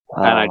much,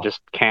 and I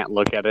just can't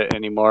look at it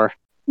anymore.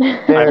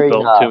 I've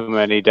built too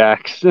many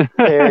decks.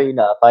 Fair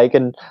enough. I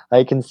can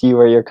see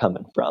where you're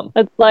coming from.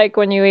 It's like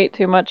when you eat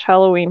too much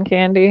Halloween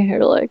candy.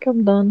 You're like,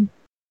 I'm done.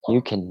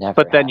 You can never.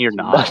 But then you're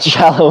not. Much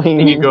Halloween.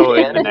 And you go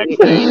in the next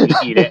day and you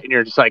eat it, and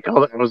you're just like,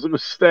 oh, that was a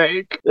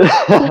mistake.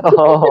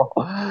 Oh.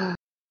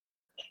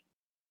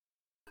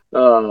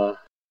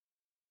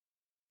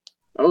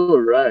 All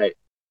right.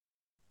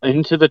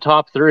 Into the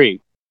top 3.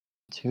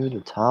 To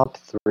the top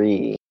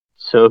 3.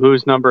 So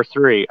who's number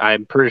 3?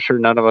 I'm pretty sure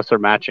none of us are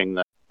matching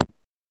them.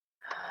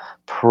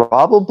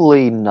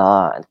 Probably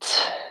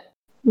not.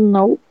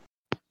 Nope.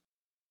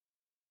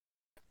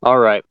 All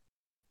right.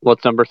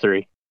 What's number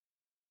 3?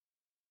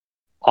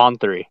 On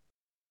 3.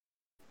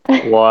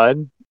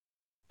 1,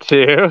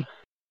 2,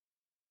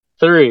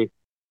 3.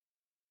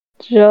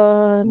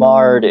 John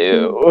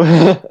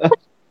Mardu.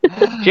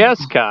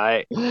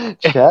 Jeskai.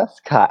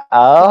 Jeskai.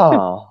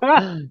 Oh.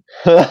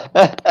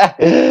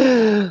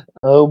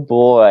 Oh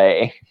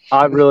boy.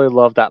 I really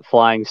love that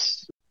flying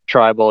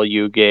tribal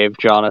you gave,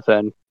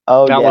 Jonathan.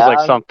 Oh, that was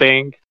like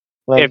something.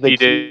 Like if the you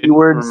didn't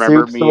keyword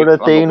remember soup me sort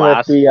of thing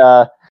with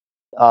the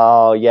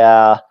oh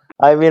yeah.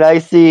 I mean, I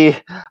see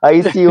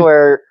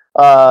where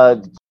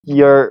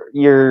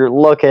you're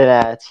looking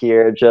at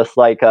here. Just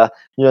like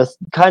just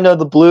kind of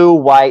the blue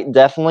white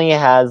definitely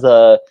has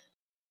a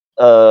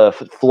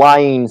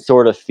flying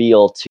sort of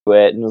feel to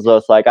it, and so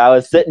it's like I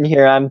was sitting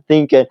here, I'm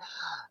thinking,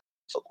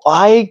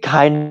 I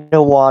kind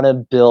of want to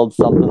build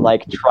something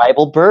like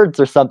tribal birds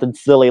or something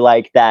silly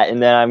like that,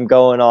 and then I'm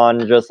going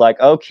on just like,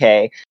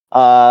 okay,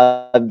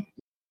 Chroma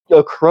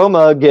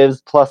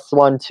gives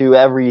 +1 to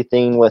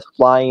everything with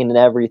flying and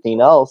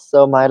everything else,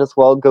 so might as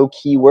well go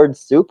keyword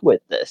soup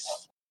with this.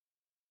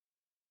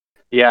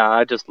 Yeah,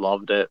 I just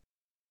loved it,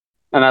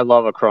 and I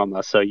love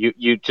Chroma. So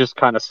you just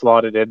kind of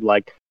slotted in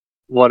like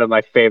one of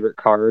my favorite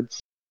cards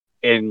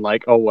in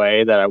like a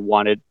way that I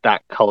wanted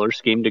that color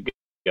scheme to go.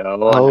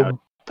 Oh,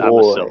 I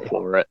was so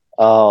for it.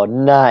 Oh,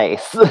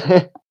 nice.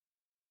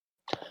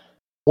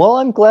 Well,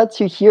 I'm glad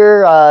to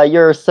hear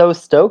you're so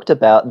stoked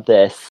about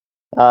this.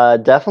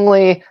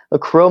 Definitely, the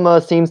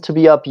chroma seems to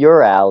be up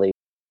your alley.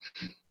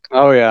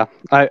 Oh yeah,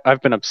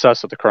 I've been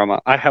obsessed with the chroma.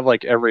 I have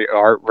like every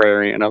art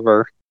variant of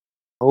her.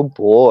 Oh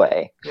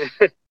boy.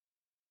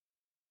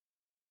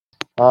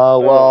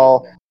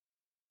 Well,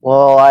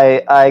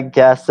 I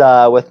guess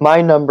with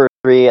my number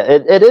 3,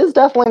 it is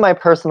definitely my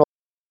personal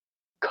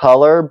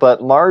color,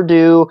 but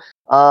Mardu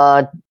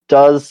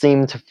does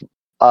seem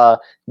to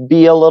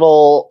be a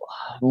little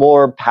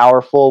more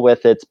powerful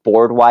with its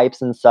board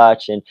wipes and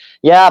such. And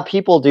yeah,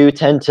 people do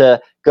tend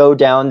to go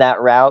down that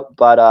route,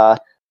 but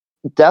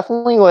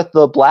definitely with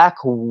the black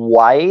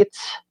white,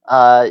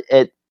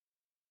 it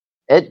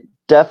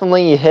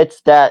definitely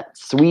hits that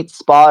sweet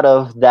spot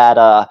of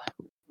that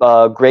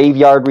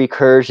graveyard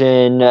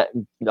recursion,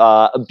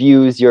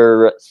 abuse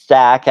your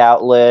sack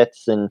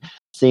outlets, and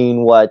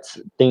seeing what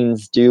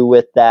things do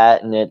with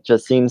that. And it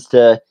just seems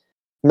to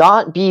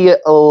not be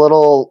a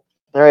little.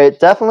 Or it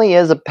definitely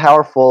is a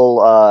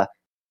powerful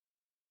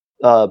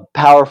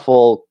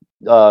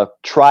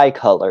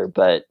tricolor,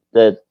 but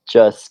it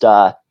just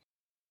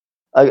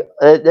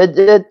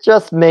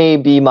may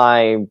be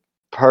my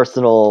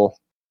personal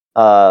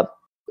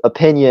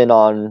opinion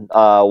on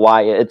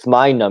why it's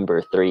my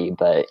number 3,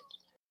 but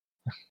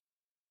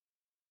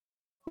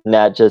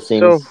that just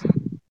seems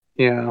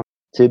Yeah,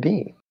 to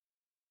be.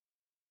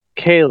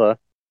 Kayla,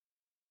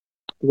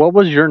 what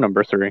was your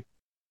number 3?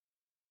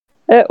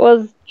 It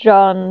was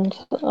Jund.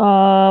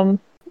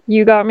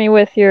 You got me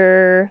with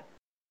your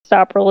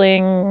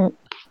Sapperling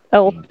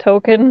elf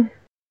token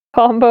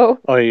combo.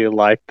 Oh, you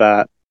like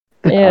that?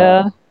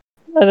 Yeah.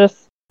 I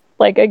just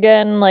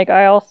again,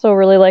 I also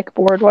really like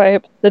board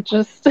wipes. It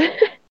just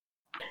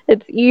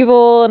it's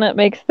evil and it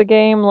makes the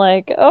game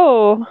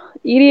oh,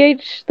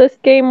 EDH, this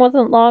game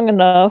wasn't long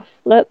enough.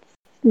 Let's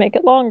make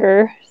it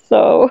longer.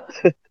 So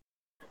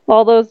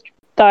all those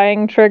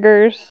dying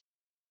triggers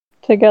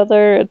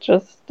together, it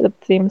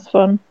seems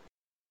fun.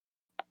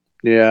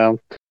 Yeah.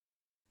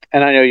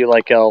 And I know you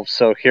like elves,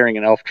 so hearing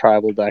an elf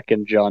tribal deck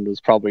in Jund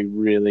was probably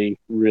really,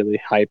 really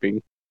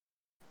hyping.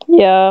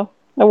 Yeah,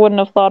 I wouldn't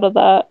have thought of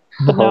that.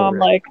 But now I'm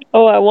really?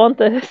 oh, I want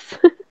this.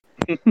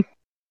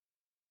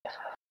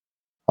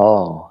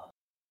 Oh.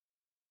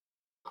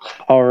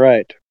 All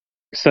right.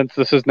 Since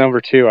this is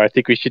number 2, I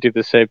think we should do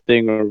the same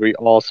thing where we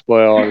all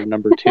spoil our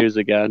number 2s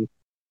again.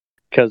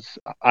 Because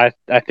I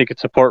think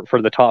it's important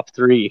for the top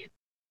 3.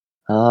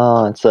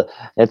 Oh,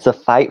 it's a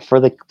fight for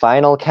the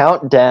final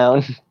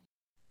countdown.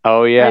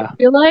 Oh yeah. I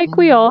feel like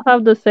we all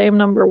have the same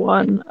number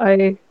 1.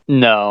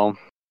 No,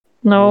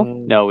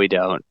 we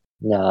don't.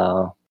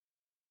 No.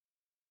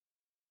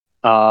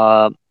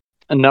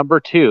 Number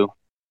 2.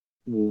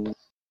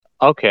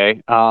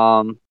 Okay.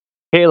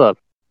 Caleb,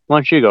 why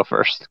don't you go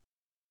first?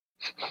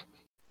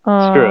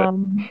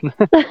 Screw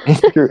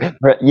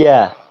it.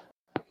 Yeah.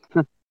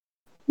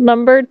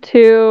 Number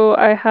 2,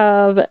 I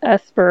have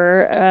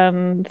Esper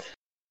and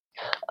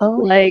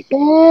Esper.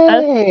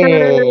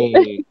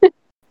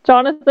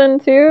 Jonathan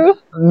too?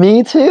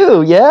 Me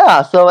too,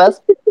 yeah. So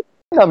Esper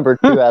number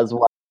 2 as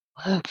well.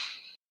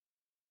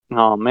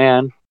 Oh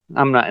man,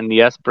 I'm not in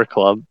the Esper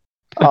club.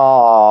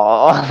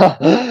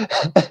 Oh.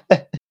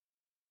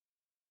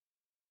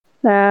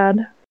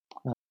 Sad.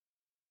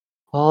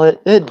 Well,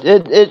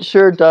 it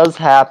sure does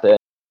happen.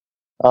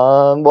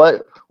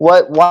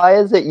 Why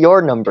is it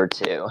your number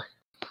 2?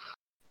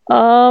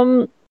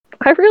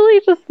 I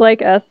really just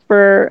like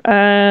Esper,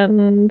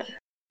 and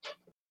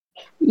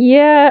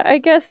yeah, I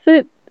guess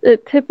it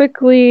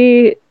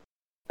typically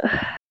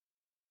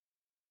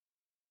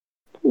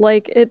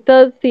it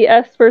does the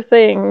Esper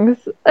things.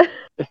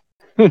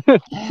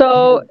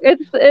 So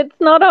it's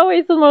not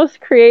always the most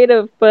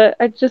creative, but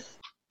it's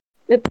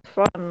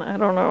fun. I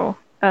don't know.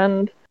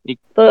 And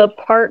the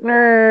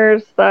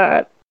partners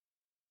that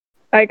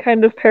I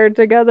kind of paired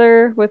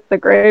together with the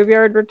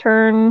graveyard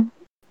return,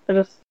 I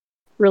just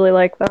really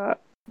like that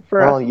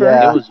for Esper.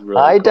 Yeah, it was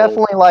really I cool.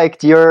 definitely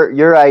liked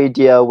your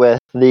idea with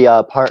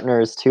the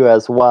partners too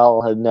as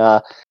well, and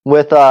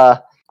with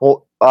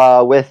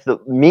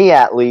me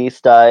at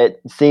least,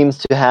 it seems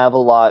to have a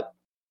lot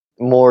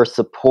more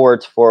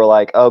support for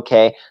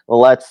okay, well,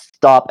 let's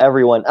stop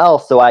everyone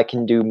else so I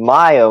can do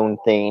my own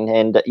thing.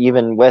 And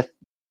even with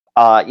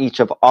each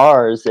of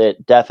ours,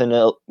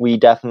 we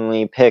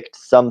definitely picked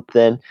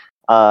something.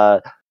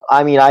 I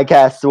mean, I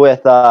guess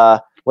with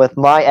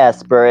my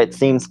Esper, it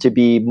seems to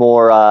be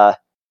more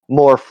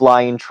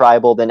flying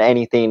tribal than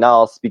anything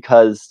else,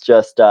 because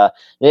just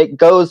it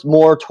goes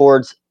more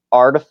towards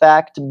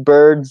artifact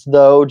birds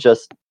though,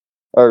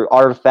 or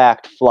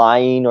artifact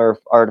flying or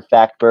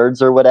artifact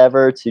birds or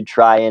whatever, to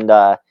try and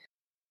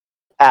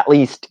at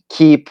least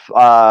keep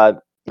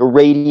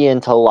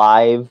Radiant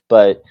alive.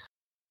 But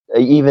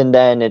even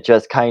then, it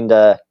just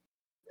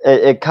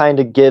it kind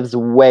of gives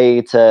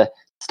way to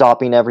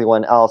stopping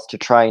everyone else to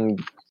try and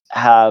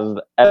have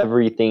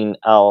everything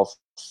else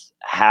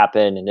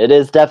happen. And it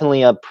is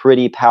definitely a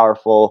pretty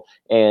powerful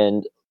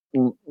and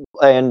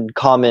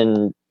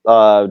common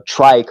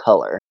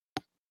tricolor.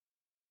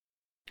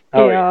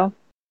 Yeah.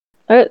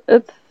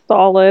 It's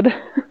solid.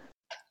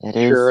 It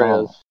is Sure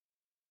solid. is.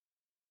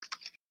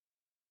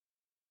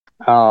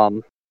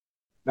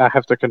 I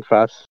have to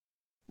confess,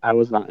 I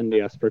was not in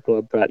the Esper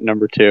Club at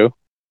number 2.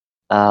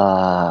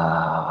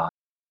 Uh,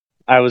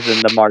 I was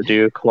in the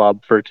Mardu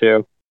Club for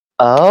 2.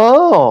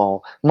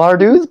 oh,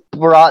 Mardu's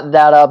brought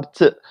that up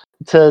to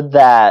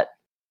that.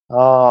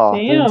 Oh,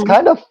 it's Damn.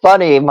 kind of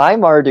funny. My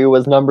Mardu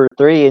was number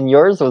 3 and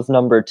yours was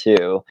number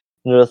 2.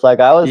 Just like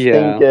I was Yeah.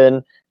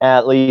 thinking,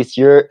 at least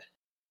you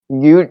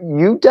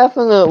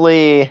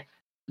definitely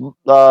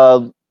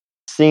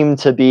seem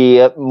to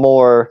be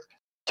more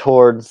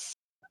towards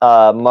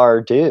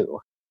Mardu.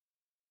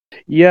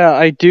 Yeah,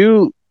 I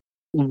do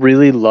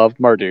really love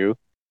Mardu.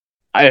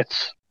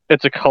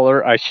 It's a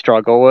color I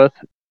struggle with.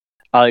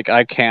 Like,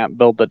 I can't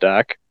build the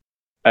deck.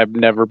 I've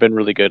never been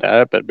really good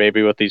at it, but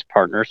maybe with these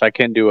partners I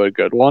can do a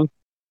good one.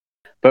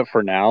 But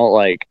for now,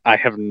 like, I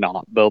have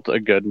not built a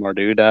good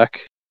Mardu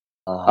deck.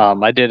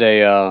 I did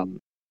a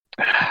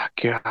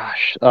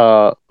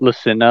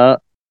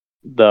Lucina,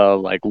 the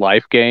like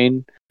life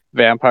gain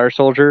vampire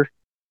soldier.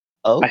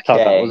 Okay. I thought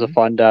that was a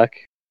fun deck,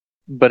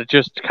 but it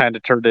just kind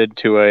of turned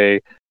into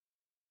a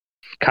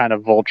kind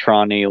of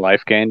Voltron-y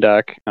life gain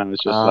deck. I was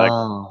just like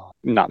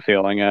not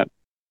feeling it.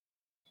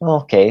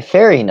 Okay,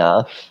 fair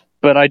enough.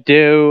 But I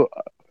do,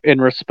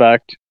 in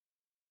respect,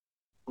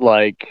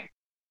 like,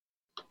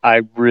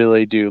 I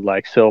really do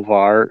like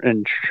Sylvar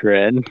and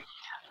Trin.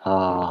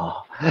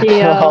 Oh,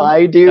 Yeah.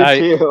 I do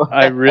too.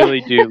 I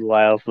really do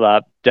love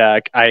that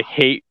deck. I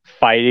hate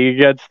fighting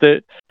against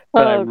it,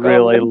 but I Oh,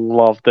 really God.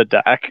 love the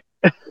deck.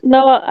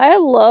 No, I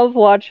love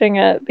watching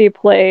it be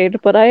played,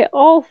 but I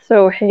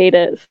also hate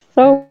it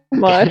so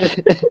much.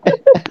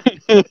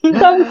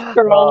 So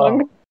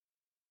strong.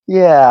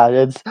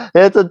 Yeah,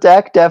 it's a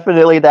deck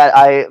definitely that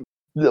I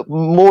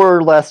more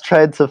or less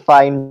tried to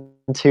fine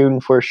tune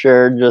for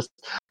sure.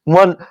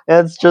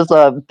 It's just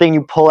a thing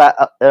you pull out,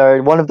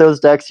 or one of those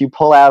decks you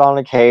pull out on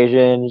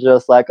occasion.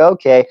 Just like,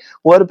 okay,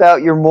 what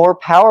about your more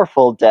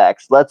powerful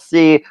decks? Let's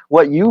see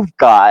what you've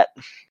got.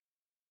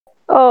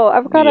 Oh,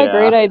 I've got a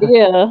great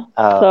idea.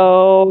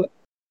 So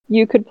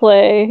you could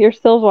play your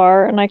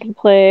Sylvar, and I can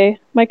play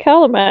my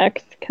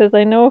Calamax, because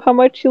I know how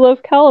much you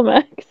love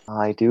Calamax.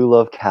 I do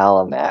love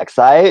Calamax.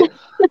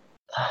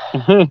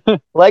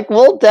 Like,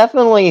 we'll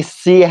definitely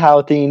see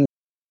how things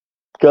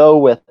go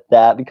with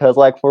that, because,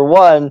 like, for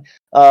one,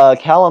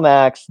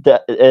 Calamax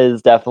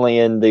is definitely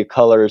in the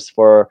colors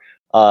for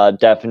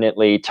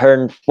definitely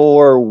turn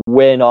 4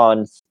 win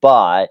on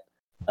spot.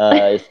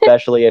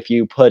 Especially if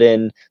you put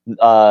in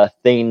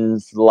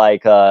things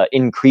like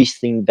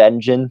increasing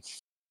vengeance.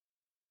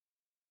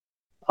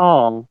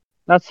 Oh,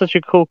 that's such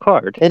a cool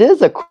card. It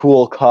is a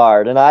cool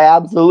card, and I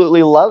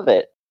absolutely love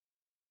it.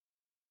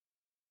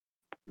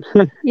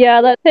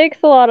 Yeah, that takes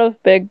a lot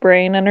of big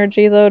brain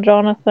energy, though,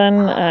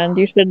 Jonathan, and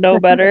you should know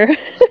better.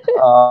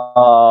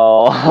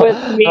 Oh,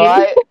 With me.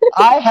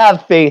 I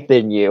have faith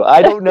in you.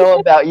 I don't know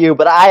about you,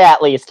 but I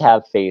at least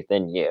have faith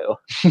in you.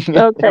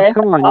 Okay, Oh,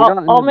 come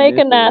on, I'll make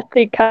a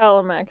nasty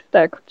Calamax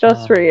deck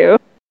just for you.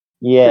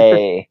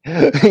 Yay!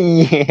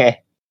 Yeah.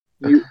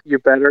 You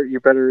better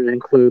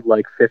include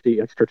like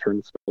 50 extra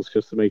turn spells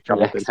just to make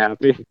Jonathan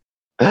happy.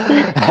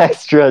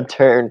 Extra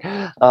turn.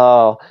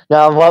 Oh,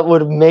 now what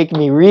would make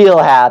me real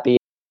happy?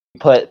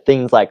 Put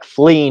things like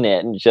fleen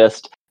in,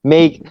 just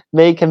make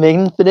him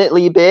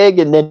infinitely big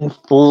and then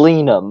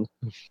fleen him.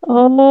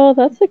 Oh,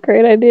 that's a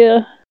great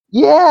idea.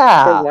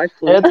 Yeah,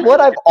 it's what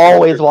I've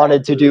always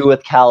wanted to do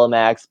with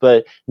Calamax,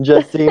 but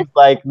just seems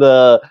like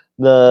the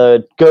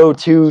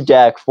go-to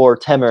deck for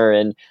Timur,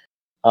 and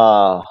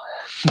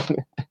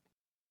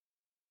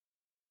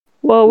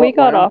Well, we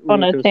got off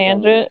on a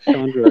tangent.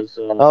 Chandra's,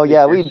 oh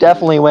yeah, we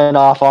definitely went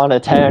off on a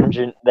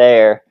tangent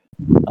there.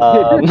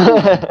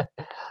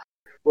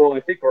 Well,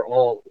 I think we're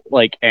all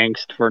like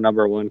angst for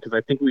number 1, because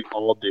I think we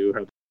all do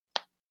have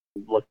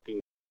looking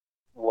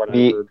what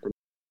I heard from.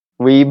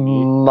 We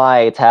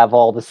might have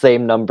all the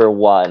same number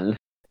 1.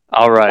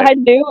 All right. I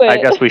knew it. I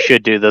guess we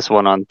should do this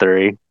one on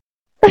 3.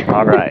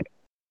 All right.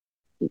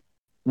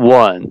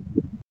 1,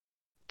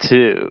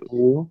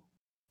 2,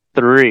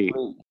 3.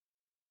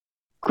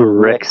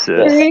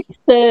 Grixis.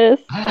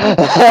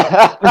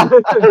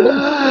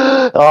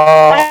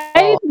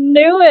 I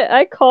knew it.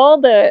 I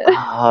called it.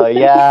 Oh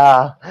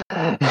yeah.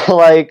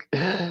 Like,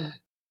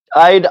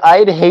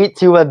 I'd hate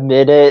to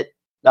admit it.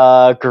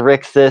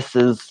 Grixis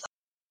is.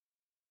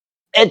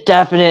 It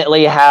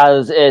definitely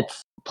has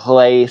its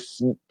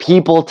place.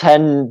 People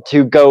tend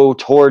to go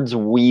towards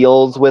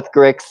wheels with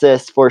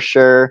Grixis for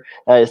sure,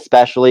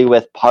 especially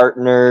with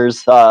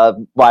partners,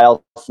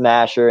 Wild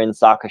Smasher and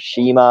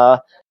Sakashima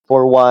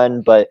for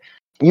one. But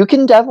you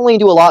can definitely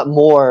do a lot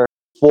more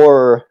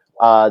for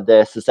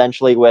this.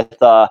 Essentially, with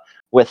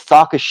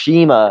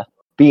Sakashima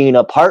being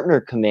a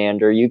partner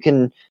commander, you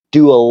can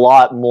do a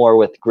lot more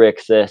with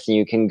Grixis.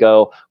 You can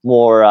go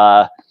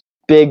more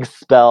big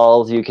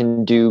spells, you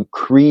can do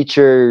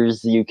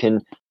creatures, you can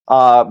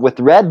with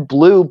red,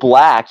 blue,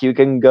 black, you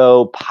can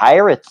go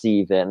pirates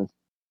even,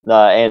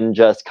 and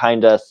just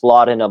kind of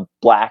slot in a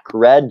black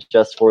red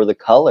just for the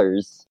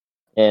colors.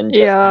 and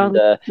just kind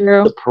of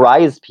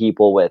surprise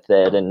people with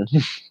it. And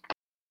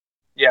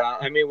yeah,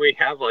 I mean, we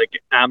have like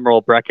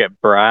Admiral Beckett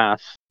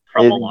Brass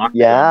from Malacca.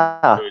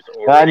 Yeah,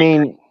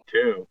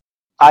 too.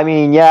 I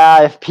mean,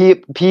 yeah, if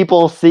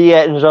people see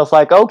it and just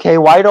like, okay,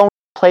 why don't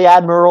we play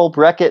Admiral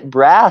Beckett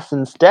Brass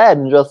instead?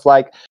 And just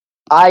like,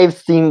 I've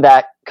seen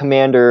that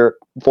commander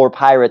for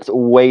pirates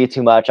way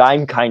too much.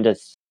 I'm kind of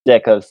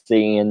sick of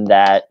seeing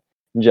that.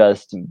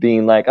 Just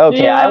being like,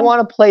 okay, I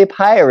want to play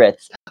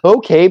pirates.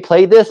 Okay,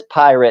 play this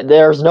pirate.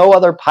 There's no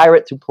other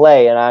pirate to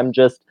play, and I'm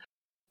just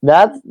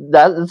that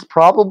is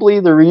probably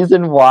the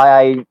reason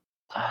why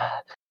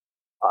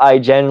I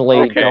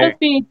generally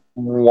don't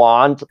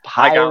want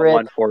pirates. I got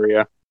one for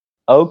you.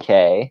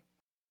 Okay.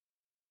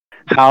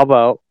 How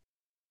about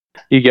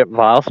you get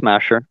Vile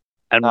Smasher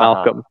and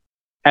Malcolm,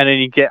 and then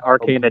you get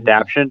Arcane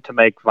Adaption to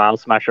make Vile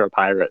Smasher a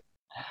pirate.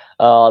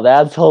 Oh,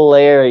 that's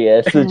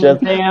hilarious.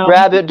 Just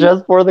grab it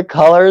just for the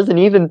colors, and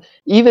even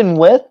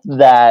with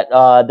that,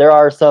 there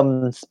are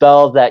some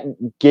spells that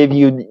give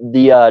you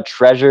the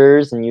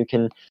treasures, and you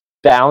can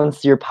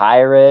bounce your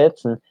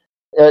pirates, and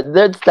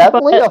there's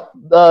definitely a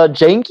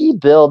janky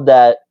build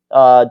that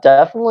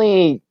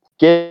definitely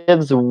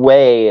gives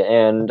way,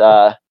 and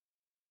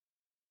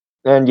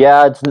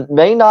yeah, it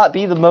may not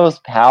be the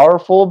most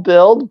powerful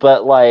build,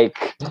 but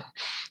like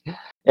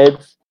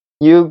it's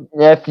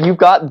if you've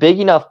got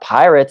big enough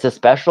pirates,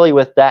 especially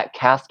with that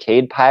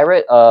Cascade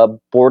Pirate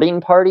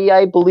boarding party,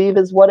 I believe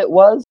is what it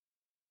was.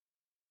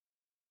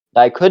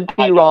 I could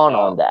be wrong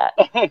on that.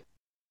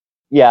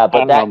 Yeah,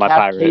 but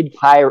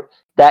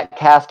that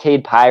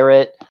Cascade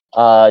Pirate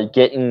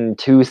getting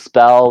 2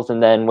 spells,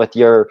 and then with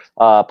your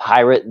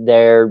pirate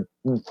there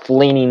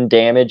flinging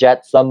damage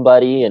at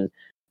somebody, and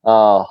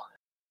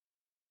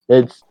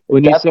it's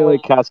when you say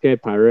like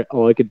Cascade Pirate,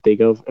 all I could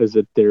think of is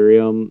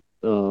Ethereum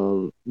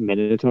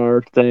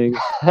Minotaur thing.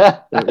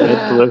 That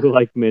red blue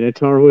like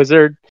Minotaur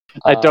wizard.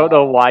 I don't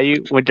know why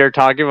when you're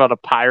talking about a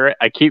pirate,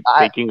 I keep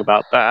thinking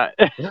about that.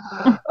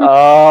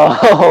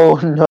 Oh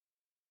no.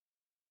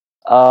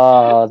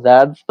 Oh,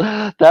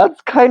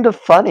 that's kind of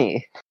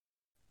funny.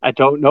 I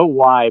don't know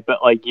why,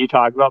 but like you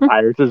talk about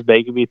pirates is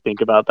making me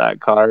think about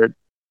that card.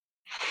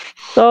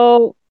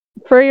 So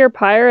for your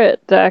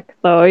pirate deck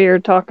though, you're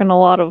talking a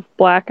lot of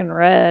black and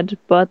red,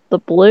 but the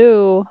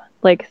blue,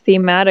 like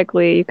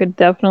thematically, you could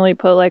definitely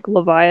put like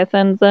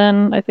Leviathans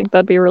in. I think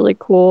that'd be really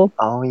cool.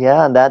 Oh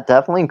yeah, that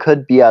definitely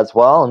could be as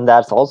well, and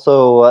that's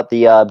also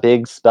the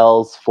big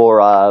spells for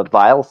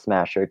Vile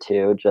Smasher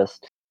too.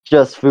 Just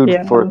food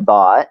for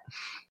thought.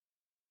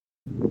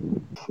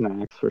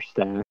 Snacks for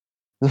stacks.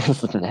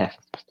 Snacks.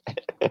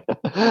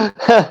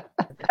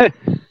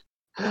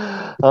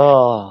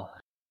 Oh.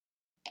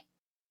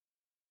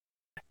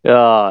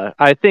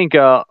 I think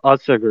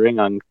us agreeing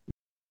on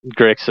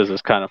Grixis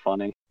is kind of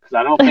funny. Because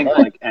I don't think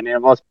like any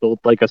of us built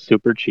like a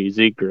super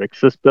cheesy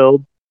Grixis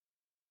build.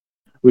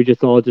 We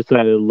just all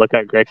decided to look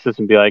at Grixis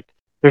and be like,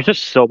 there's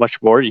just so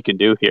much more you can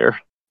do here.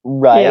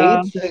 Right?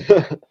 Yeah.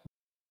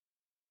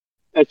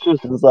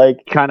 It's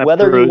like kind of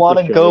whether you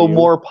want to go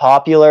more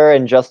popular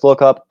and just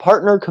look up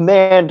partner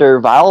commander,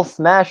 Vile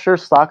Smasher,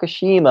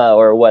 Sakashima,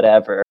 or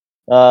whatever.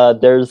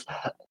 There's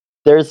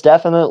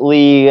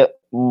definitely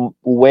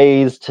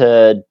ways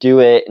to do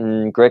it,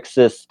 and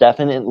Grixis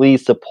definitely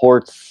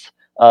supports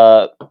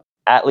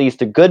at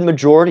least a good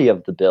majority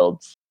of the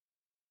builds.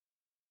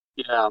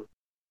 Yeah,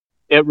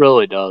 it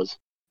really does.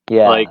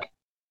 Yeah, like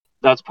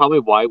that's probably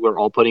why we're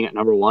all putting it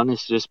number 1.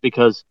 Is just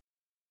because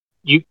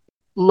you,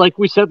 like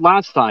we said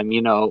last time,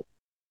 you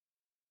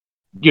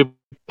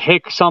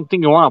pick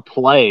something you want to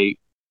play,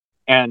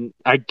 and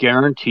I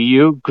guarantee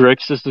you,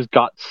 Grixis has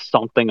got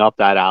something up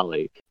that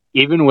alley.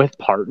 Even with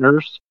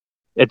partners,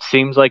 it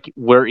seems like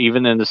we're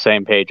even in the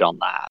same page on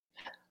that.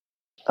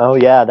 Oh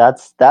yeah,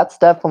 that's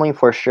definitely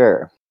for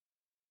sure.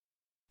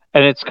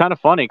 And it's kind of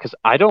funny because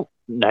I don't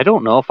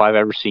know if I've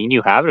ever seen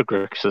you have a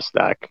Grixis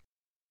deck.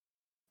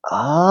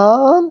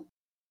 I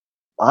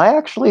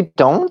actually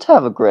don't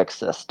have a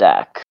Grixis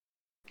deck.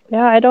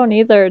 Yeah, I don't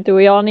either. Do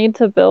we all need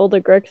to build a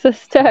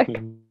Grixis deck?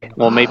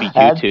 Well, maybe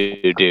you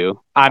two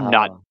do. I'm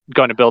not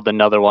going to build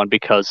another one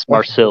because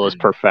Marcel is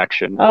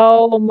perfection.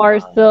 Oh,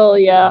 Marcel,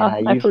 yeah.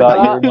 I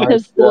forgot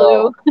his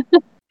blue.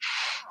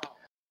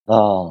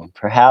 Oh,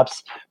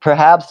 perhaps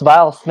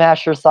Vile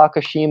Smasher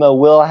Sakashima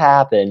will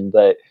happen,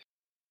 but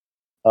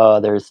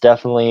there's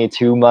definitely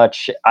too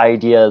much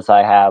ideas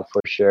I have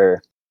for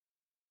sure.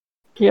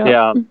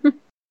 Yeah.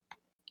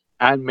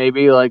 And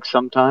maybe like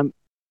sometime,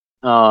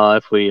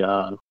 if we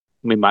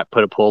might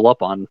put a poll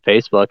up on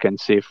Facebook and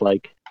see if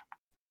like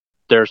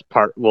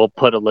we'll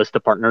put a list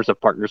of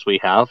partners we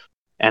have,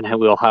 and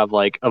we'll have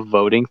like a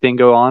voting thing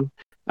go on,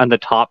 and the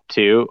top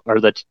 2 are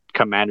the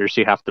commanders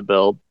you have to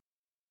build.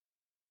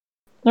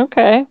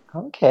 Okay,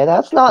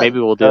 that's not maybe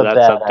we'll do that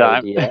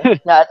sometime.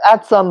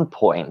 At some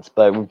point,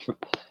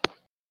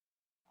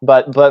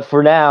 but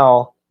for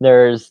now,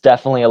 there's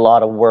definitely a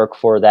lot of work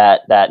for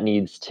that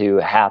needs to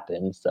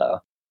happen. So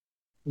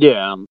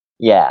yeah.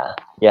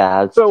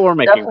 So we're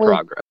making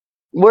progress.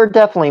 We're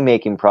definitely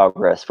making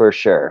progress for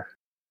sure.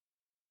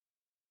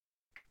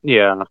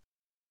 Yeah.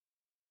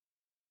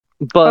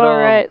 But All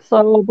right,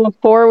 so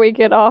before we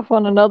get off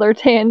on another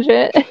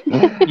tangent,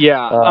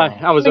 yeah,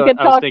 I was we could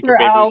talk thinking for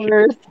maybe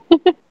hours.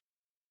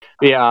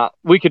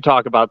 we could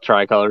talk about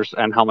tricolors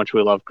and how much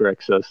we love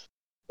Grixis.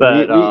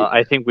 But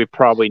I think we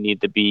probably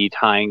need to be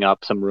tying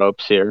up some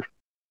ropes here.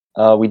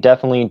 We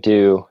definitely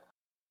do.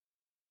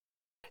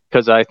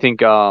 Because I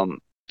think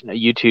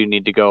you two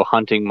need to go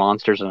hunting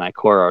monsters in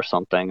Ikora or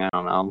something. I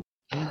don't know.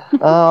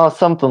 Oh,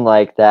 something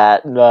like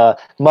that. A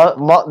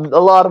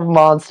lot of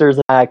monsters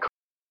and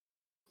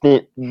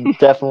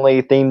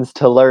definitely things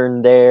to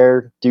learn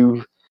there.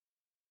 Do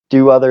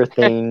other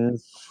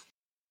things.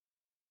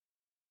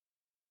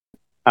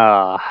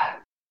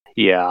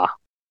 Yeah.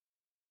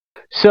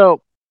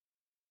 So,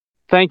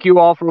 thank you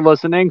all for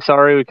listening.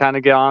 Sorry we kind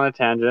of get on a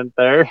tangent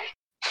there.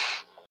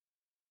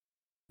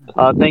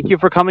 Thank you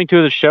for coming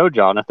to the show,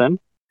 Jonathan.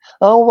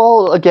 Oh,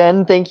 well,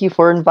 again, thank you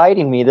for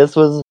inviting me. This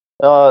was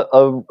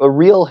a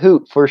real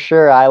hoot for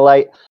sure.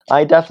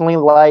 I definitely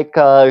like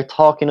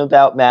talking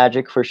about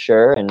Magic for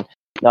sure, and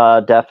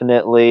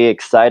definitely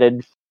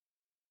excited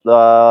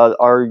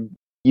our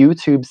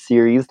YouTube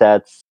series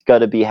that's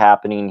gonna be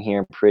happening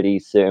here pretty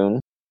soon.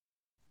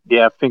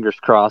 Yeah, fingers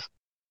crossed.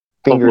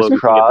 Fingers Hopefully we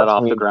can get that crossed.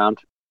 off We the ground.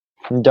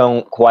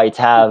 don't quite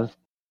have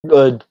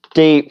a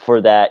date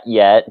for that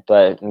yet,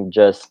 but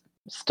just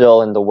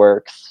still in the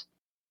works.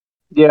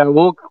 Yeah,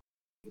 we'll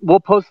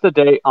post the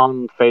date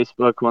on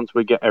Facebook once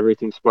we get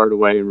everything squared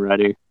away and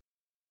ready.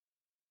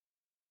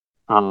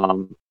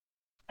 Uh,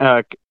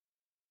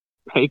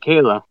 hey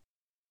Kayla.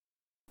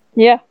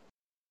 Yeah,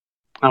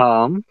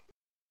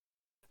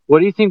 What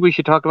do you think we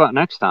should talk about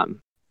next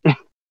time?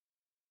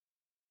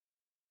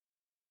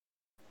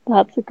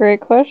 that's a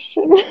great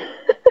question.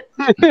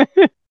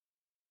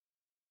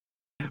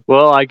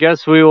 Well, I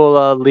guess we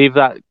will leave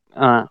that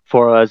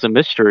for as a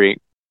mystery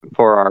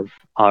for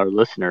our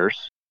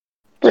listeners.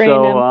 Brain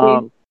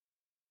empty.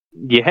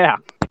 Yeah,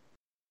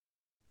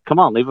 come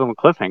on, leave them a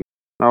cliffhanger,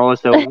 or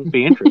else they won't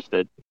be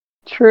interested.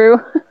 True.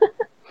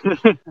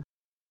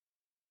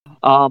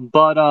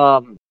 But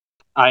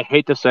I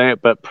hate to say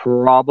it, but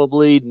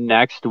probably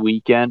next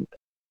weekend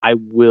I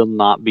will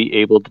not be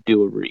able to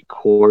do a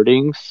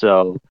recording.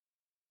 So,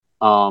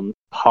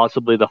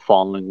 possibly the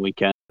following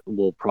weekend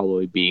will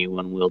probably be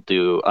when we'll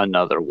do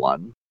another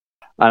one.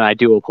 And I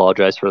do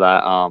apologize for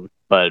that.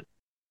 But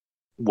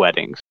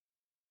weddings.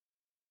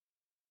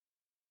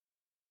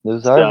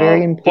 Those are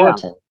very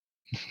important.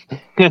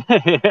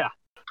 Yeah,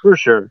 for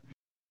sure.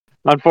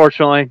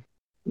 Unfortunately,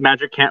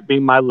 magic can't be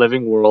my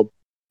living world.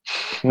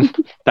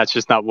 That's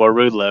just not where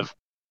we live.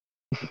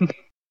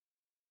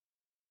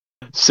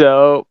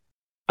 So,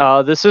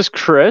 this is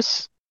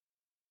Chris.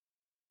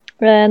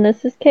 And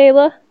this is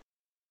Kayla.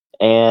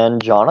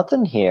 And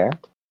Jonathan here.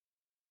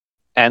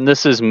 And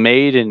this is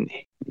Made in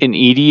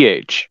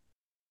EDH.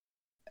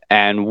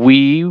 And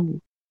we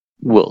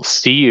will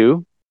see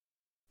you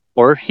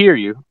or hear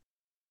you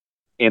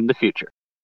in the future.